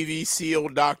Navy SEAL,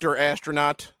 doctor,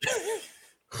 astronaut.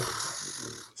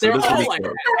 They're all like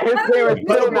that. They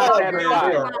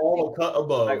are all cut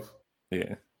above. Like,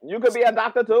 yeah. You could be a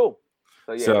doctor too.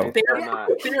 So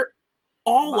they're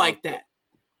all like that.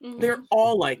 Mm-hmm. They're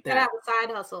all like that. Have a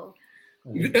side hustle.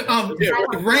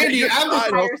 Randy,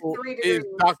 is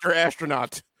Dr.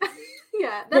 Astronaut.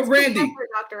 Yeah, that's Randy,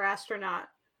 Dr. Astronaut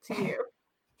to you.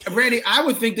 Randy, I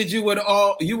would think that you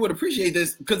would appreciate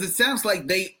this because it sounds like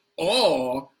they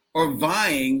all are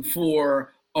vying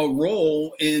for a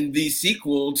role in the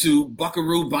sequel to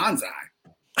Buckaroo Banzai.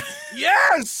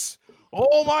 Yes!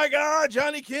 Oh my God,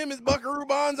 Johnny Kim is Buckaroo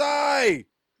Banzai.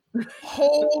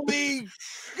 Holy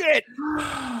shit!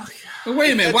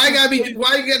 Wait a minute. Why you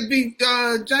gotta be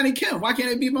Johnny Kim? Why can't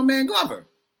it be my man Glover?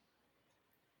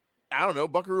 I don't know.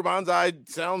 Buckaroo Banzai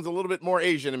sounds a little bit more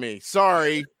Asian to me.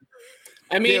 Sorry.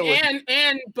 I mean,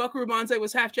 and Buckaroo Banzai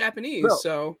was half Japanese,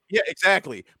 so yeah,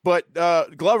 exactly. But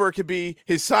Glover could be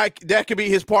his that could be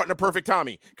his partner, Perfect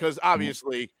Tommy, because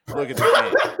obviously, look at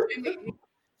that,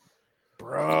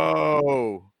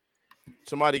 bro.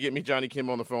 Somebody get me Johnny Kim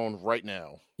on the phone right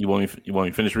now. You want me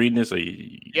to finish reading this? Or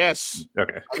Yes.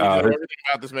 Okay. Everything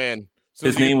about this man.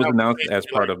 His name was announced as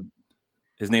part of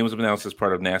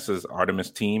NASA's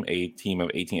Artemis team, a team of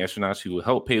 18 astronauts who will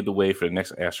help pave the way for the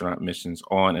next astronaut missions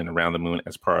on and around the moon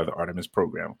as part of the Artemis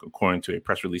program, according to a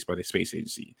press release by the space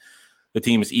agency. The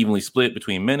team is evenly split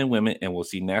between men and women and will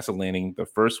see NASA landing the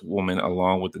first woman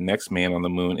along with the next man on the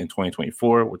moon in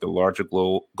 2024 with the larger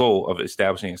goal of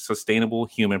establishing a sustainable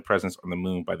human presence on the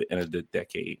moon by the end of the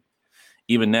decade.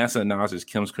 Even NASA acknowledges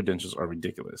Kim's credentials are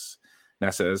ridiculous.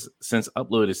 NASA has since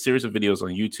uploaded a series of videos on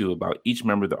YouTube about each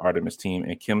member of the Artemis team,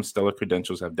 and Kim's stellar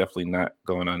credentials have definitely not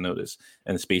gone unnoticed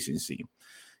in the space agency.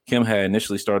 Kim had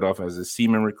initially started off as a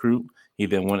seaman recruit. He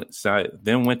then went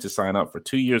to sign up for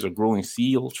 2 years of grueling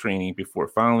SEAL training before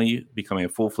finally becoming a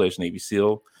full-fledged Navy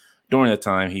SEAL. During that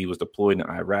time, he was deployed in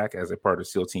Iraq as a part of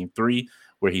SEAL Team 3,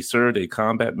 where he served a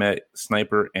combat medic,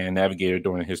 sniper, and navigator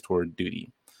during his tour of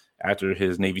duty. After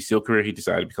his Navy SEAL career, he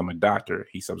decided to become a doctor.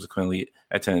 He subsequently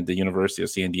attended the University of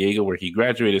San Diego, where he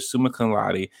graduated summa cum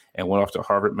laude and went off to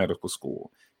Harvard Medical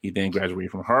School. He then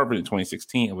graduated from Harvard in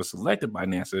 2016 and was selected by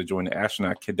NASA to join the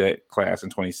astronaut cadet class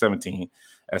in 2017.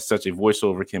 As such, a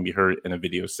voiceover can be heard in a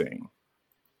video saying.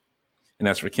 And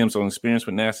as for Kim's own experience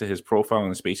with NASA, his profile on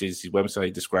the space agency's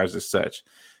website describes as such.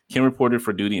 Kim reported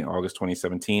for duty in August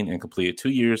 2017 and completed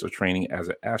 2 years of training as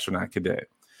an astronaut cadet.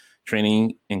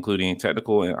 Training including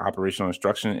technical and operational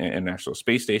instruction in International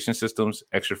Space Station systems,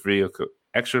 extravehicular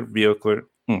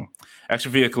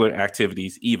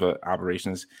activities, EVA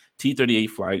operations, T-38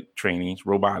 flight trainings,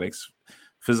 robotics,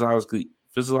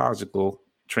 physiological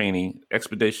training,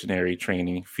 expeditionary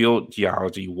training, field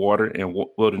geology, water and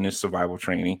wilderness survival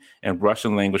training, and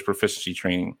Russian language proficiency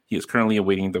training. He is currently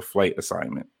awaiting the flight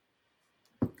assignment.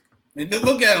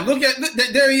 Look at him.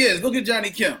 There he is. Look at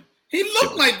Johnny Kim. He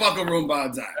looked like Buckaroo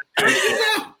Banzai. As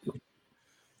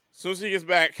soon as he gets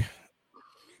back,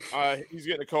 he's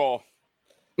getting a call.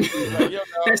 Like,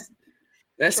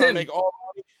 that's him. Make all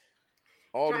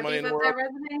the money in the world. We're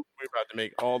about to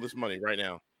make all this money right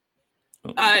now.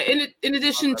 In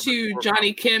addition to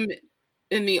Johnny Kim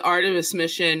in the Artemis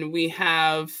mission, we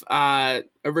have a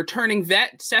returning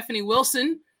vet, Stephanie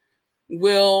Wilson,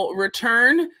 will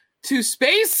return to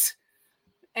space.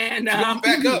 And she's going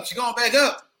back up.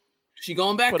 She's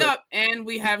going back up. And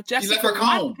we have Jessica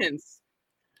Watkins.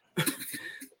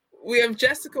 We have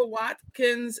Jessica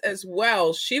Watkins as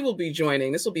well. She will be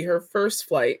joining. This will be her first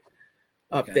flight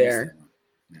up there.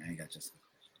 I got Jessica.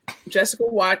 Jessica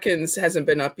Watkins hasn't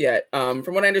been up yet.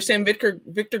 From what I understand,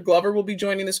 Victor Glover will be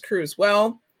joining this crew as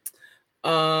well.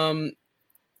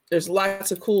 There's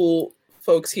lots of cool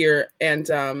folks here. And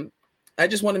I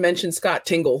just want to mention Scott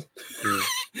Tingle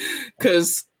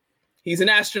because he's an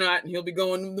astronaut and he'll be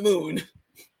going to the moon.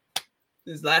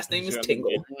 His last name is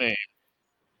Tingle.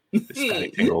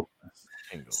 Scotty Tingle.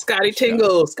 Scotty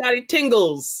Tingle. Scotty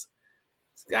Tingles.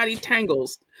 Scotty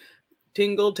Tangles.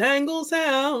 Tingle tangle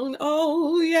sound.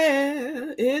 Oh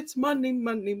yeah. It's money.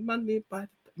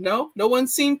 No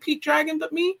one's seen Pete Dragon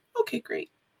but me? Okay, great.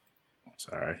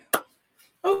 Sorry.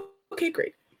 Oh, okay,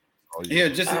 great. Oh, yeah,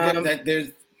 just that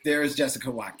there is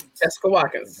Jessica Watkins. Jessica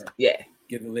Watkins. Yeah.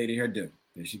 Give the lady her due.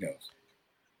 There she goes.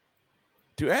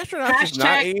 Do astronauts just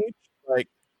not age? Like,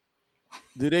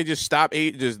 do they just stop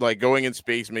age? Does like going in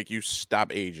space make you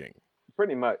stop aging?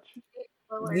 Pretty much.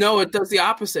 No, it does the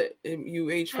opposite. You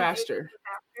age faster.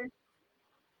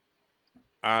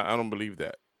 I don't believe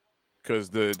that. Because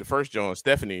the first Joan,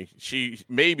 Stephanie, she's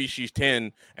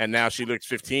 10 and now she looks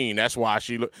 15. That's why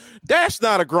she look. That's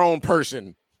not a grown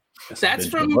person. That's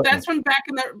from back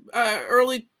in the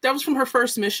early. That was from her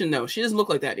first mission, though. She doesn't look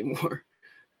like that anymore.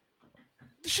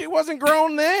 She wasn't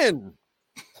grown then.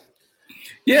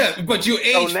 Yeah, but you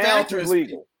age now faster. she's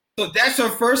legal. So that's her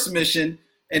first mission,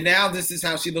 and now this is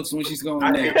how she looks when she's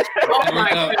going there. Oh my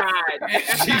God!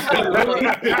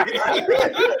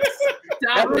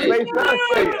 Stop it.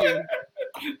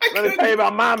 Let me tell you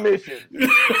about my mission.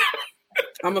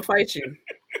 I'm gonna fight you.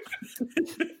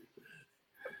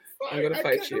 I'm gonna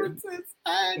fight you.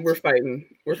 We're fighting.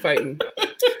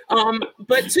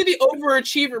 But to the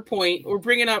overachiever point, we're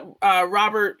bringing up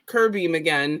Robert Kirby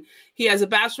again. He has a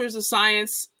bachelor's of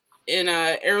science in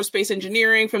aerospace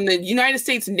engineering from the United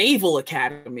States Naval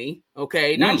Academy.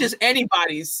 Okay, not just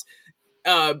anybody's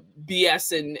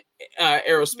BS in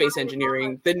aerospace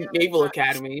engineering. The Naval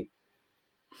Academy.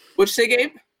 What'd you say,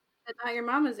 Gabe? Not your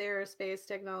mama's aerospace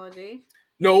technology.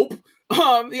 Nope.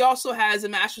 He also has a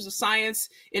master's of science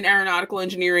in aeronautical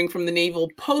engineering from the Naval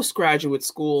Postgraduate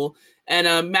School and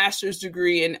a master's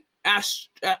degree in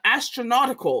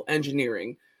astronautical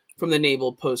engineering from the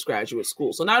Naval Postgraduate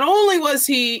School. So not only was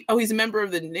he's a member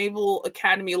of the Naval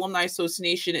Academy Alumni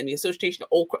Association and the Association of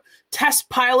Old Test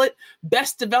Pilot,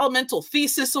 Best Developmental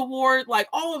Thesis Award. Like,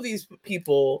 all of these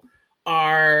people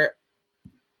are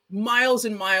miles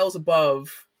and miles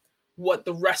above what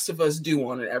the rest of us do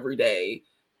on an everyday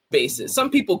basis.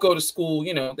 Some people go to school,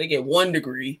 they get one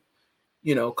degree,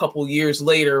 a couple years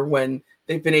later when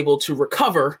they've been able to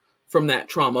recover from that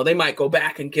trauma. They might go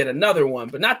back and get another one,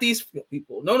 but not these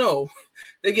people. No.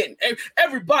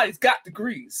 Everybody's got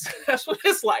degrees. That's what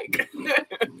it's like.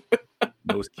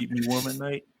 Those keep me warm at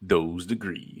night. Those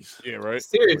degrees. Yeah, right.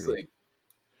 Seriously.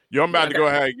 Yo, I'm about to go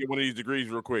ahead and get one of these degrees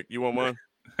real quick. You want one?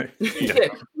 Yeah,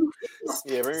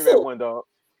 bring me that one, dog.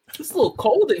 It's a little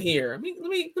cold in here. Let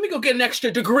me go get an extra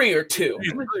degree or two.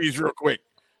 Degrees real quick.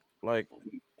 Like,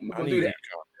 I need that.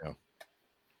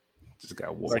 Just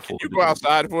got like, can you go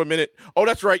outside for a minute? Oh,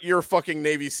 that's right. You're a fucking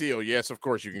Navy SEAL. Yes, of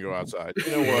course you can go outside.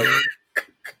 You know what?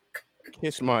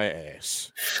 Kiss my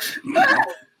ass.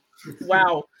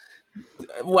 Wow.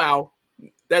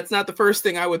 That's not the first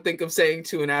thing I would think of saying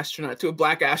to an astronaut, to a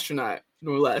black astronaut,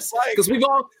 no less. Because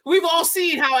we've all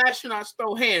seen how astronauts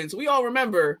throw hands. We all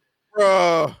remember.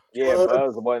 Yeah,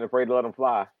 Buzz wasn't afraid to let him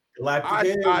fly.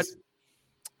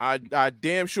 I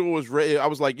damn sure was ready. I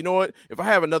was like, you know what? If I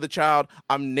have another child,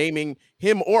 I'm naming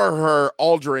him or her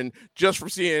Aldrin just for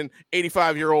seeing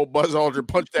 85-year-old Buzz Aldrin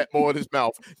punch that boy in his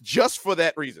mouth. Just for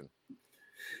that reason.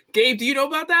 Gabe, do you know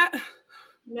about that?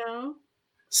 No.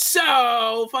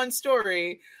 So, fun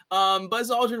story.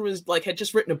 Buzz Aldrin had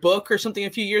just written a book or something a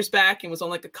few years back and was on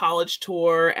like a college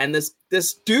tour. And this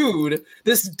dude,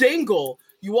 this dingle,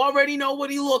 you already know what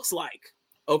he looks like.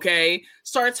 Okay,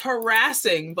 starts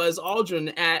harassing Buzz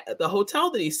Aldrin at the hotel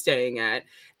that he's staying at.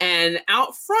 And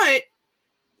out front,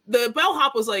 the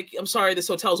bellhop was like, I'm sorry, this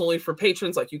hotel's only for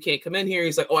patrons. Like, you can't come in here.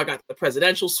 He's like, oh, I got the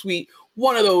presidential suite.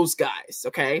 One of those guys,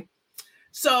 okay?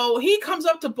 So he comes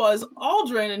up to Buzz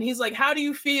Aldrin and he's like, how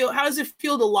does it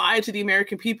feel to lie to the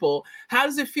American people? How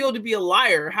does it feel to be a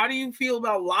liar? How do you feel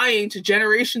about lying to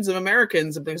generations of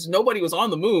Americans because nobody was on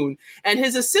the moon? And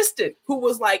his assistant, who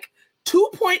was like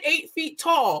 2.8 feet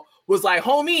tall, was like,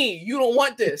 homie, you don't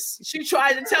want this. She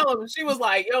tried to tell him. She was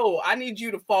like, yo, I need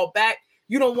you to fall back.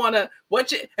 You don't want to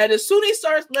watch it. And as soon as he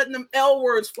starts letting them L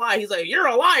words fly, he's like, you're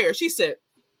a liar. She said,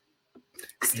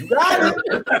 you got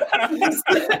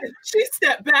it. She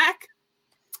stepped back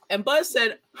and Buzz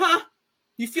said, huh?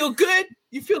 You feel good?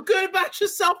 You feel good about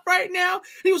yourself right now? And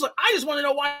he was like, I just want to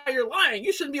know why you're lying.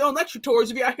 You shouldn't be on lecture tours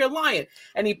if you're out here lying.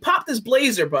 And he popped his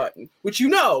blazer button, which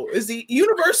is the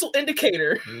universal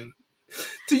indicator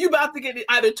to you about to get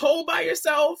either told by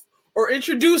yourself or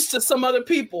introduced to some other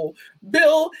people,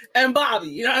 Bill and Bobby.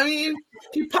 You know what I mean?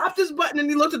 He popped his button and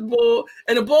he looked at the bull,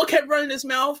 and the bull kept running his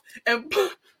mouth, and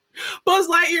Buzz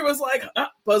Lightyear was like,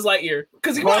 Buzz Lightyear,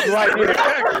 because he was.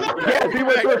 Yes, he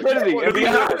went to infinity.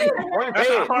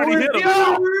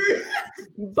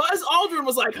 Buzz Aldrin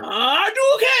was like,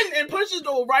 Hadouken, and punched his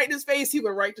door right in his face. He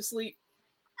went right to sleep.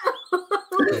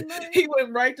 He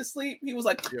went right to sleep. He was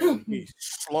like, he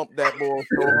slumped that ball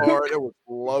so hard. It was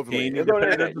lovely.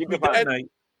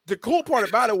 The cool part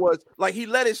about it was, like, he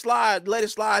let it slide.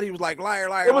 He was like, liar.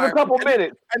 It was a couple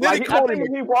minutes. And then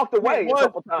he walked away a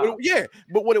couple times. Yeah,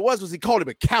 but what it was he called him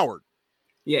a coward.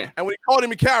 Yeah. And when he called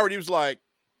him a coward, he was like,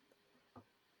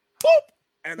 boop.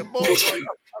 And the bull was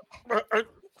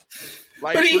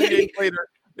like 3 days later,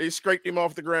 they scraped him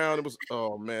off the ground. It was,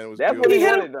 oh, man. It was That's what he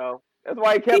wanted, though. That's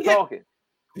why he kept talking.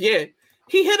 Yeah.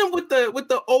 He hit him with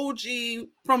the OG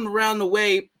from around the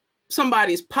way,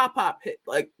 somebody's pop hit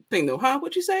like thing though, huh?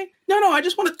 What'd you say? No, I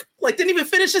just want to didn't even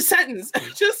finish his sentence.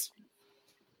 Just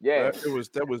that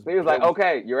was. He was like,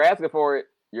 okay, you're asking for it.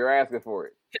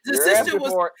 His assistant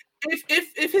was.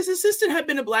 If his assistant had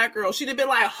been a black girl, she'd have been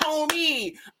like,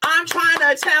 homie, I'm trying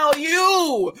to tell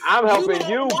you, I'm helping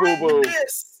you, boo boo.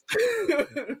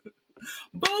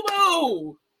 Boo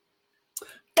boo.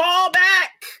 Fall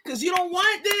back, because you don't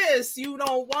want this. You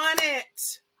don't want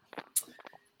it.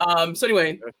 So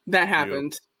anyway, that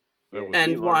happened,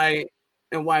 and why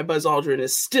Buzz Aldrin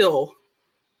is still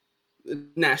the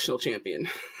national champion,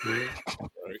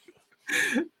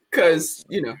 because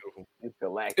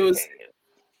it was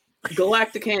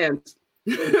galactic hands,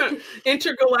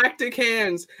 intergalactic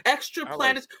hands, extra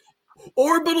planets,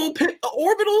 orbital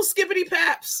skippity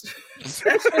paps.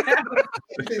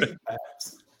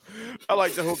 I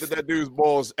like to hope that dude's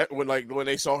balls when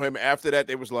they saw him after that,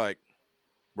 they was like,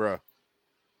 bruh.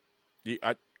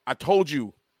 I told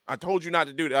you not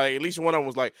to do that. At least one of them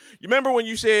was like, you remember when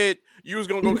you said you was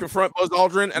gonna go confront Buzz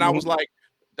Aldrin, and I was like,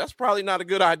 that's probably not a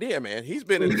good idea, man. He's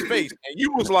been in space, and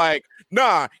you was like,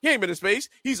 nah, he ain't been in space.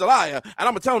 He's a liar, and I'm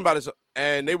gonna tell him about it.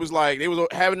 And they was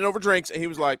having it over drinks, and he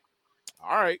was like,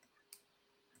 all right,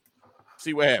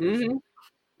 see what happens.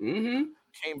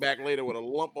 Came back later with a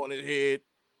lump on his head.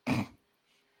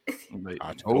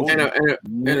 I told you.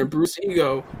 And a Bruce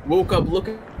Ego woke up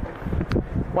looking.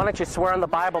 Why don't you swear on the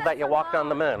Bible that you walked on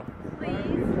the moon?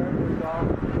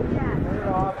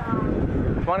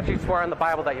 Why don't you swear on the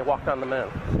Bible that you walked on the moon?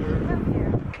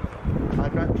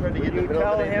 I'm not trying to get. You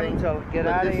tell him to get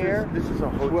out of here. This is a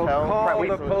hotel. We'll call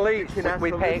the police.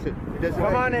 We pay.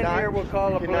 Come on in here. We'll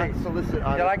call the police. Solicit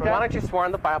on like why don't you swear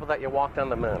on the Bible that you walked on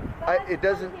the moon? It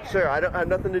doesn't, sir. I have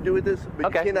nothing to do with this.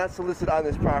 But you cannot solicit on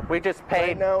this property. We just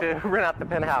paid to rent out the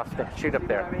penthouse to shoot up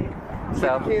there.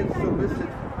 So you can't solicit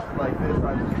like this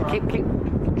on this property. Keep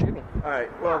shooting. All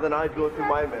right. Well, then I'd go through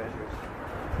my measures.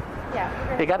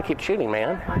 Yeah. You got to keep shooting,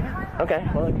 man. Okay.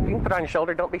 Well, you can put it on your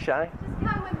shoulder. Don't be shy.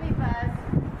 Just come with me, Buzz.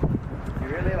 You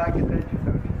really like attention,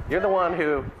 don't you? You're the one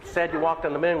who said you walked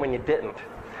on the moon when you didn't.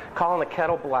 Calling the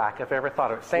kettle black, if I ever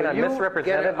thought of it. Saying I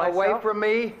misrepresented myself. Away from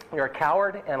me. You're a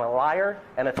coward and a liar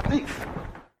and a thief.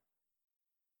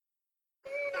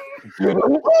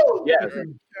 Yes.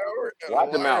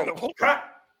 Watch him out.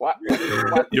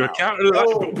 You're a coward.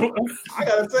 I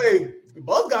gotta say,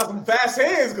 Buzz got some fast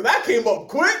hands because that came up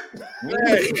quick.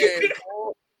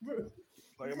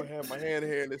 Like I'm gonna have my hand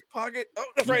here in his pocket. Oh,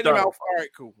 that's right in the mouth. All right,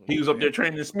 cool. He was up there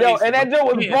training in space. Yo, and that dude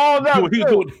was balled up.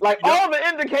 Like all the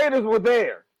indicators were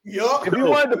there. Yup. If you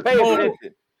wanted to pay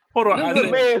attention. Hold on. This is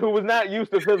a man who was not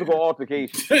used to physical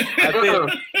altercation. He's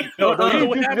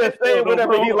just saying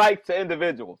whatever he likes to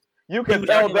individuals. You can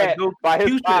tell that by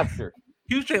his posture.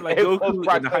 He was trained like Goku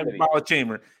in the hyperbolic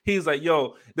chamber. He's like,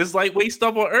 yo, this lightweight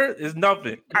stuff on Earth is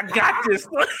nothing. I got this.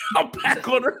 I'm back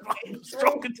on Earth. I'm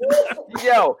stroking to death.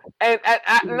 Yo, and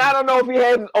I don't know if he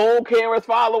had his own cameras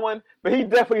following, but he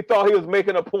definitely thought he was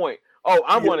making a point. Oh,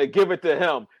 I'm going to give it to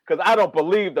him because I don't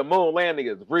believe the moon landing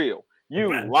is real.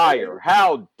 You liar.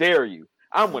 How dare you?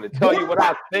 I'm going to tell you what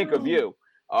I think of you.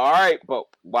 All right, but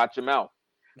watch him out.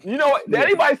 You know what? Did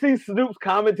anybody see Snoop's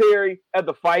commentary at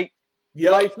the fight?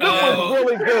 Yeah, like Snoop was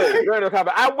really good during the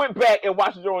combat. I went back and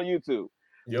watched it on YouTube.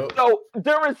 Yep. So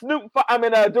during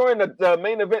during the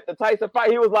main event, the Tyson fight,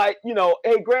 he was like, you know,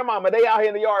 hey, grandmama, they out here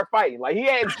in the yard fighting. Like he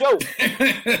had jokes,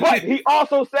 but he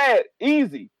also said,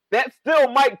 easy. That's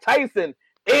still Mike Tyson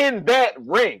in that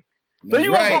ring. So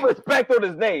you want to put respect on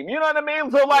his name. You know what I mean?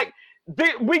 So like,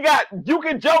 you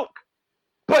can joke,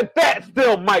 but that's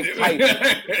still Mike Tyson.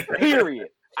 Period.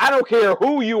 I don't care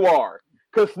who you are.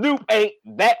 Because Snoop ain't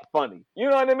that funny. You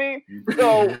know what I mean?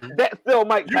 So that's still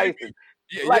Mike Tyson.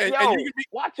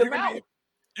 Watch him out.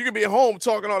 You can be at home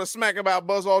talking all the smack about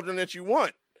Buzz Aldrin that you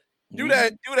want. Do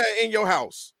that in your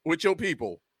house with your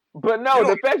people. But no,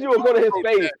 the fact you will go to his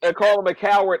face and call him a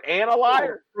coward and a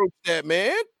liar. That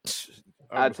man.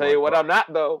 I tell you what, I'm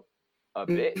not though. A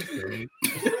bitch.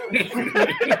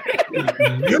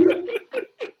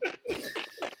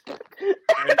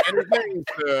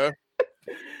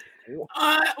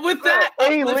 With that,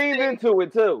 he leaned into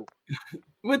it too.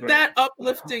 With that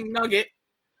uplifting nugget,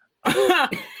 I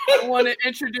want to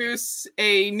introduce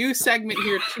a new segment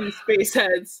here to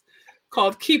Spaceheads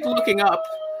called "Keep Looking Up."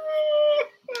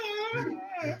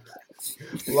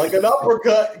 Like an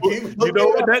uppercut. You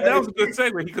know that was a good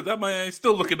segue because that man ain't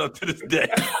still looking up to this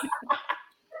day.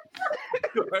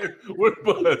 Where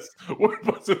Buzz?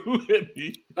 Who hit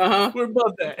me? Where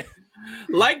Buzz at?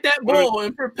 Like that bull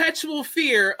in perpetual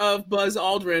fear of Buzz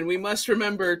Aldrin, we must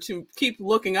remember to keep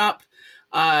looking up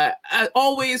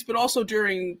always, but also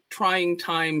during trying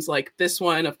times like this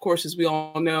one. Of course, as we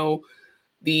all know,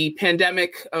 the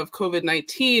pandemic of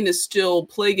COVID-19 is still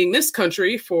plaguing this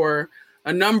country for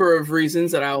a number of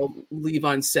reasons that I'll leave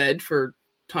unsaid for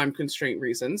time constraint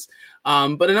reasons.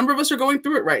 But a number of us are going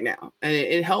through it right now. And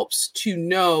it helps to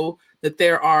know that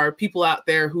there are people out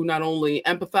there who not only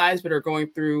empathize, but are going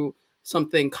through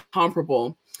something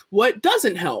comparable. What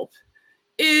doesn't help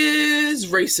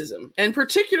is racism, and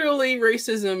particularly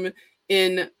racism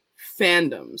in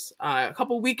fandoms. A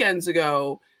couple weekends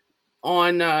ago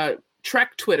on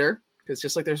Trek Twitter, because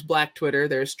just like there's Black Twitter,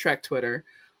 there's Trek Twitter,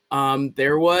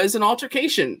 there was an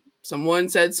altercation. Someone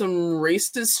said some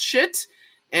racist shit,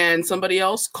 and somebody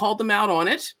else called them out on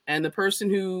it. And the person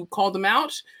who called them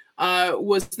out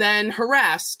was then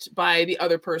harassed by the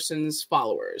other person's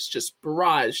followers, just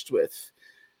barraged with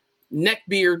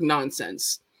neckbeard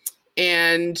nonsense.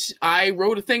 And I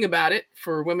wrote a thing about it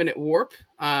for Women at Warp.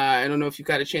 I don't know if you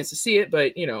got a chance to see it,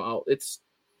 but it's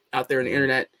out there on the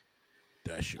internet.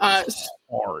 That shit was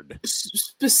hard.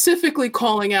 Specifically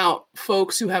calling out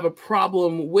folks who have a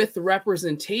problem with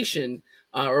representation,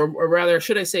 or rather,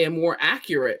 should I say, a more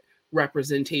accurate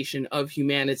representation of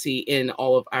humanity in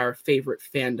all of our favorite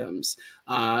fandoms.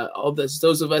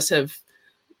 Those of us have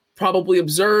probably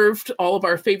observed all of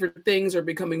our favorite things are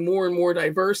becoming more and more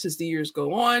diverse as the years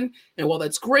go on. And while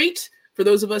that's great for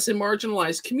those of us in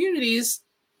marginalized communities,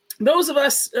 those of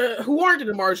us who aren't in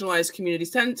the marginalized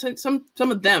communities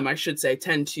some of them, I should say,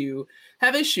 tend to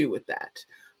have issue with that.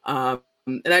 And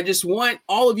I just want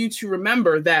all of you to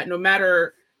remember that no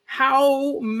matter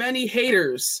how many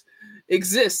haters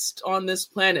exist on this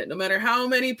planet, no matter how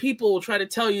many people try to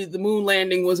tell you the moon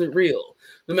landing wasn't real,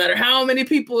 no matter how many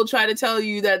people try to tell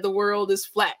you that the world is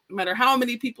flat, no matter how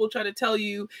many people try to tell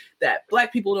you that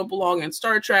Black people don't belong in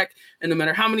Star Trek, and no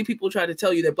matter how many people try to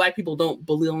tell you that Black people don't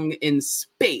belong in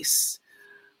space,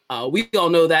 we all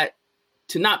know that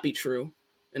to not be true.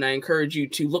 And I encourage you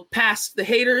to look past the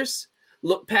haters,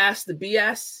 look past the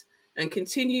BS, and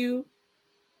continue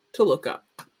to look up.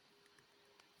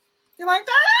 You like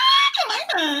that? You like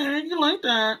that? You like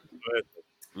that?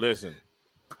 Listen.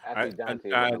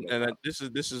 This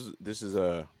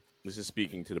is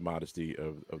speaking to the modesty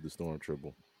of the Storm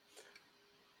Triple.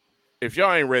 If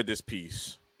y'all ain't read this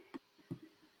piece,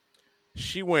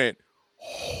 she went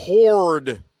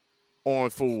hard on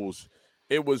fools.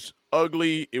 It was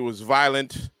ugly. It was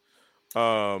violent.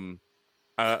 A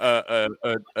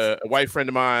white friend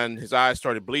of mine, his eyes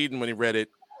started bleeding when he read it.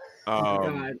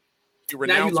 He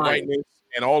renounced whiteness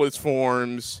in all its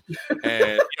forms,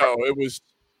 and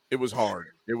it was hard.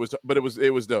 It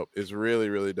was dope. It's really,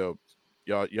 really dope.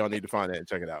 Y'all need to find that and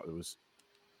check it out. It was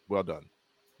well done.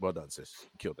 Well done, sis. You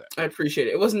killed that. I appreciate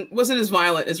it. It wasn't as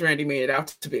violent as Randy made it out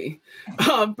to be.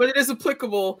 But it is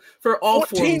applicable for all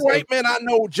 14 forms. white men I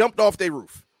know jumped off their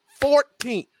roof.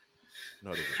 14.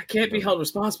 No, I can't be held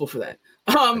responsible for that.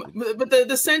 But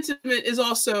the sentiment is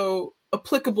also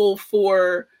applicable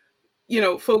for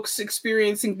folks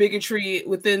experiencing bigotry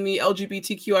within the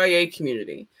LGBTQIA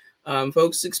community.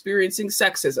 Folks experiencing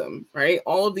sexism, right?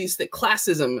 All of these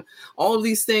classism, all of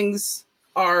these things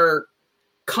are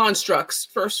constructs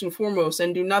first and foremost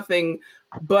and do nothing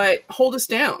but hold us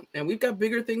down. And we've got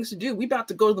bigger things to do. We about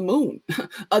to go to the moon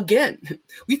again.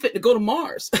 We fit to go to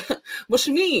Mars. What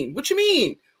you mean? What you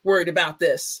mean worried about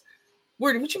this?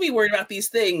 What you mean worried about these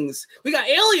things? We got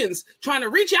aliens trying to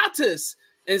reach out to us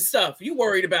and stuff. You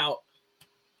worried about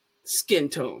skin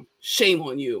tone. Shame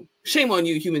on you. Shame on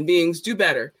you, human beings. Do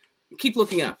better. Keep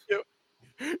looking up.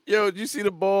 Yo, did you see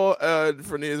the ball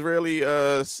from the Israeli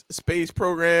space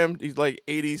program? He's like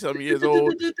 80-something years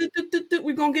old.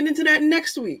 We're going to get into that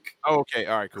next week. Oh, okay.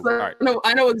 All right, cool. All right. No,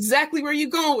 I know exactly where you're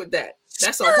going with that.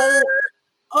 That's a whole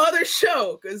other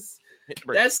show because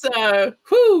that's,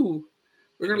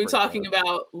 We're going to be talking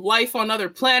about life on other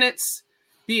planets,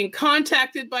 being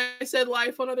contacted by said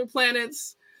life on other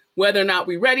planets, whether or not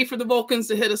we're ready for the Vulcans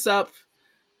to hit us up,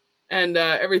 and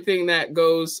everything that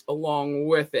goes along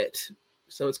with it.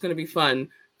 So it's going to be fun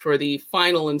for the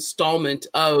final installment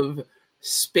of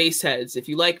Spaceheads. If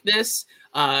you like this,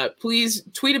 please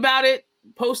tweet about it,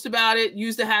 post about it,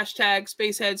 use the hashtag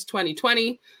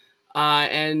Spaceheads2020,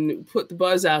 and put the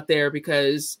buzz out there,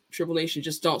 because Tribble Nation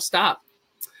just don't stop.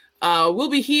 We'll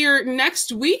be here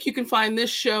next week. You can find this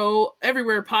show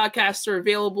everywhere podcasts are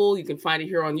available. You can find it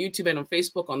here on YouTube and on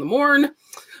Facebook on the Morn.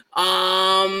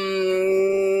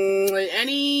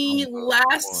 Any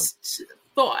last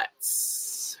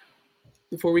thoughts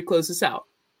before we close this out?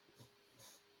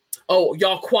 Oh,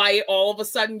 y'all quiet all of a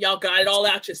sudden. Y'all got it all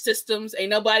out your systems. Ain't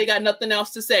nobody got nothing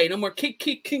else to say. No more kick.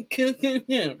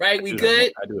 Right? We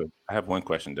good? I do. I have one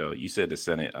question though. You said the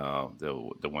Senate,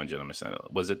 the one gentleman Senate.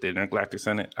 Was it the Intergalactic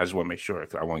Senate? I just want to make sure.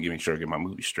 I want to make sure I get my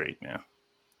movie straight now.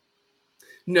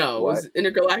 No, it was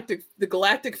Intergalactic. The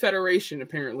Galactic Federation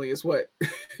apparently is what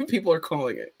people are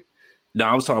calling it. No,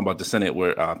 I was talking about the Senate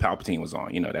where Palpatine was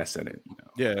on. You know, that Senate. You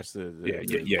know. Yeah, that's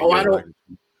yeah. Oh,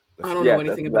 I don't know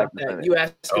anything about that. You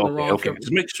asking the wrong Tribble.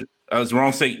 Just make sure. It's the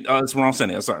wrong state. It's the wrong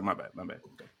Senate. Sorry, my bad.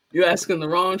 You asking the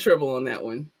wrong Tribble on that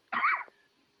one.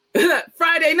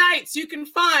 Friday nights, you can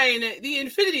find the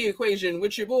Infinity Equation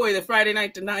with your boy, the Friday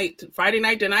Night Delight. The Friday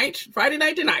Night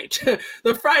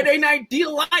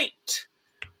Delight.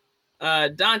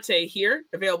 Dante here,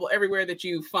 available everywhere that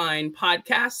you find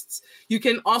podcasts. You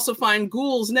can also find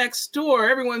Ghouls Next Door,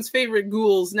 everyone's favorite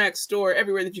Ghouls Next Door,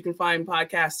 everywhere that you can find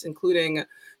podcasts, including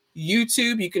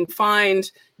YouTube. You can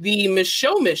find the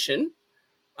Micheaux Mission.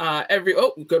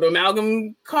 Go to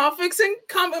Amalgam Comics and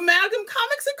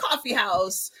Coffee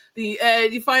House.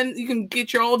 You can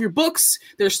get all of your books.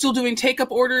 They're still doing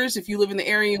take-up orders if you live in the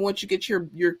area and want you get your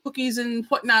cookies and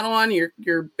whatnot on,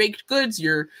 your baked goods,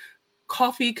 your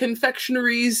coffee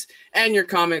confectionaries, and your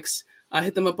comics.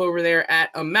 Hit them up over there at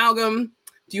Amalgam.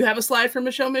 Do you have a slide for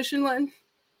Micheaux Mission, Len?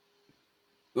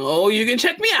 Oh, you can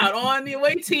check me out on the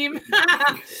Away Team.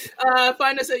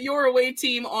 Find us at Your Away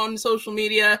Team on social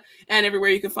media and everywhere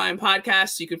you can find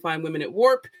podcasts. You can find Women at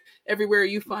Warp everywhere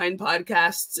you find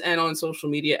podcasts and on social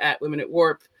media at Women at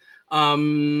Warp.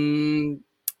 Because,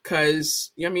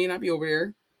 I'll be over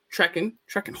there trekking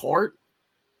hard.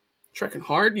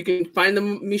 You can find the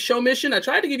Micheaux Mission. I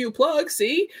tried to give you a plug.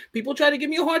 See, people try to give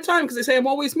me a hard time because they say I'm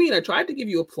always mean. I tried to give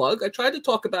you a plug. I tried to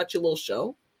talk about your little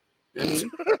show.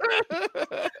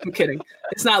 I'm kidding.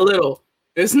 It's not little.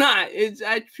 It's not.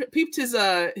 I peeped his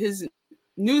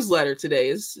newsletter today.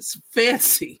 It's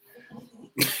fancy,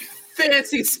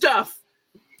 fancy stuff.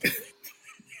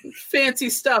 Fancy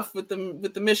stuff with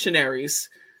the missionaries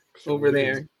over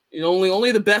there.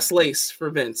 Only the best lace for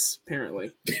Vince,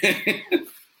 apparently.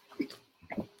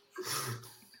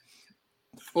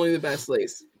 Only the best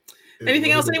lace.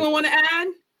 Anything else anyone want to add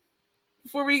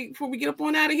before we get up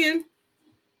on out of here?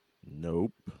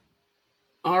 Nope.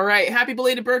 All right. Happy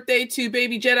belated birthday to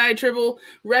Baby Jedi Tribble.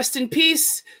 Rest in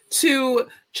peace to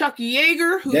Chuck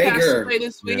Yeager, who passed away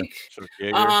this week.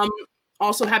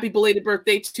 Also, happy belated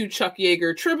birthday to Chuck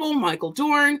Yeager Tribble, Michael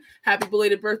Dorn. Happy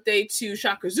belated birthday to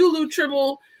Shaka Zulu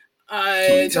Tribble,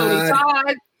 Tony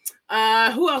Todd.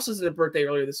 Who else was in a birthday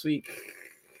earlier this week?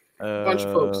 A bunch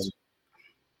of folks.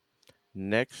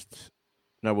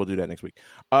 We'll do that next week.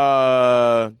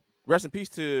 Rest in peace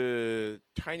to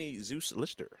Tiny Zeus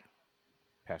Lister.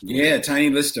 Yeah, Tiny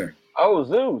Lister. Oh,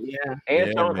 Zeus. Yeah.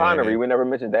 And Sean Connery. We never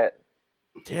mentioned that.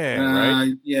 Yeah,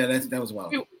 right? Yeah, that was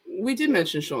wild. We did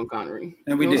mention Sean Connery.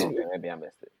 And we did. Maybe I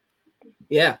missed it.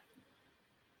 Yeah.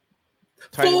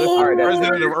 Tiny Lister,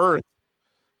 President of Earth.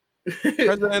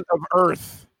 President of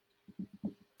Earth.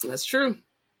 That's true.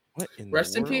 What in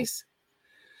Rest the in world? peace.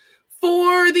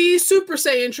 For the Super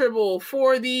Saiyan Tribble,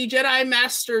 for the Jedi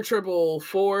Master Tribble,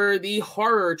 for the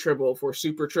Horror Tribble, for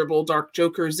Super Tribble, Dark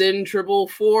Joker Zen Tribble,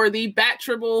 for the Bat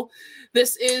Tribble,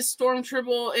 this is Storm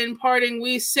Tribble. In parting,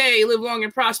 we say, live long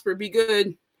and prosper, be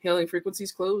good. Hailing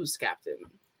frequencies closed, Captain.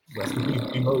 Rest in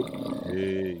peace, be hope.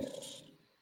 Peace.